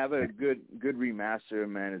 man, having a good remaster,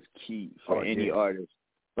 man, is key for any artist.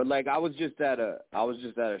 But, like, I was just at a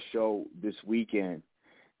show this weekend,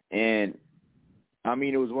 and I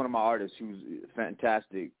mean, it was one of my artists who's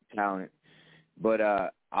fantastic talent, but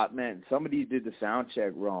man, somebody did the sound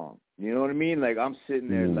check wrong. You know what I mean? Like, I'm sitting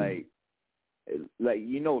there like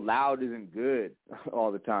you know, loud isn't good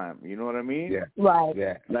all the time. You know what I mean? Yeah. Right.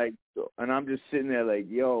 Yeah. Like, and I'm just sitting there like,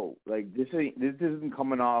 yo, like this isn't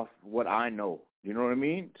coming off what I know. You know what I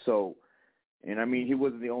mean? So, and I mean, he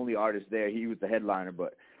wasn't the only artist there. He was the headliner,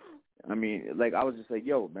 but I mean, like, I was just like,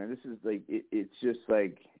 yo, man, this is like, it's just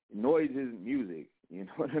like, noise isn't music. You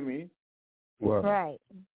know what I mean? Well, right.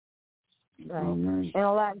 Right. And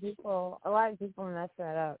a lot of people mess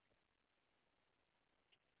that up.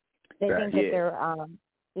 They think that they're,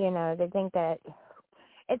 you know, they think that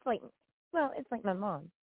it's like, well, it's like my mom,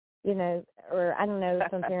 you know, or I don't know,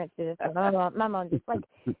 some parents do this, but my mom just like,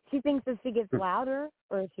 she thinks if she gets louder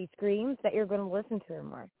or if she screams that you're going to listen to her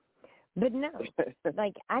more. But no,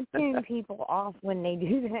 like, I tune people off when they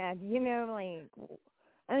do that, you know, like,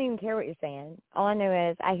 I don't even care what you're saying. All I know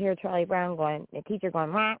is I hear Charlie Brown going, the teacher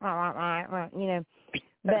going, wah, wah, wah, wah, you know,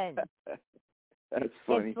 but that's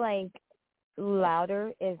funny. It's like,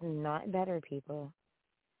 louder is not better, people.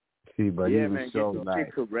 See, but even man, so, get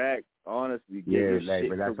like, correct, honestly. Like,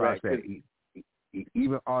 but that's what I said.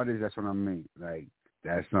 Even artists, that's what I mean. Like,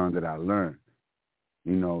 that song that I learned,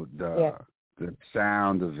 you know, the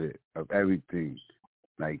sound of it, of everything.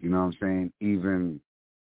 Like, you know what I'm saying? Even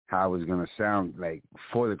how it's gonna sound, like,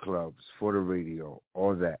 for the clubs, for the radio,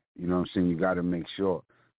 all that. You know what I'm saying? You got to make sure.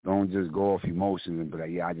 Don't just go off emotions and be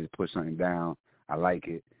like, yeah, I just put something down, I like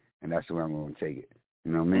it, and that's the way I'm going to take it.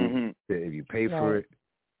 You know what I mean? Mm-hmm. If you pay for it,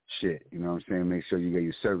 shit, you know what I'm saying? Make sure you get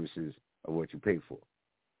your services of what you pay for.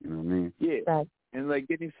 You know what I mean? Yeah. And, like,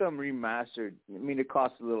 getting something remastered, I mean, it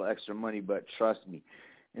costs a little extra money, but trust me.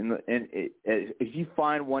 If you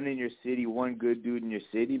find one in your city, one good dude in your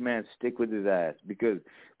city, man, stick with his ass because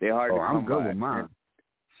they're hard to come by. I'm good with mine.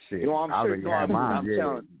 Shit. You know,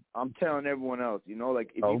 I'm telling everyone else, you know,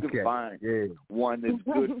 like, if you can find one that's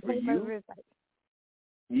good for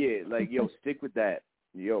you, like, yo, stick with that.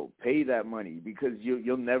 Yo, pay that money because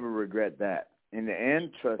you'll never regret that. In the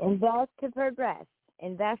end, trust me.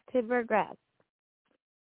 Invest to progress.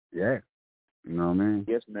 Yeah. You know what I mean?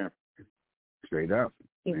 Yes, ma'am. Straight up.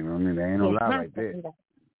 You know what I mean? There ain't no lie like that.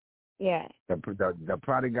 Yeah. The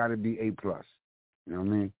product got to be A+. You know what I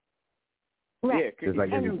mean? Right. Yeah, because like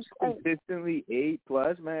if it's consistently A+,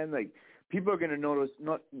 man, like people are gonna notice.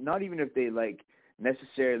 Not even if they like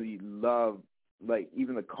necessarily love like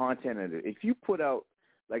even the content of it. If you put out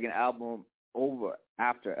like an album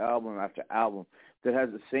after album that has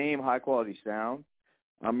the same high quality sound,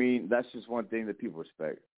 I mean that's just one thing that people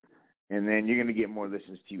respect. And then you're gonna get more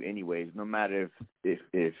listens to you anyways, no matter if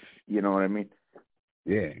you know what I mean.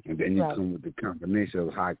 Yeah, and then you come with the combination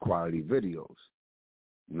of high quality videos.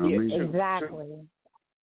 You know what I mean? Exactly.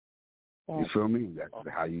 You feel me? That's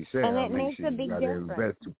how you say it. And it makes a big difference. You gotta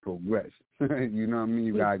invest to progress. You know what I mean?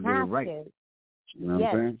 You gotta get it right. You know what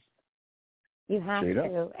I'm saying? You have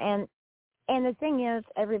to. And the thing is,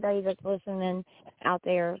 everybody that's listening out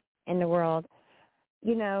there in the world,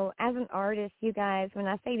 you know, as an artist, you guys, when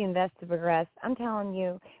I say to invest to progress, I'm telling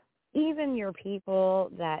you, even your people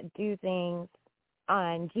that do things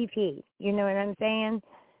on GP, you know what I'm saying?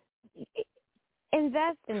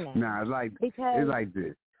 Invest in that. Nah, it's like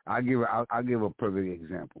this. I'll give a perfect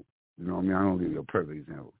example. You know what I mean? I don't give you a perfect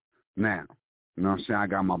example. Now, you know what I'm saying? I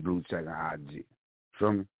got my blue check on IG.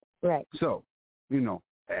 Feel me? Right. So, you know,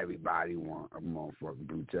 everybody want a motherfucking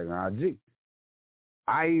blue check on IG.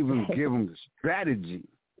 I even give them the strategy.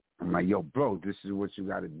 I'm like, yo, bro, this is what you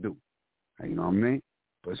got to do. You know what I mean?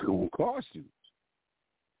 But it's going to cost you.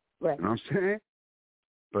 Right. You know what I'm saying?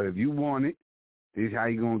 But if you want it, this is how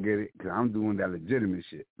you going to get it, because I'm doing that legitimate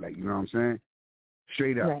shit. Like, you know what I'm saying?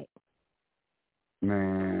 Straight up. Right.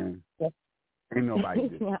 Man, ain't nobody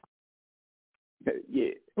did. Yeah.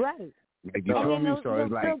 Right. Like, you feel me? So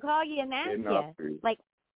it's like, they'll call you and ask you. Like,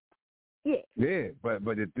 yeah. Yeah, but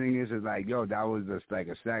the thing is like, yo, that was just like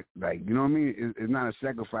a like, you know what I mean? It's not a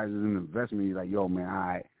sacrifice, it's an investment. You're like, yo, man, all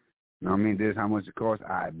right. You know what I mean? This is how much it costs.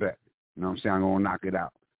 I bet. You know what I'm saying? I'm going to knock it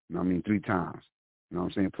out. You know what I mean? 3 times. You know what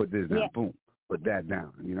I'm saying? Put this down. Boom. Put that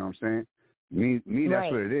down. You know what I'm saying? Me,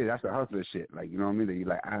 that's what it is. That's the hustler shit. Like, you know what I mean? That you're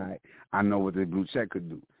like, all right, I know what the blue check could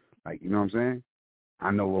do. Like, you know what I'm saying?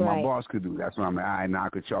 I know what my boss could do. That's why I'm like, all right, now I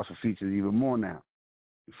could charge for features even more now.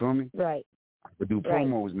 You feel me? Right. I could do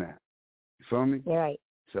promos now. You feel me? Right.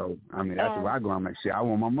 So, I mean, that's where I go. I'm like, shit, I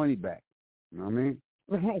want my money back. You know what I mean?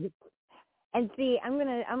 Right. And see, I'm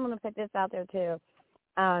gonna put this out there too.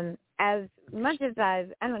 As much as I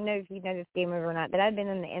don't know if you know this game over or not, but I've been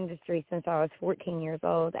in the industry since I was 14 years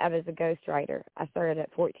old. I was a ghostwriter. I started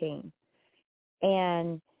at 14.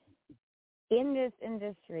 And in this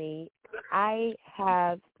industry, I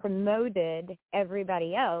have promoted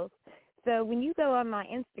everybody else. So when you go on my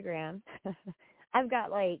Instagram, I've got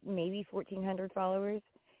like maybe 1,400 followers.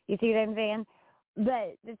 You see what I'm saying?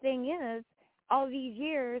 But the thing is, all these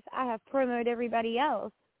years, I have promoted everybody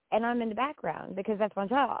else, and I'm in the background because that's my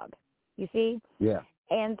job. You see? Yeah.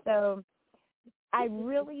 And so I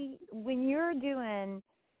really, when you're doing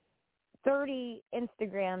 30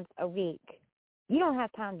 Instagrams a week, you don't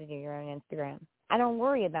have time to do your own Instagram. I don't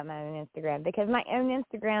worry about my own Instagram because my own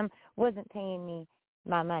Instagram wasn't paying me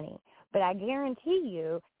my money. But I guarantee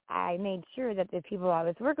you, I made sure that the people I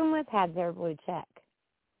was working with had their blue check.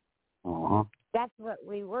 Uh-huh. That's what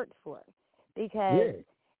we worked for. Because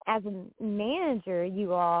as a manager,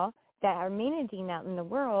 you all that are managing out in the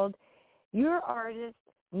world, your artists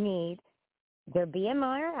need their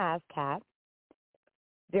BMI or ASCAP,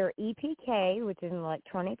 their EPK, which is an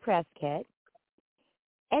electronic press kit,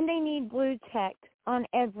 and they need blue check on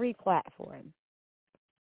every platform.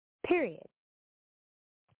 Period.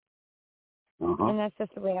 Uh-huh. And that's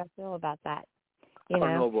just the way I feel about that. I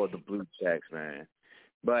don't know about the blue checks, man.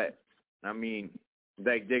 But, I mean,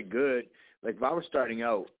 like, they're good. Like, if I was starting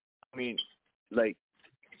out, I mean, like,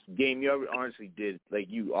 Game, you honestly did, like,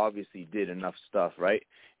 you obviously did enough stuff, right?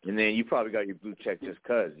 And then you probably got your blue check just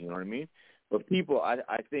because, you know what I mean? But people, I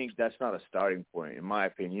think that's not a starting point, in my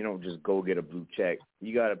opinion. You don't just go get a blue check.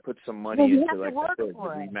 You got to put some money into, like, the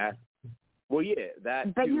remaster. Well, yeah,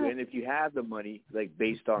 that too. And if you have the money, like,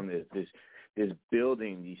 based on this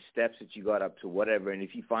building, these steps that you got up to, whatever, and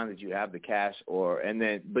if you find that you have the cash,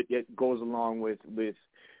 but it goes along with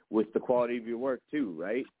the quality of your work too,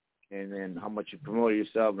 right? And then how much you promote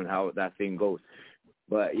yourself and how that thing goes.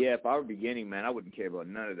 But yeah, if I were beginning, man, I wouldn't care about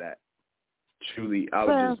none of that. Truly, I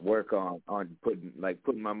would just work on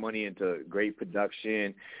putting my money into great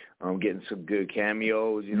production, getting some good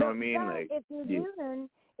cameos. You know what I mean? Like if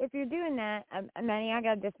you're doing that, Matty, I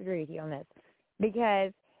gotta disagree with you on this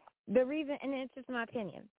because the reason, and it's just my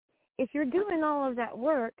opinion, if you're doing all of that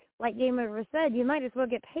work, like Game Over said, you might as well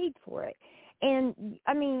get paid for it. And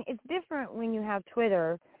I mean, it's different when you have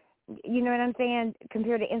Twitter. You know what I'm saying?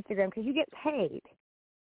 Compared to Instagram, because you get paid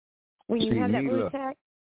when you have that blue check.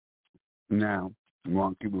 Now, You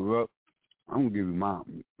want to keep it up? I'm going to give you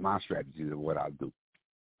my strategies of what I do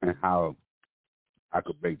and how I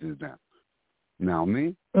could break this down. Now,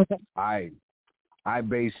 me, okay. I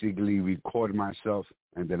basically record myself,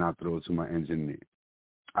 and then I throw it to my engineer.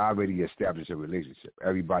 I already established a relationship.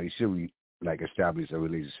 Everybody should establish a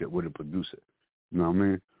relationship with a producer. You know what I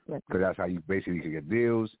mean? Because that's how you basically can get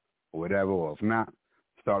deals or whatever, or if not,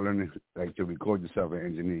 start learning to record yourself and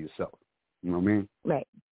engineer yourself. You know what I mean? Right.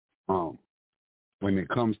 When it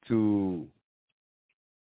comes to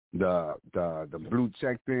the blue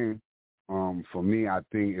check thing, for me, I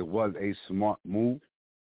think it was a smart move.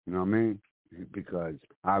 You know what I mean? Because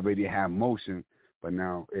I already have motion, but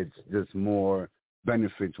now it's just more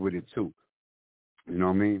benefits with it too. You know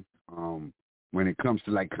what I mean? When it comes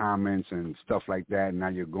to comments and stuff like that, now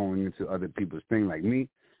you're going into other people's thing. Like me,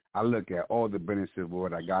 I look at all the benefits of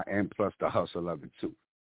what I got and plus the hustle of it too.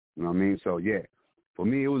 You know what I mean? So yeah, for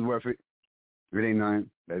me, it was worth it. It ain't nothing.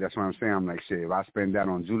 That's what I'm saying. I'm like, shit, if I spend that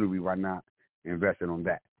on jewelry, why not invest it on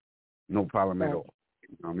that? No problem at all.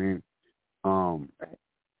 You know what I mean?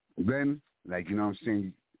 Then, you know what I'm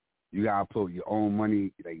saying, you got to put your own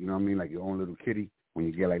money, you know what I mean, your own little kitty. When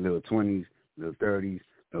you get little 20s, little 30s,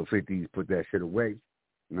 little 50s, put that shit away.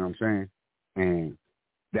 You know what I'm saying? And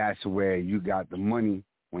that's where you got the money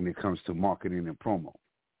when it comes to marketing and promo.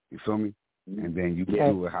 You feel me? And then you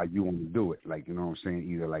do it how you want to do it. You know what I'm saying,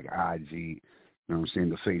 either IG, you know what I'm saying,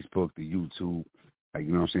 the Facebook, the YouTube,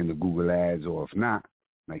 you know what I'm saying, the Google ads, or if not,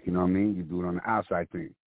 you know what I mean, you do it on the outside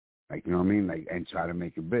thing. You know what I mean, and try to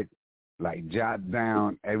make it big. Jot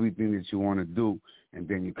down everything that you want to do, and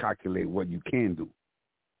then you calculate what you can do.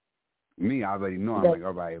 Me, I already know. I'm like,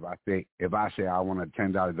 all right, if I say I want a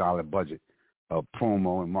 $10,000 budget of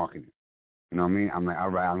promo and marketing, you know what I mean? I'm like, all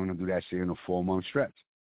right, I'm going to do that shit in a 4-month stretch.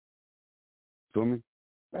 Feel me?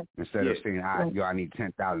 Instead of saying, all right, I need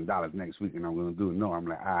 $10,000 next week and I'm going to do it. No, I'm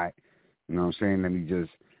like, all right, you know what I'm saying? Let me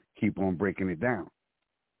just keep on breaking it down.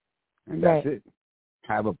 And that's it.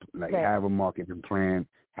 Have a marketing plan,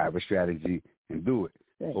 have a strategy, and do it.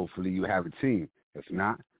 Hopefully you have a team. If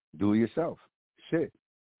not, do it yourself. Shit.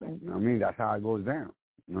 You know what I mean? That's how it goes down.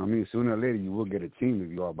 You know what I mean? Sooner or later you will get a team if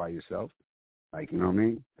you are by yourself. You know what I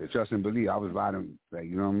mean? Trust and believe. I was riding,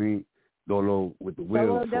 you know what I mean, Dolo with the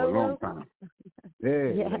wheels for a long time. Yeah.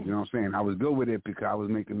 You know what I'm saying? I was good with it because I was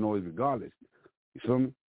making noise regardless. You feel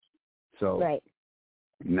me? So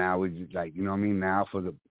now it's just you know what I mean? Now for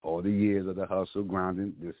all the years of the hustle,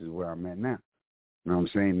 grinding, this is where I'm at now. You know what I'm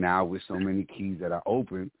saying? Now with so many keys that are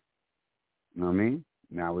open, you know what I mean?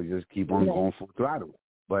 Now we just keep on going full throttle.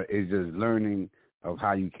 But it's just learning of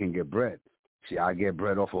how you can get bread. See, I get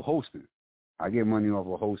bread off of hosting. I get money off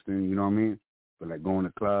of hosting, you know what I mean? But going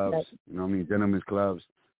to clubs, you know what I mean? Gentlemen's clubs,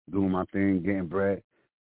 doing my thing, getting bread.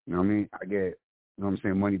 You know what I mean? I get, you know what I'm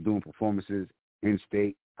saying, money doing performances in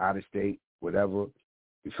state, out of state, whatever.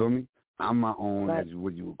 You feel me? I'm my own, as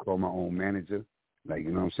what you would call my own manager.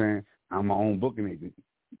 You know what I'm saying? I'm my own booking agent.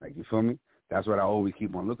 You feel me? That's what I always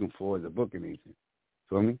keep on looking for as a booking agent.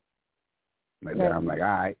 Feel me? That I'm like, all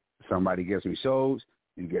right, somebody gets me shows,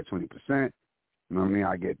 you get 20%. You know what I mean?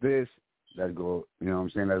 I get this. Let's go, you know what I'm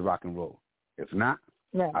saying? Let's rock and roll. If not,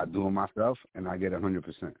 I do it myself, and I get 100%.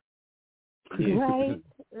 Right.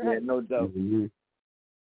 Yeah, no doubt.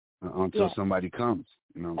 Until somebody comes,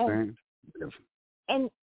 you know what I'm saying?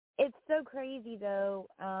 And it's so crazy, though,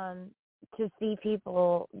 to see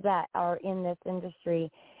people that are in this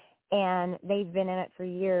industry, and they've been in it for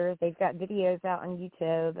years. They've got videos out on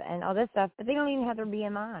YouTube and all this stuff, but they don't even have their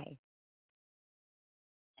BMI.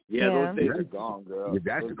 Yeah, those days are gone, girl. Yeah,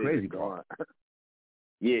 that's the crazy part.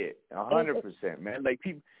 Yeah, 100%, man.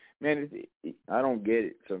 People, man, I don't get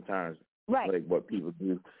it sometimes. Right. What people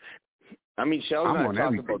do. I mean, Shellz and I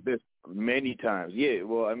talked about this many times. Yeah,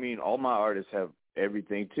 well, I mean, all my artists have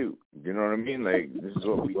everything too. You know what I mean? This is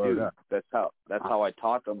what we do. That's how I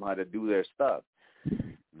taught them how to do their stuff.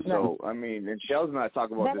 So, I mean, and Shellz and I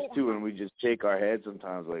talk about this too, and we just shake our heads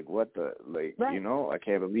sometimes, what the, you know, I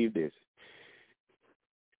can't believe this.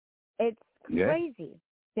 It's crazy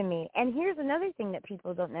to me. And here's another thing that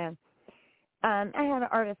people don't know. I had an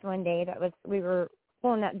artist one day we were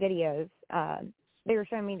pulling up videos. They were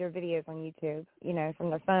showing me their videos on YouTube, you know, from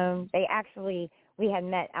their phone. We had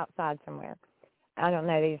met outside somewhere. I don't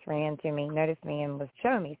know, they just ran to me, noticed me, and was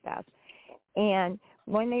showing me stuff. And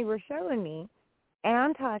when they were showing me, and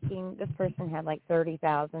I'm talking, this person had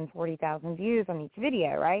 30,000, 40,000 views on each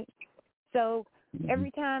video, right? So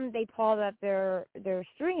every time they pulled up their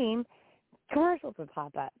stream, commercials would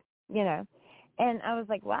pop up, you know. And I was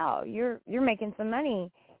like, wow, you're making some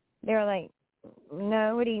money. They were like,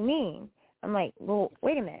 no, what do you mean? I'm like, well,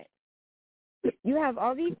 wait a minute. You have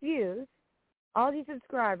all these views, all these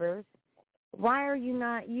subscribers, why are you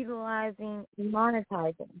not utilizing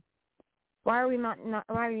monetizing? Why are you not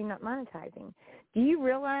monetizing? Do you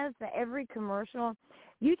realize that every commercial,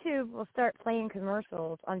 YouTube will start playing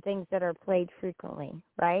commercials on things that are played frequently,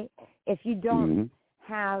 right? If you don't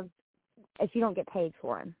if you don't get paid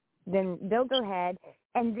for them, then they'll go ahead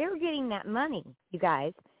and they're getting that money, you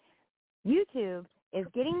guys. YouTube is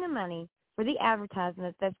getting the money for the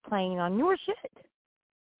advertisement that's playing on your shit.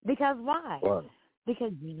 Because why? What?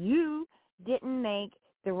 Because you didn't make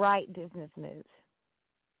the right business moves.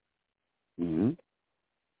 Mm-hmm.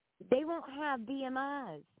 They won't have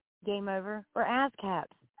BMIs, Game Over, or ASCAPs,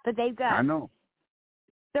 but they've got I know.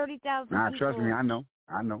 30,000 Nah, people. trust me, I know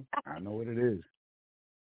what it is.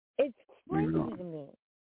 It's crazy to me.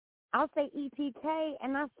 I'll say EPK,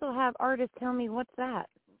 and I still have artists tell me, what's that?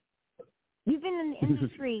 You've been in the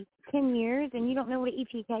industry 10 years, and you don't know what an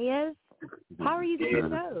EPK is? How are you getting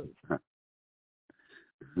those?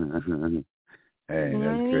 Hey,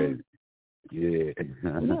 that's crazy. Yeah.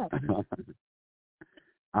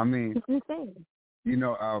 I mean, it's insane. You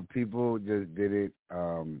know, people just didn't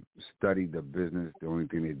study the business. The only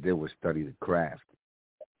thing they did was study the craft.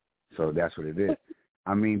 So that's what it is.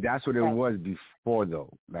 I mean, that's what it was before, though.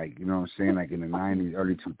 Like, you know what I'm saying? Like in the 90s,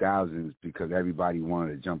 early 2000s, because everybody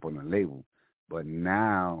wanted to jump on a label. But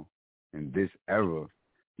now, in this era,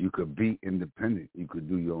 you could be independent. You could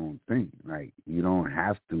do your own thing. Like, you don't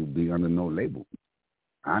have to be under no label,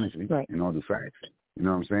 honestly, in all the facts. You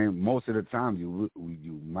know what I'm saying? Most of the time, you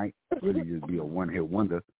might really just be a one-hit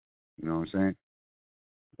wonder. You know what I'm saying?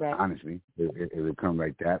 Right. Honestly, if it comes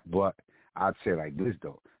like that. But I'd say like this,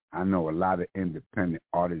 though. I know a lot of independent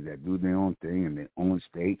artists that do their own thing in their own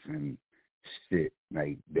states and shit.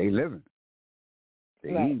 Like, they living. They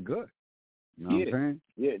eating good. You know what I'm saying?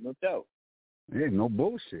 Yeah, no doubt. Yeah, no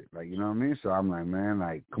bullshit. Like, you know what I mean? So I'm like, man,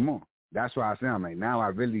 like, come on. That's why I say, I'm like, now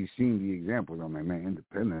I've really seen the examples. I'm like, man,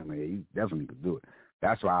 independent, man, you definitely could do it.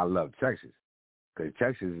 That's why I love Texas. Because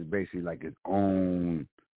Texas is basically like its own,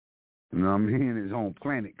 you know what I mean, its own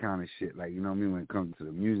planet kind of shit. Like, you know what I mean, when it comes to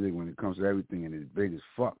the music, when it comes to everything, and it's big as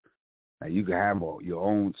fuck. Like, you can have your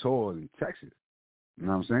own tour in Texas. You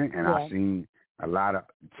know what I'm saying? And I've seen a lot of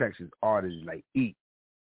Texas artists, like, eat,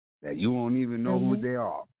 that you won't even know who they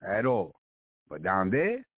are at all. But down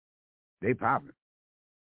there, they popping.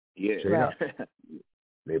 Yeah. Straight up.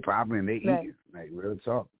 They popping and they eating. Like, real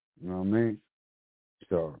talk. You know what I mean?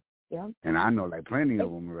 So, and I know, like, plenty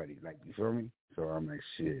of them already. Like, you feel me? So I'm like,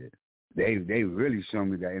 shit. They really show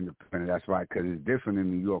me that independent. That's why, because it's different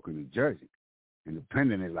in New York and New Jersey.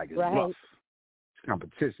 Independent is like, it's rough. It's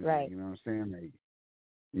competition. Like, you know what I'm saying? Like,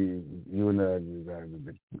 you in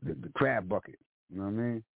the crab bucket. You know what I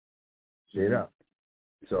mean? Straight up.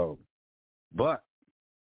 So, but,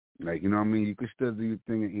 like, you know what I mean? You can still do your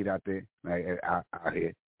thing and eat out there, like, out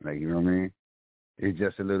here. Like, you know what I mean? It's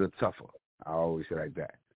just a little tougher. I always say like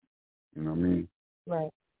that. You know what I mean? Right.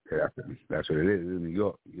 That's what it is. It's in New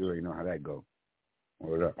York. You already know how that goes.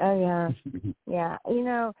 What up? Oh, yeah. Yeah. You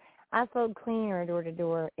know, I sold cleaner door to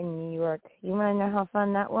door in New York. You want to know how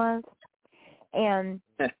fun that was? And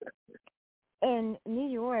in New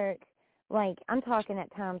York, like, I'm talking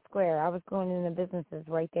at Times Square. I was going into businesses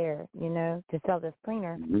right there, you know, to sell this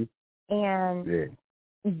cleaner. And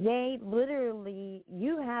they literally,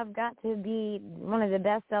 you have got to be one of the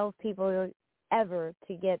best salespeople ever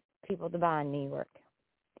to get people to buy in New York.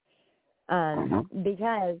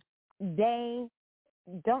 Because they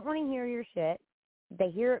don't want to hear your shit. They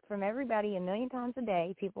hear it from everybody a million times a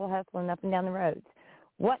day, people hustling up and down the roads.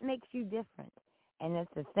 What makes you different? And it's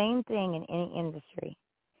the same thing in any industry.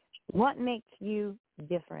 What makes you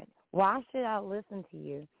different? Why should I listen to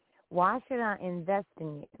you? Why should I invest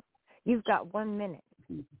in you? You've got 1 minute.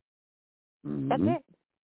 That's it.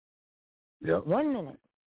 Yep. 1 minute.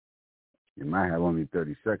 You might have only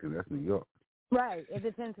 30 seconds. That's New York. Right. It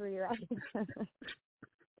depends where you're at.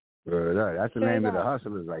 That's the name of the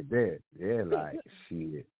hustlers right there. Yeah, like,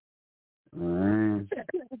 shit. Man.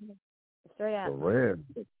 Straight up. For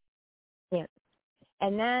real. Yeah.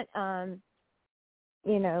 And that,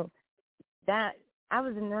 you know, that I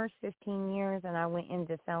was a nurse 15 years, and I went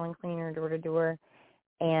into selling cleaner door to door,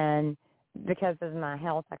 and because of my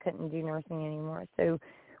health, I couldn't do nursing anymore. So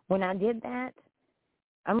when I did that,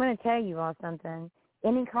 I'm going to tell you all something.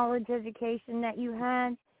 Any college education that you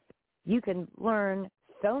had, you can learn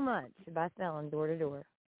so much by selling door to door,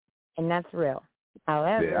 and that's real.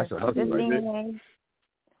 However, this day and age,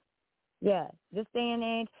 this day and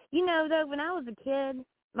age, you know, though, when I was a kid,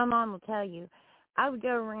 my mom will tell you, I would go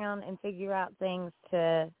around and figure out things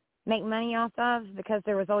to make money off of because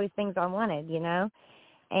there was always things I wanted, you know.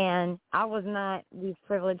 And I was not these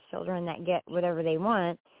privileged children that get whatever they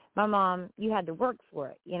want. My mom, you had to work for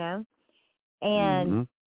it, you know? And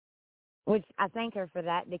which I thank her for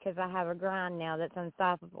that because I have a grind now that's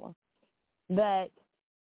unstoppable. But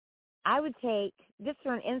I would take, just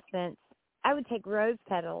for an instance, I would take rose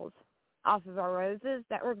petals off of our roses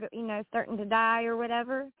that were, you know, starting to die or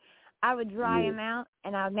whatever. I would dry them out,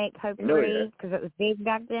 and I would make potpourri because it was big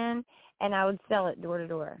back then, and I would sell it door to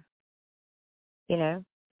door. You know?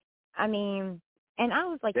 I mean, and I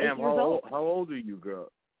was like 8 years old. How old are you,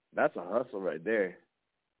 girl? That's a hustle right there.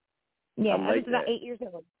 Yeah, I was about that. 8 years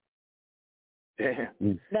old.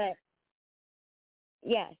 Damn. But,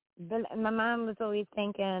 yeah, but my mom was always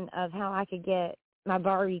thinking of how I could get my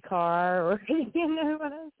Barbie car, or you know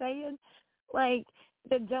what I'm saying? Like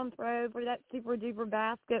the jump rope or that super duper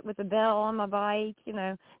basket with a bell on my bike, you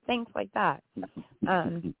know, things like that.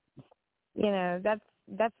 You know, that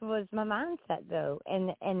was my mindset though.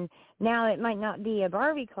 And now it might not be a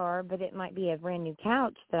Barbie car, but it might be a brand new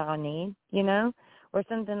couch that I'll need, you know, or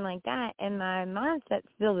something like that. And my mindset's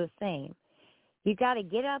still the same. You got to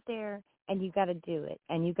get out there and you got to do it,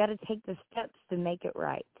 and you got to take the steps to make it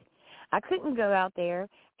right. I couldn't go out there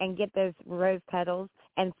and get those rose petals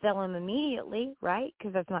and sell them immediately, right?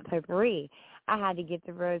 Because that's not potpourri. I had to get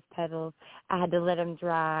the rose petals. I had to let them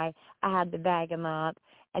dry. I had to bag them up.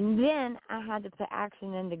 And then I had to put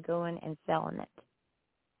action into going and selling it,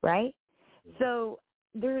 right? So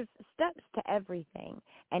there's steps to everything.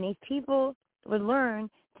 And if people would learn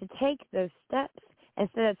to take those steps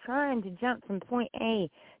instead of trying to jump from point A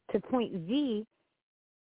to point Z,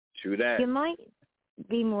 true that. You might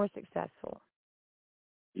be more successful.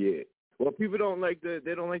 Yeah. Well, people don't like the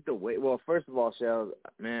wait. Well, first of all, Shellz,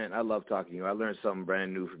 man, I love talking to you. I learn something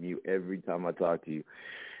brand new from you every time I talk to you.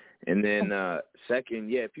 And then second,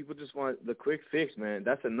 yeah, people just want the quick fix, man.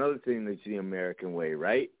 That's another thing that's the American way,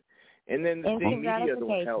 right? And then the thing, media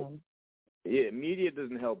don't help. Yeah, media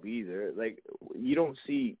doesn't help either. Like, you don't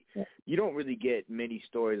really get many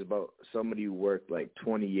stories about somebody who worked like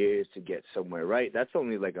 20 years to get somewhere, right? That's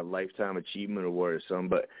only like a lifetime achievement award or something,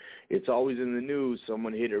 but it's always in the news.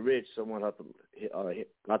 Someone hit it rich, someone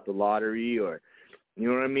got the lottery, or, you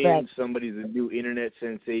know what I mean? Right. Somebody's a new internet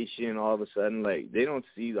sensation all of a sudden. Like, they don't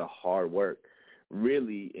see the hard work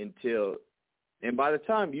really until, and by the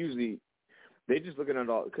time usually they just looking at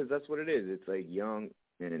all, because that's what it is. It's like young,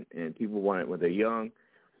 and people want it when they're young.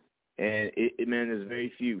 And, man, there's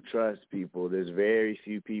very few, trust people, there's very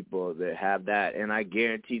few people that have that. And I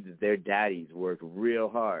guarantee that their daddies worked real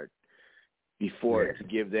hard before to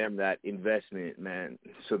give them that investment, man,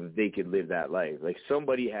 so that they could live that life. Like,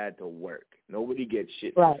 somebody had to work. Nobody gets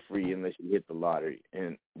shit for free unless you hit the lottery.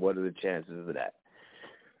 And what are the chances of that?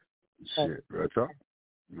 Shit, that's all.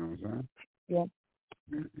 You know what I'm saying? Yeah,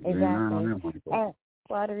 exactly.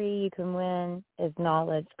 Lottery you can win is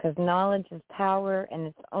knowledge, because knowledge is power, and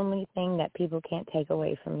it's the only thing that people can't take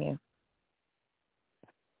away from you.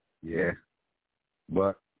 Yeah,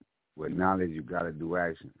 but with knowledge, you got to do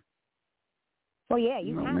action. Well, yeah,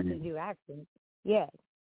 you have to do action. Yeah.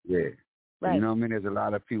 Yeah. Right. You know what I mean? There's a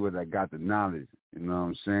lot of people that got the knowledge, you know what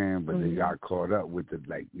I'm saying, but they got caught up with the,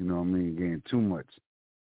 like, you know what I mean, getting too much.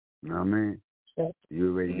 You know what I mean? Sure. You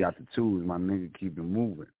already got the tools, my nigga, keep it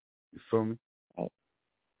moving. You feel me?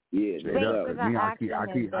 Yeah, I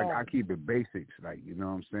keep it basics, like, you know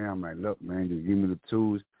what I'm saying? I'm like, look, man, just give me the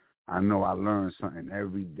tools. I know I learn something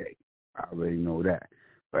every day. I already know that.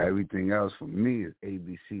 But everything else for me is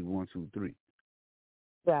ABC 1, 2, 3.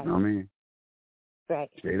 Right. You know what I mean?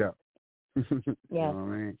 Right. Straight up. Yeah. You know what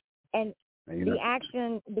I mean? And the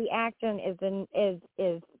action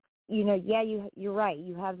is you know, yeah, you're right.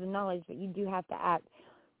 You have the knowledge, but you do have to act.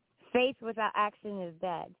 Faith without action is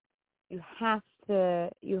dead. You have to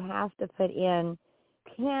put in,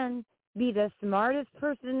 can be the smartest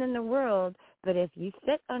person in the world, but if you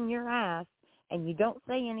sit on your ass and you don't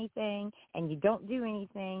say anything and you don't do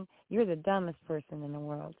anything, you're the dumbest person in the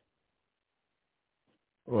world.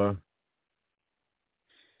 Well,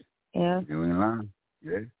 yeah. You in line,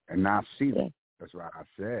 yeah. And I've seen it. That's why I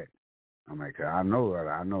said. I'm like, I know,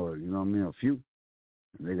 you know what I mean, a few.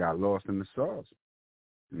 And they got lost in the sauce.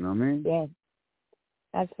 You know what I mean? Yeah.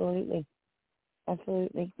 Absolutely.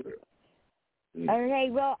 Absolutely. Okay,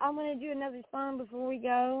 well, I'm going to do another song before we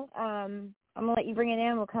go. I'm going to let you bring it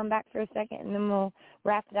in. We'll come back for a second, and then we'll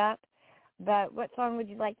wrap it up. But what song would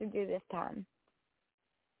you like to do this time?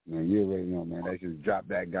 Man, you already know, man. Let's just drop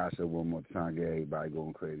that gossip one more time, get everybody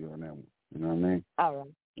going crazy on that one. You know what I mean? All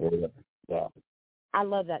right. Yeah. I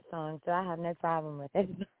love that song, so I have no problem with it.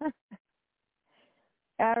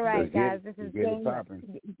 All right, guys. This is Game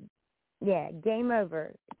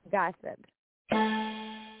Over. Gossip.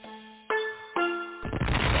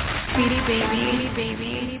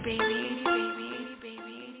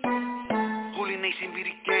 Holy Nation be the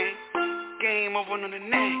game. Game over on the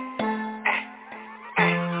name.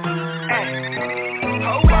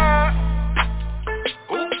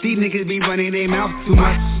 These niggas be running their mouth too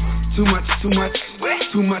much. Too much, too much.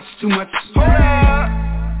 Too much, too much.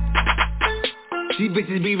 These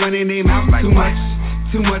bitches be running their mouth too much.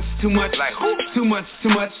 Too much, too much. Too much, too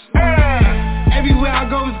much. Everywhere I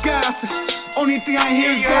go is gossip. Only thing I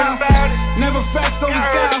hear is gossip. Never facts, always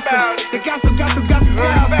gossip. The gossip.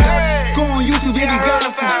 Go on YouTube, baby,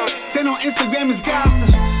 gossip. Then on Instagram is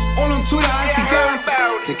gossip. All on Twitter, I see gossip.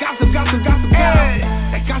 The gossip. That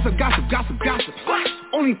gossip.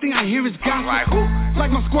 Only thing I hear is gossip.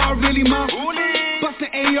 Like my squad really mouth.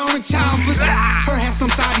 Bustin' AR and choppers. Her have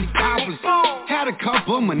some thotties toppers. Had a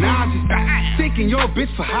couple of menages. Taking your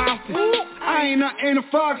bitch for hostage. I ain't nothing to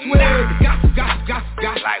fuck with. The gossip.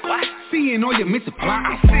 Like what? Seeing all your missing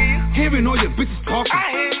plots. Hearing all your bitches talking.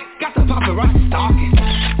 Got the paparazzi stalking.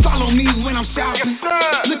 Follow me when I'm shopping.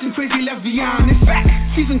 Looking crazy, let's be honest.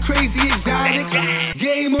 Season crazy exotic.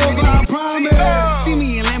 Game over, I promise. See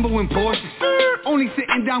me in Lambo and Porsche. Only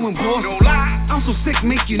sitting down with bosses. I'm so sick,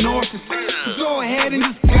 make you nauseous. So go ahead and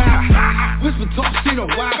just gossip. Whisper, talk shit or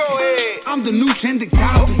watch it. I'm the new trending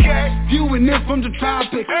topic. Viewing it from the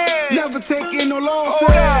tropics. Never taking no losses.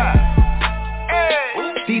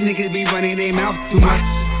 These niggas be running their mouth too much.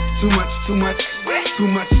 Too much.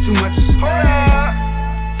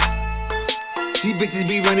 These bitches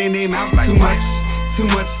be running their mouth too much. Too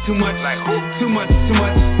much.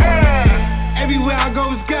 Everywhere I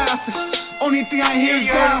go is gossip. Only thing I hear is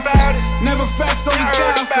gossip. Never facts, always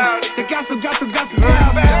gossip. The gossip.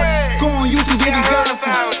 Go on YouTube, baby, gossip.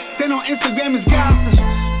 Then on Instagram is gossip.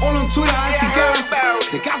 All on Twitter, I see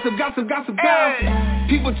gossip. The gossip.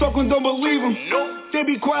 People talking, don't believe them. They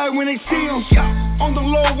be quiet when they see them. On the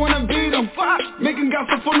low, wanna beat them. Making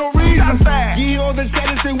gossip for no reason. You hear all the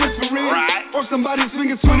chatters and whispering. Or somebody's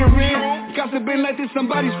finger twittering. Gossiping like this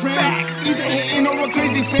somebody's friend. Either hitting or a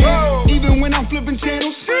crazy fan. Even when I'm flipping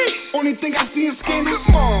channels. Only thing I see is scandals.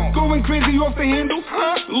 Going crazy off the handle.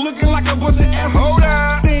 Looking like a bunch of assholes.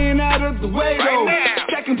 Staying out of the way though.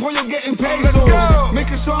 Stacking pollo, getting paid so.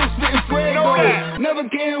 Making sure I'm spitting fuego. Never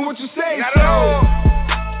caring what you say so.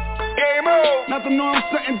 Not to know I'm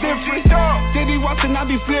something different. They be watching, I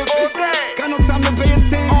be flipping. Got no time to pay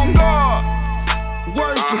attention.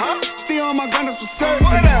 Working. Stay on my grind, that's for certain.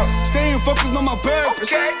 Staying focused on my purpose.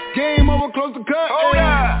 Game over, close the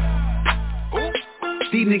curtain.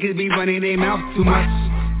 These niggas be running their mouth too much.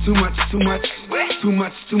 Too much.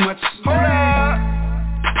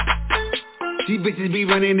 These bitches be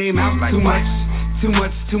running their mouth too much. Too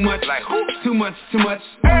much.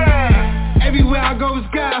 Everywhere I go is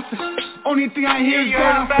gossip. Only thing I hear is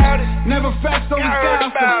gossip. Never facts, always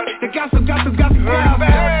gossip. The gossip.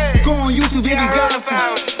 Go on YouTube, baby, gossip.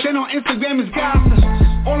 Then on Instagram is gossip.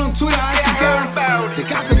 All on Twitter, I see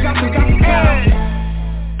gossip. The gossip.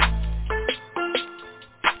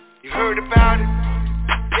 You heard about it?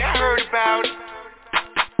 Yeah, I heard about it.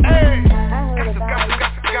 Hey,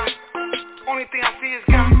 gossip. Only thing I see is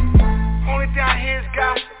gossip. Only thing I hear is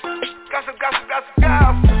gossip. Gossip.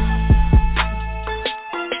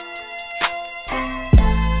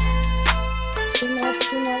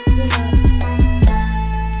 Too much.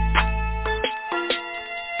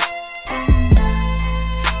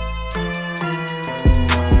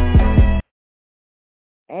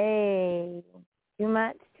 Hey,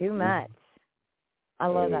 too much. I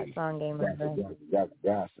love that song, Game Over.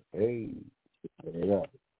 Gossip. Hey. Yeah,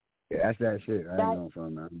 that's that shit. I ain't know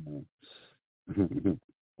from that.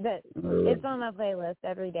 It's on my playlist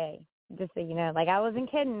every day, just so you know. Like, I wasn't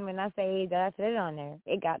kidding when I say that I put it on there.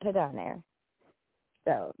 It got put on there.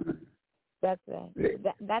 So that's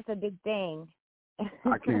a big thing.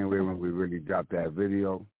 I can't wait when we really drop that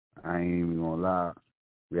video. I ain't even gonna lie.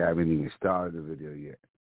 We haven't even started the video yet,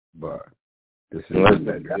 but this is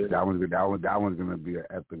that one's gonna be an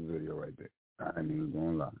epic video right there. I ain't even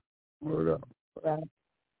gonna lie. Word up. Right.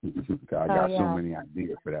 I got so many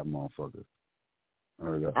ideas for that motherfucker.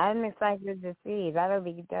 Word up. I'm excited to see. That'll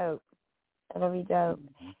be dope.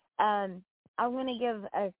 I'm going to give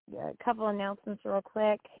a couple announcements real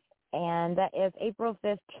quick, and that is April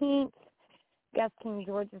 15th. Gus King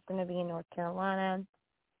George is going to be in North Carolina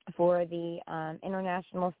for the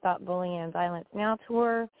International Stop Bullying and Violence Now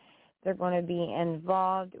tour. They're going to be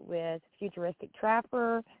involved with Futuristic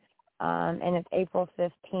Trapper, and it's April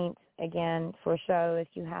 15th, again, for a show. If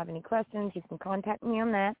you have any questions, you can contact me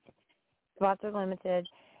on that. Spots are limited.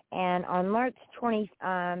 And on March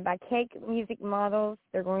 20th, by Cake Music Models,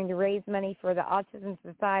 they're going to raise money for the Autism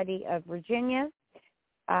Society of Virginia.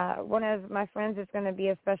 One of my friends is going to be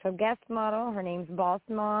a special guest model. Her name's Boss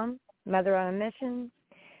Mom, Mother on a Mission.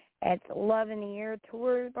 It's Love in the Air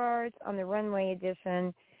tour bars on the runway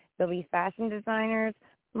edition. There'll be fashion designers,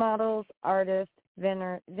 models, artists,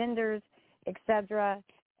 vendors, etc.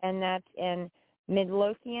 And that's in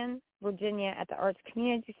Midlothian, Virginia at the Arts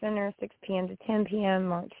Community Center, 6 p.m. to 10 p.m.,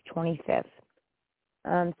 March 25th.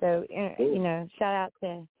 So, you know, shout out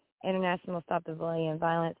to International Stop the Bullying and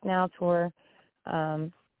Violence Now tour.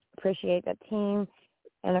 Appreciate that team.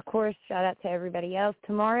 And, of course, shout out to everybody else.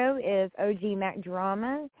 Tomorrow is OG Mac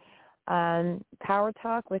Drama, Power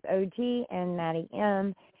Talk with OG and Matty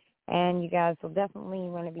M. And you guys will definitely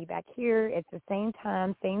want to be back here. It's the same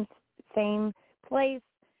time, same place,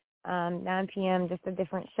 9 p.m., just a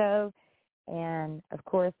different show. And, of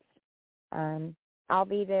course, I'll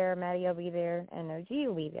be there, Matty will be there, and OG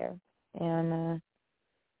will be there. And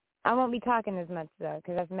I won't be talking as much, though,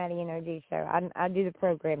 because that's Matty and OG's show. I do the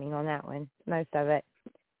programming on that one, most of it.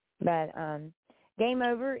 But game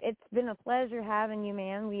over. It's been a pleasure having you,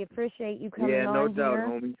 man. We appreciate you coming on here. Yeah, no doubt,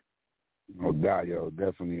 homie. No doubt, yo.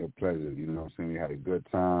 Definitely a pleasure. You know what I'm saying? We had a good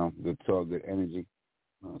time, good talk, good energy. You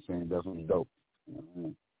know what I'm saying? Definitely dope. You know what I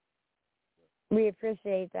mean? We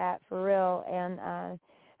appreciate that, for real. And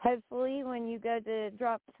hopefully when you go to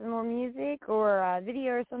drop some more music or a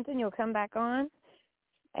video or something, you'll come back on.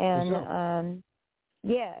 And, sure.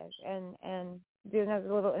 And do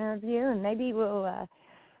another little interview. And maybe we'll,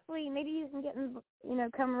 maybe you can get,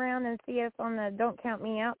 come around and see us on the Don't Count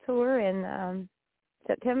Me Out tour in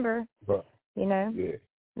September. But, Yeah.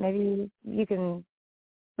 Maybe we can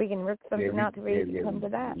work something out to where you can come to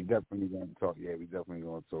that. We definitely going to talk. Yeah, we definitely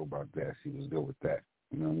going to talk about that. She was good with that.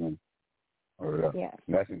 You know what I mean? Or, yeah.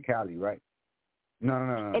 That's in Cali, right?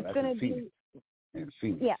 No. It's going to be in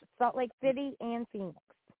Phoenix. Yeah, Salt Lake City and Phoenix.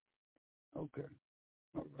 Okay.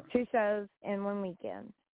 All right. 2 shows in one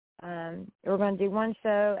weekend. We're going to do one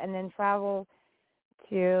show and then travel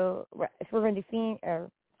to. We're going to do Phoenix or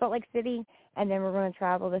Salt Lake City, and then we're going to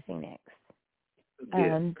travel to Phoenix.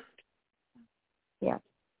 Yeah.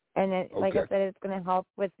 And it, like I said, it's going to help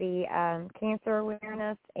with the cancer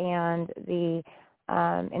awareness and the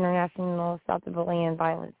International Stop the Bullying and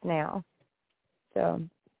Violence Now. So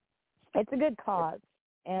it's a good cause.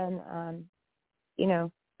 And,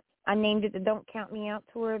 I named it the Don't Count Me Out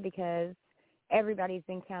tour because everybody's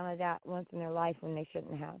been counted out once in their life when they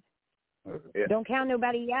shouldn't have. Yeah. Don't count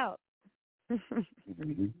nobody out.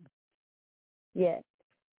 Yes.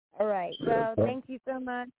 All right. Well, thank you so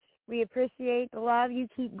much. We appreciate the love. You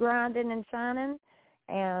keep grinding and shining.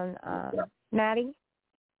 And, Matty,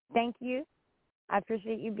 thank you. I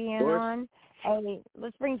appreciate you being on. Hey,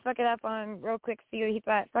 let's bring Fuck It Up on real quick. See what he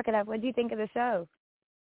thought. Fuck It Up. What do you think of the show?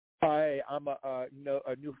 Hi, I'm a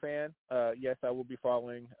new fan. Yes, I will be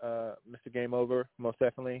following Mr. Game Over, most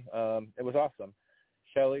definitely. It was awesome.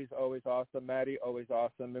 Shelly's always awesome. Matty, always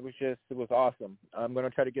awesome. It was awesome. I'm going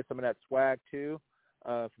to try to get some of that swag, too,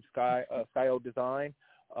 from SKYO Design.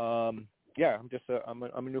 I'm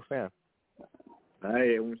a new fan.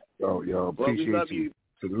 Hey, yo, appreciate you.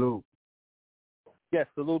 Salute. Yes,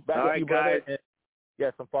 salute back to you, brother. And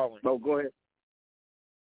yes, I'm following. Oh, go ahead.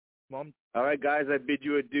 Mom. All right, guys, I bid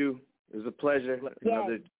you adieu. It was a pleasure. Yes.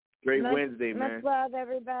 Another great Wednesday, man. Much love,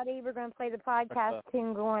 everybody. We're going to play the podcast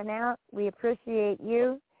tune going out. We appreciate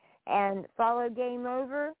you. And follow Game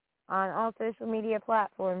Over on all social media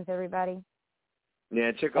platforms, everybody.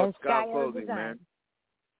 Yeah, check out SKYO Clothing, man.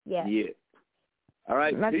 Yes. Yeah. All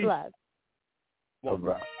right, much peace. love. All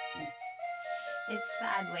right. It's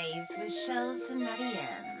Sidewayz with Shellz and Matty M.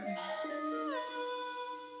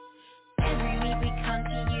 Every week we come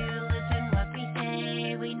to you, listen what we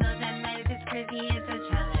say. We know that life is crazy, it's a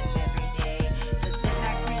challenge every day. So sit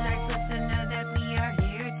back, relax, listen, know that we are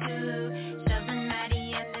here too. Shellz and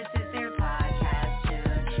Matty M, this is their podcast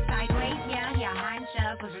tune. Sidewayz, yeah, I'm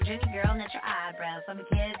Shellz, was Virginia girl, not your eyebrows. Some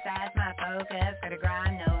kids, that's my focus. For the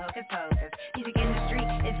grind, no hocus pocus. Music industry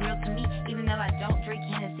is real to me, even though I don't drink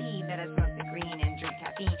Hennessy, but I smoke the green and drink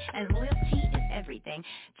caffeine. And loyalty is everything.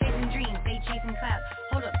 Chasing dreams, they chasing clout.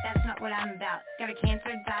 Hold up, that's not what I'm about. Got a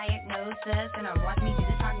cancer diagnosis, and I want me to do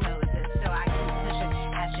prognosis, so I keep pushing,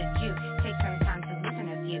 as should you. Take some time to listen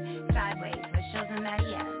to you. Sidewayz with Shellz and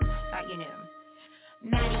Matty M. Thought you knew.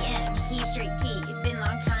 Matty M, he's straight T. Been a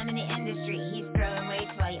long time in the industry. He's throwing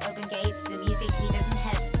weights while he open gates. The music, he doesn't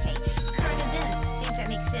hesitate. Current events, things that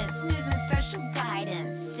make sense. News and special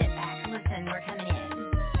guidance. Sit back, listen, we're coming in.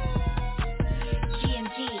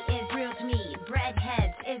 GMG is real to me.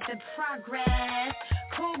 Breadheads is the progress.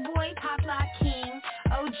 Cool boy, Pop Lock King.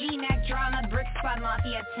 OG Mac Drama, Brick Squad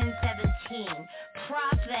Mafia 1017.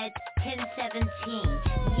 CrossFit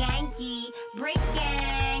 1017. Yankee, Brick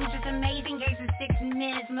Gang, just amazing cases, 6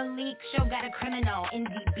 minutes. Malik Show got a criminal,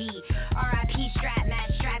 NDB. R.I.P. Strap, Matt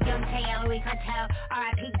Strap, Young Tay, Eloise Cartel.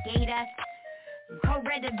 R.I.P. Gator.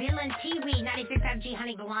 Co-Red the Villain, T-Weed, 96 FG,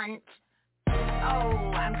 Honey Blunt.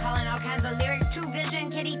 Oh, I'm calling all kinds of lyrics. True Vision,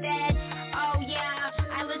 Kitty Dead. Oh yeah,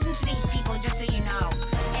 I listen to these people just so you know.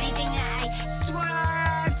 Anything that I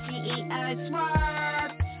swerve,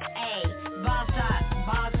 swerve. Hey, boss up,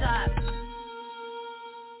 boss up.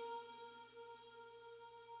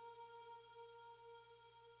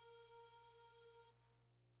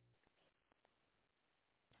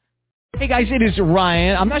 Hey guys, it is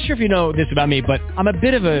Ryan. I'm not sure if you know this about me, but I'm a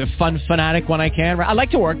bit of a fun fanatic when I can. I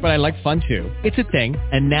like to work, but I like fun too. It's a thing.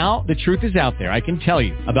 And now the truth is out there. I can tell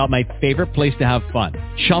you about my favorite place to have fun.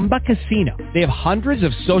 Chumba Casino. They have hundreds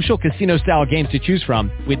of social casino style games to choose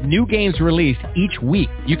from with new games released each week.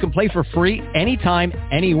 You can play for free anytime,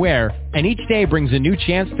 anywhere. And each day brings a new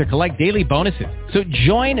chance to collect daily bonuses. So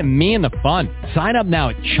join me in the fun. Sign up now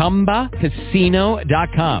at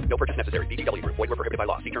ChumbaCasino.com. No purchase necessary. VGW Group. Void where prohibited by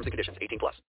law. See terms and conditions. 18+.